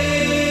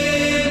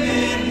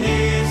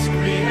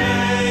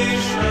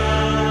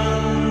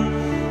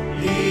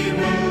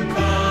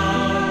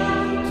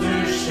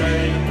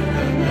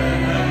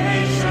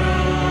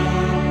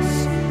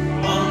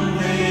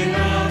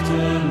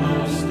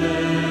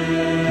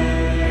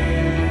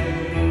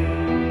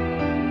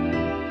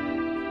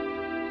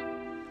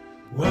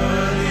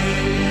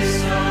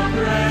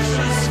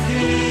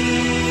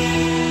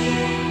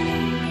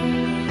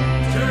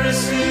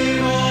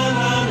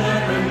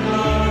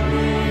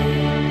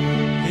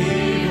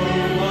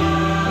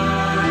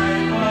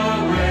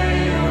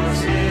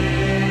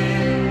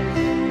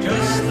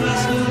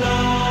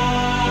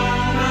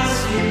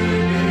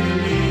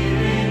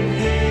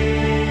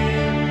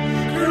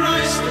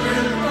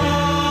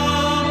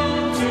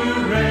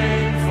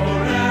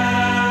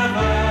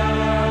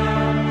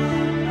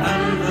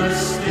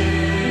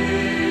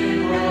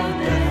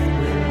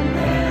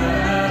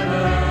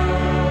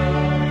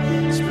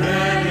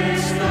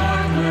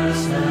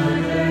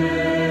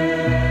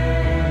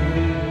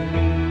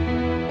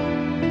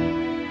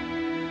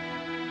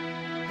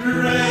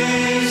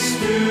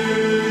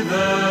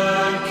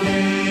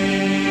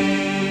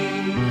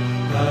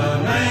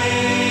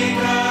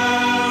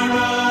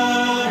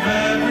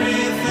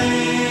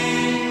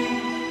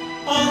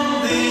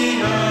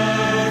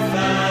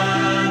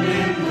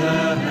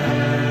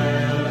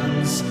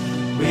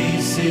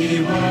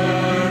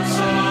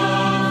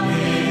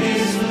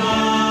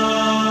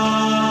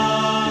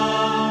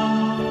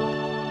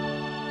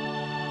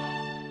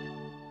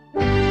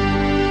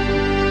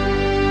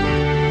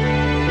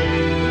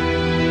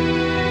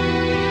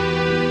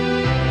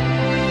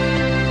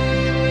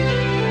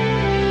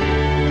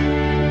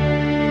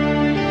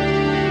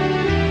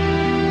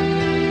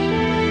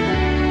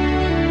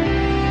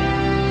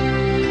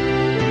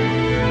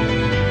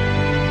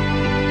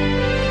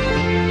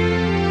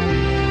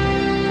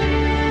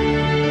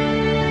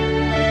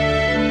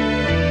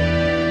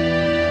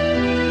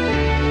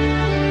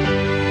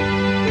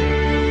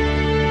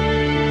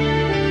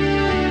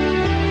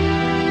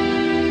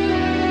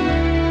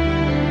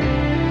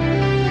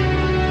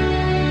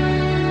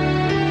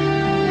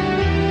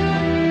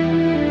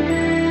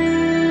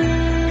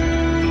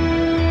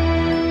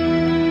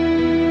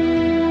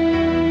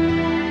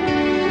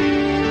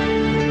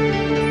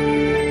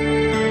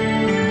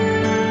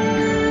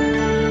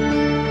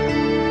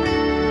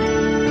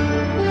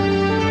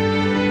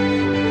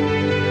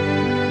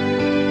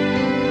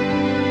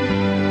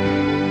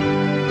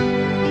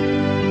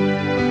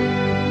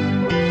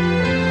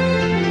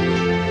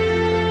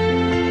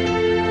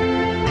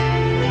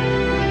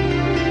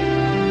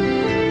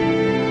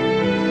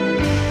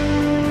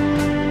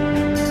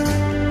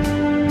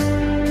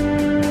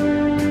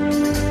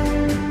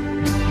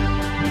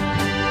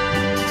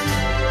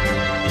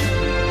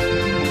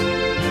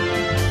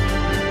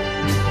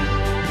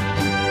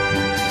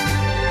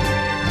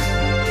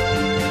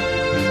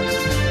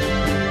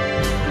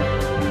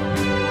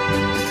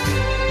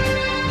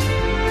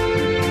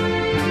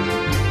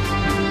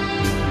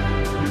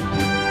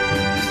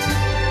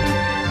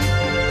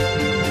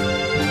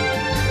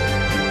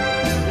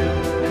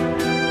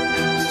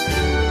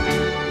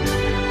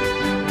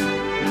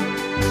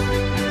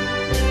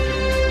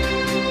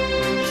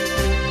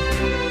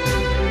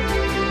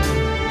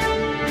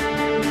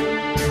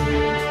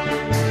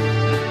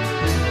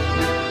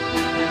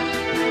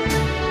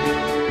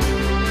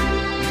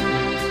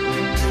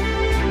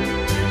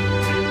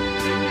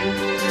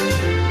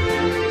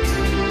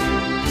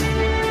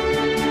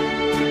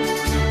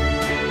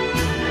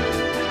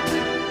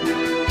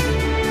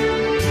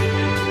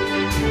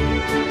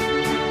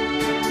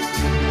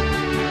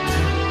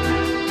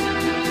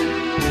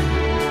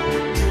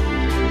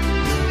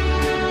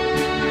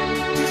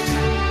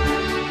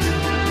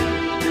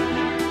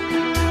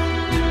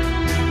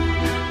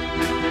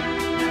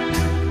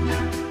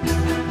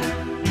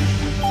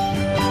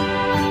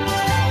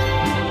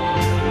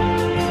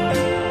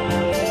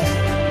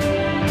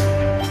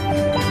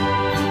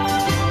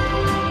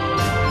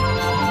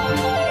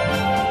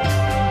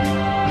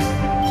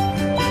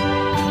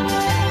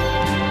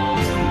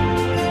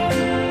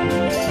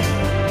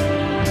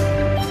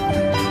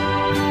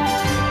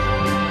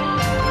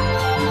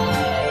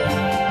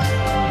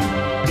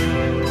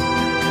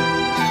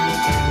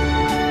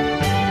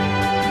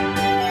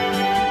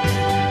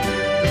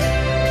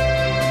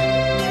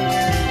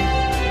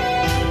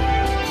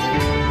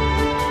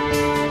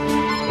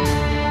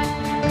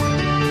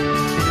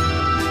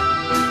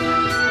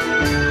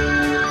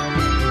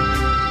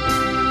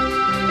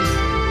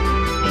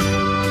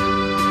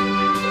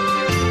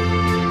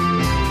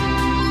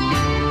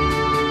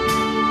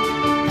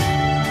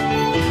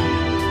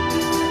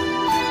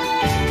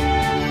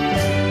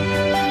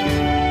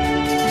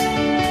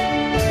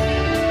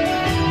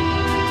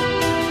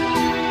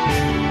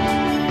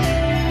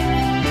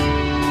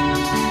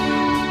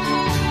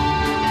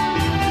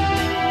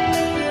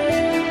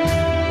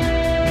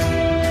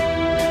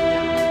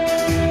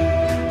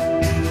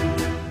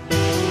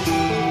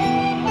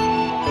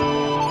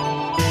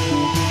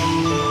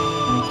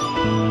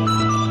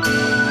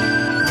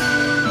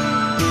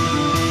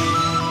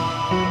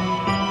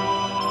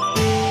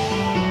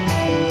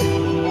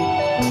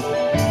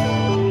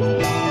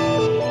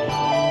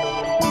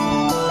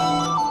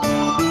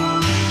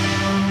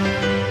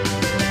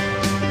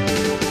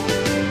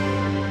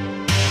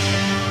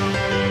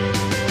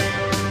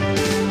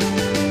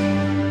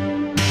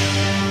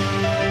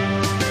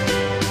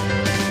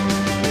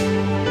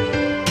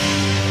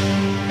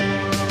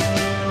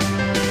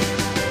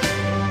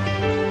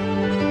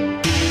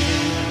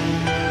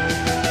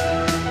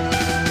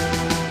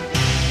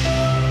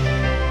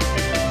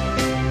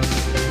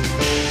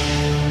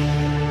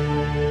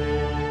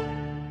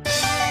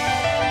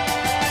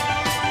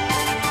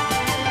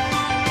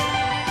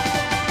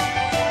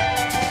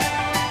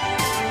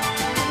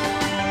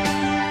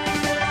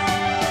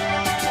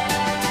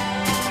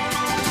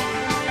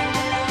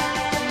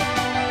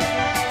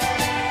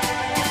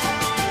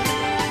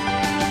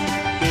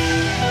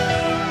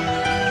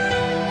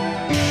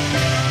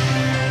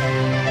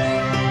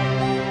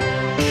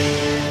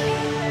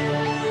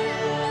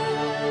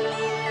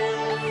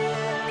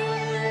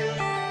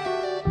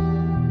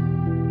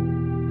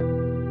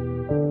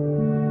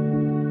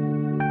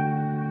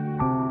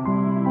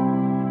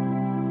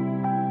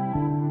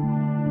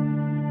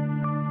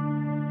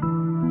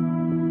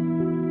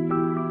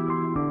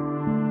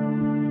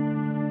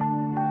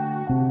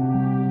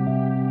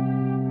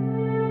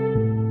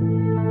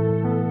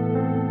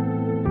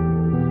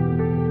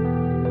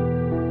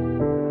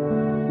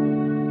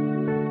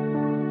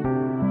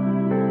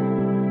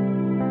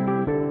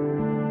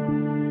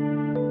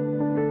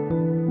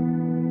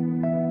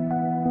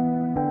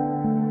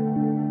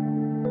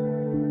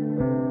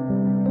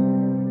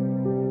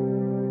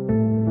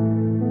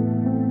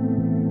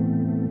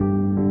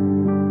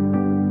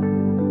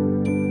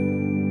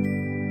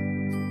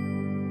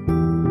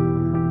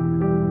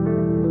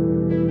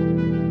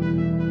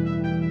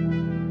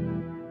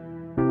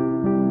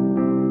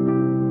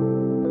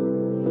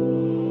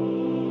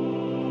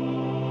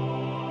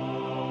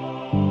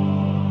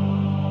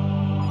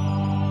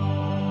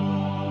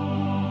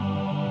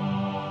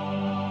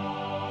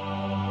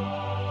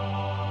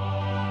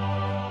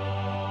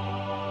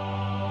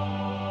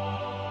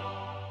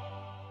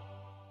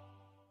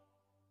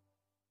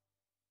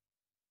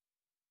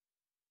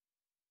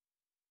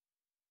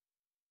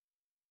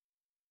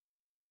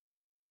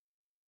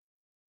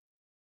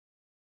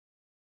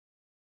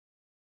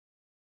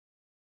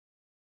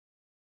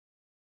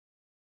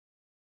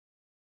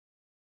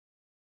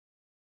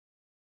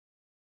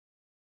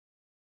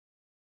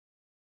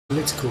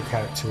political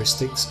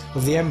characteristics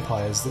of the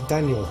empires that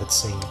Daniel had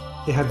seen.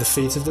 It had the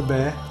feet of the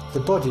bear,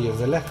 the body of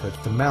the leopard,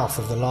 the mouth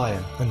of the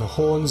lion, and the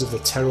horns of the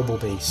terrible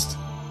beast.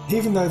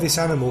 Even though this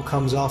animal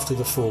comes after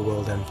the four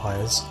world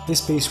empires,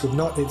 this beast would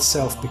not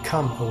itself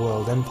become a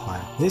world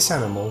empire. This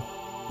animal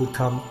would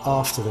come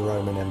after the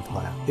Roman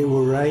Empire. It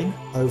will reign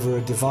over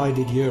a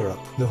divided Europe.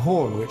 The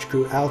horn which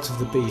grew out of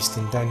the beast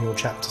in Daniel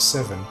chapter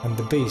 7 and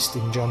the beast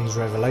in John's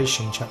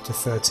Revelation chapter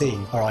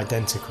 13 are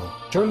identical.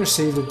 John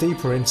received a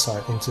deeper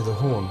insight into the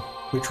horn,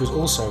 which was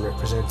also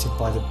represented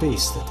by the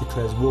beast that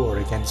declares war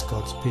against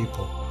God's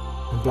people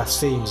and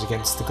blasphemes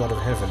against the God of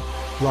heaven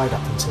right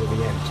up until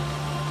the end.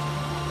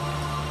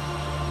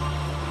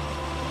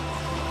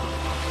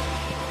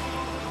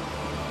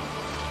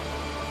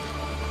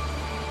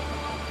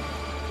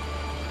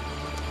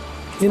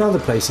 In other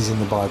places in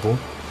the Bible,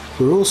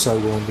 we're also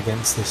warned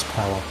against this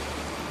power.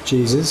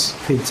 Jesus,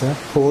 Peter,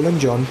 Paul and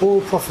John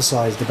all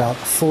prophesied about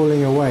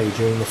falling away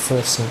during the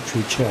first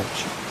century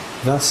church.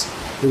 Thus,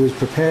 it was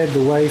prepared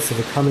the way for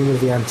the coming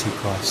of the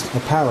Antichrist, a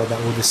power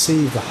that will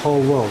deceive the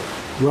whole world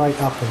right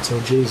up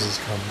until Jesus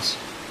comes.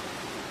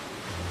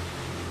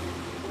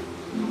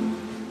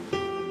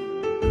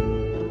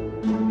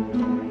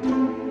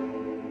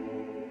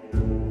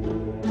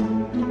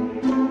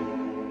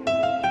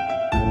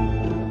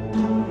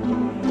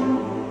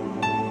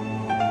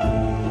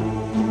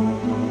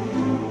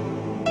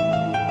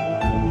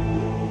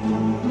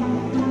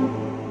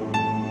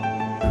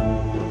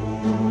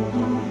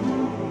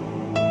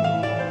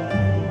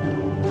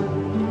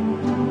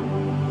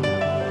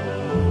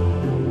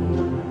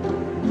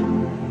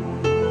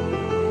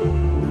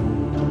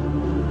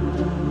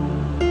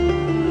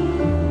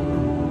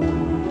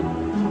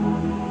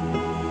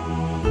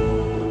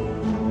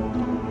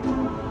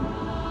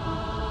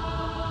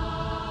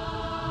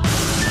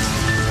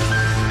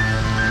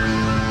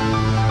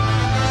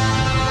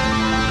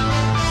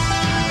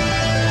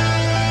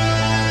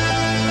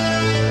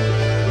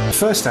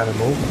 The first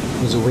animal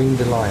was a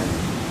winged lion.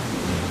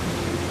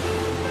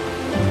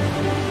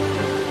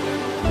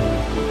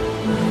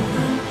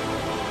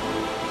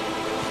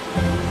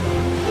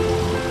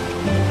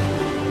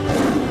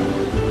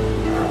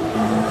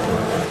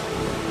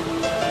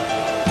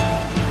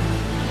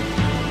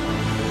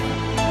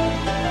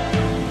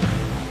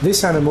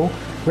 This animal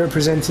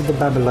represented the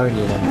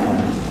Babylonian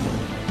Empire.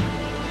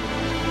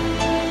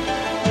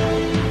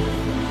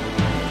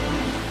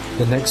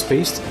 The next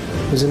beast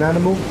was an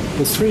animal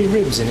with 3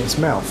 ribs in its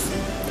mouth,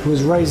 who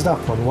was raised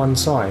up on one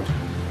side.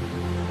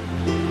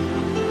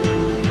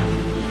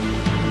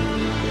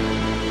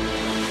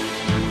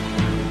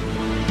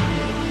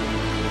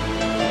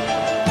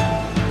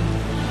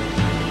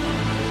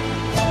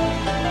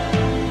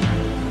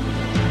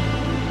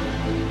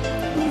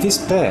 This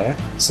bear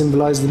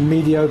symbolized the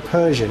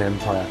Medo-Persian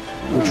Empire,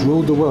 which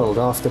ruled the world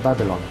after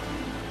Babylon.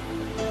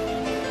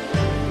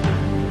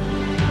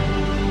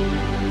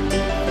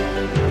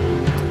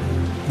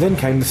 Then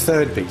came the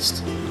third beast,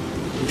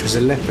 which was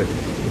a leopard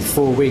with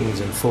 4 wings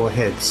and 4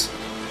 heads.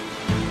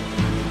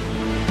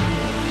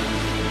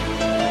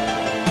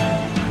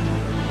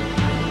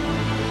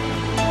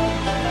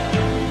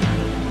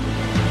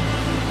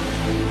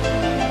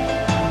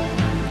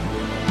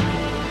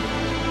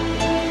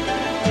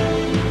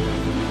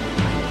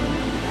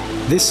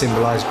 This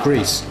symbolized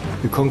Greece,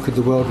 who conquered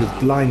the world with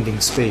blinding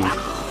speed.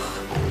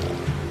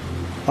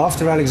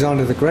 After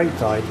Alexander the Great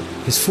died,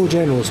 his 4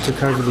 generals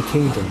took over the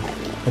kingdom,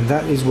 and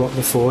that is what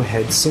the 4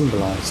 heads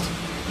symbolized.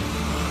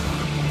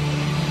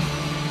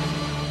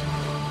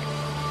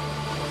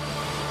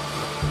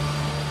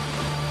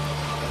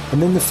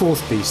 And then the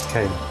 4th beast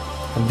came,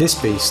 and this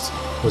beast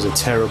was a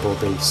terrible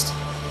beast.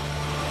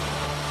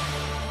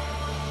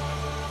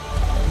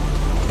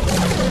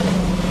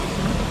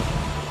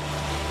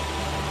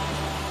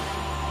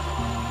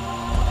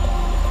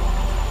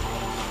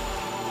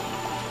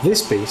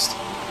 This beast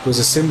was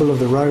a symbol of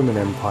the Roman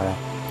Empire.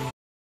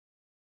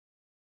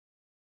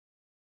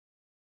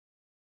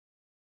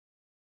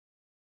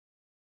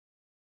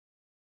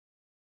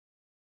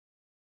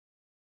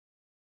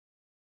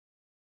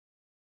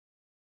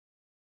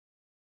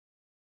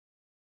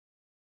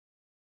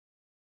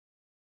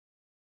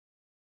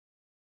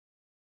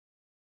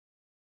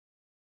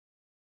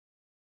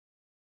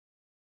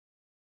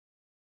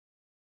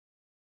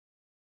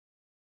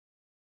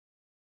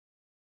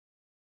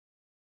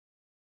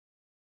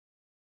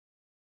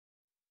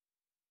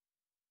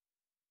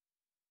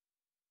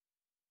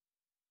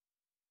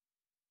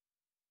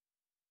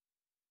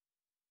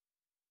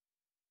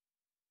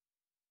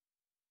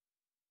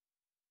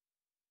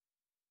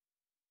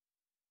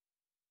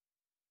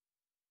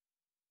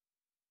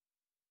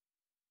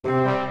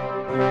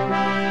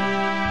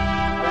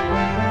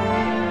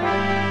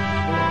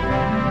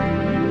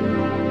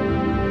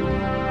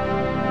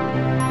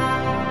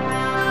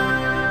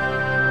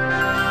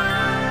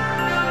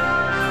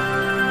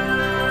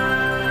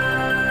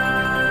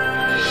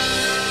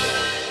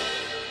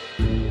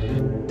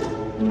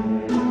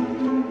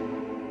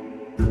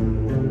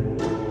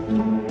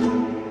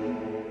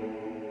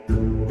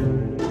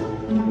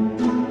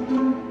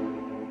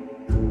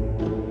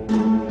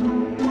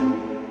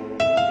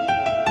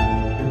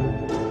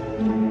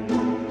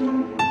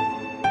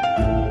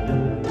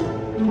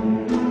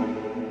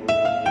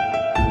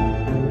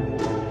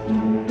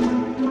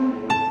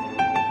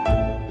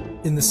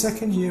 In the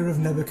second year of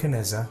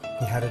Nebuchadnezzar,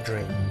 he had a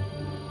dream.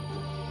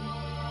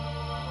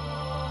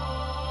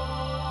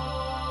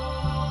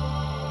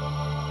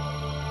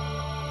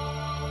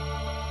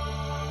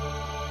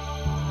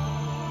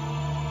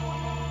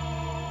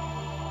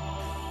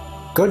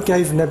 God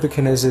gave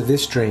Nebuchadnezzar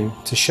this dream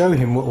to show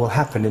him what will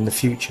happen in the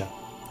future.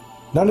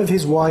 None of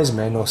his wise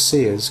men or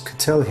seers could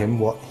tell him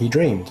what he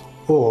dreamed,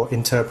 or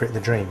interpret the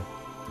dream.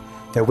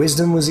 Their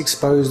wisdom was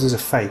exposed as a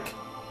fake,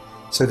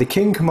 so the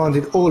king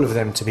commanded all of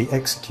them to be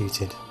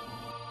executed.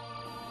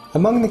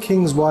 Among the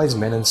king's wise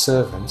men and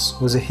servants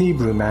was a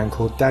Hebrew man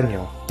called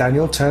Daniel.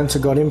 Daniel turned to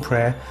God in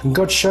prayer, and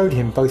God showed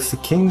him both the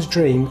king's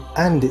dream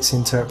and its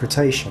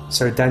interpretation,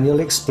 so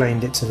Daniel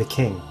explained it to the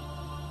king.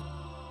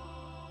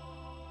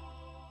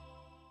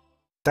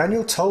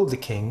 Daniel told the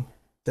king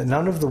that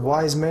none of the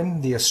wise men,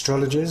 the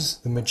astrologers,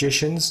 the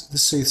magicians, the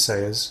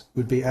soothsayers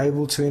would be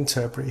able to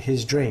interpret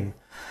his dream,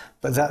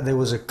 but that there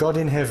was a God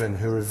in heaven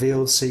who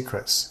revealed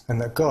secrets, and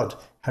that God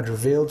had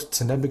revealed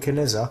to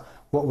Nebuchadnezzar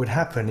what would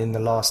happen in the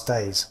last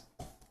days.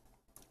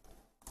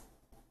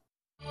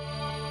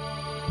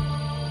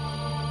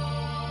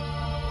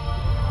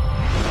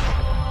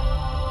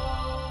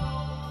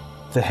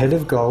 The head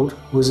of gold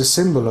was a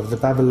symbol of the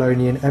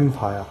Babylonian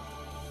Empire.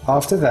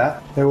 After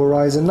that, there will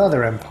rise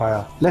another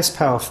empire, less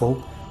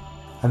powerful,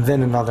 and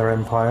then another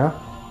empire,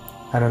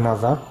 and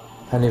another,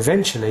 and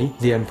eventually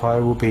the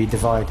empire will be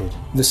divided.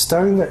 The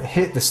stone that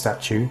hit the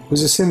statue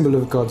was a symbol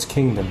of God's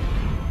kingdom.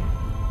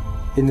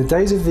 In the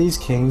days of these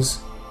kings,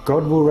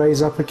 God will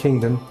raise up a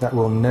kingdom that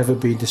will never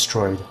be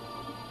destroyed,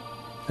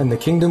 and the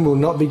kingdom will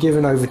not be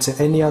given over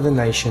to any other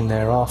nation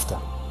thereafter.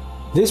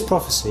 This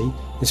prophecy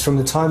is from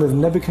the time of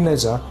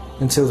Nebuchadnezzar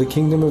until the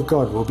kingdom of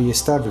God will be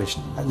established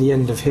at the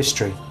end of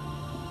history.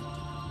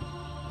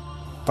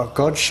 But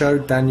God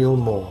showed Daniel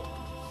more.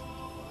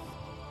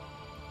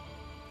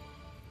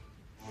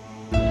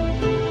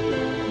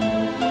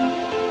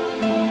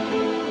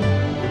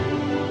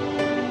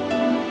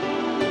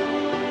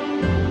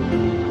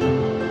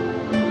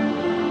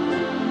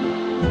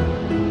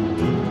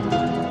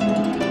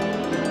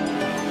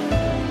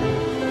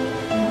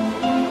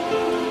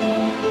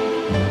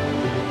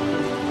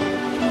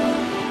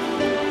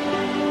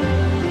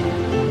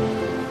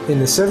 In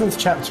the 7th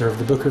chapter of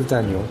the book of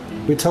Daniel,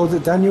 we're told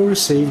that Daniel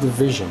received a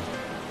vision.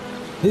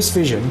 This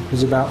vision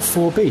was about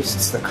 4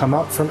 beasts that come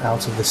up from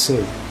out of the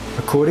sea.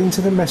 According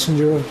to the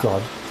messenger of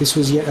God, this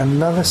was yet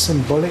another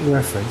symbolic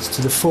reference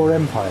to the 4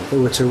 empires that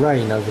were to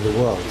reign over the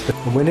world.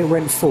 And when it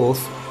went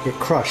forth, it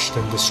crushed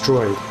and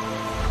destroyed.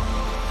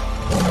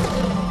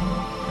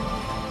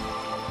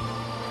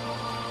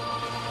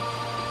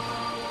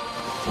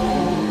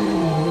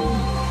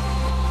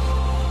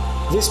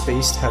 This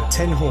beast had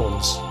 10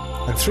 horns,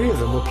 and 3 of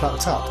them were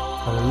plucked up,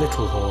 and a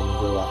little horn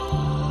grew up.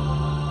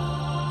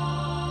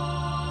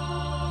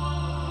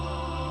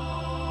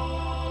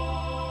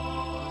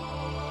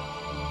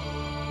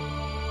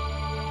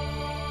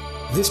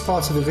 This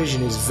part of the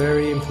vision is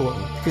very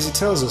important because it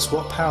tells us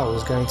what power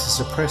was going to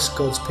suppress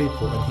God's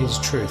people and His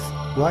truth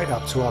right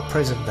up to our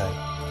present day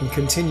and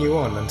continue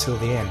on until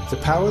the end. The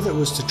power that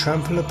was to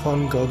trample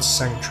upon God's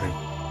sanctuary.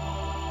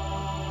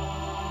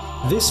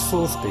 This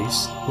 4th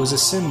beast was a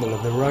symbol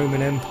of the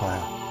Roman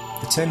Empire.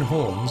 The 10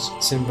 horns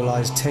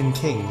symbolized 10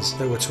 kings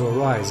that were to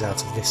arise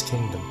out of this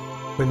kingdom.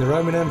 When the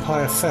Roman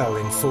Empire fell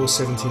in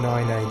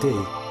 479 AD,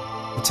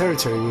 the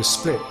territory was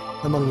split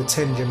among the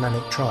 10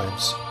 Germanic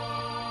tribes.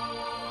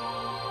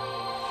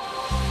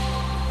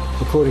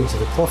 According to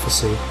the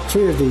prophecy,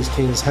 3 of these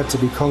kings had to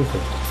be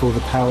conquered before the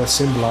power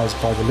symbolized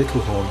by the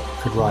little horn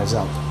could rise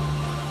up.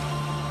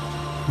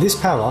 This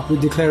power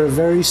would declare a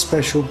very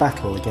special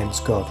battle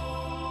against God.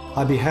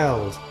 I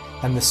beheld,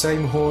 and the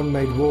same horn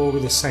made war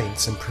with the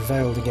saints and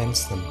prevailed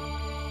against them,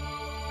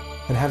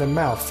 and had a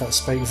mouth that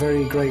spake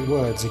very great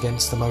words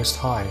against the Most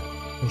High,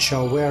 and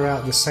shall wear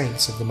out the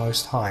saints of the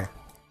Most High,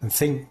 and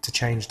think to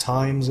change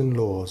times and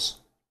laws.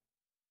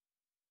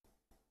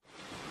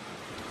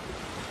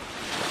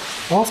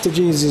 After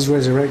Jesus'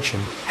 resurrection,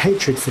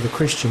 hatred for the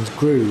Christians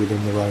grew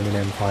within the Roman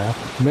Empire.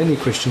 Many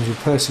Christians were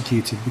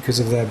persecuted because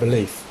of their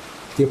belief.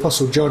 The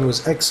Apostle John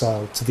was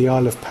exiled to the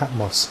Isle of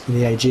Patmos in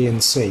the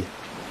Aegean Sea.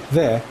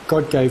 There,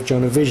 God gave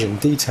John a vision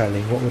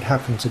detailing what would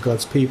happen to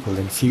God's people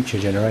in future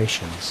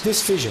generations.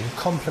 This vision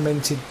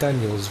complemented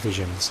Daniel's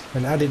visions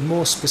and added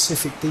more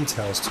specific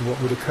details to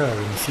what would occur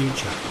in the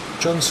future.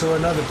 John saw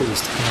another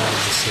beast come out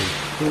of the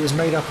sea. It was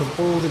made up of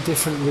all the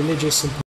different religious and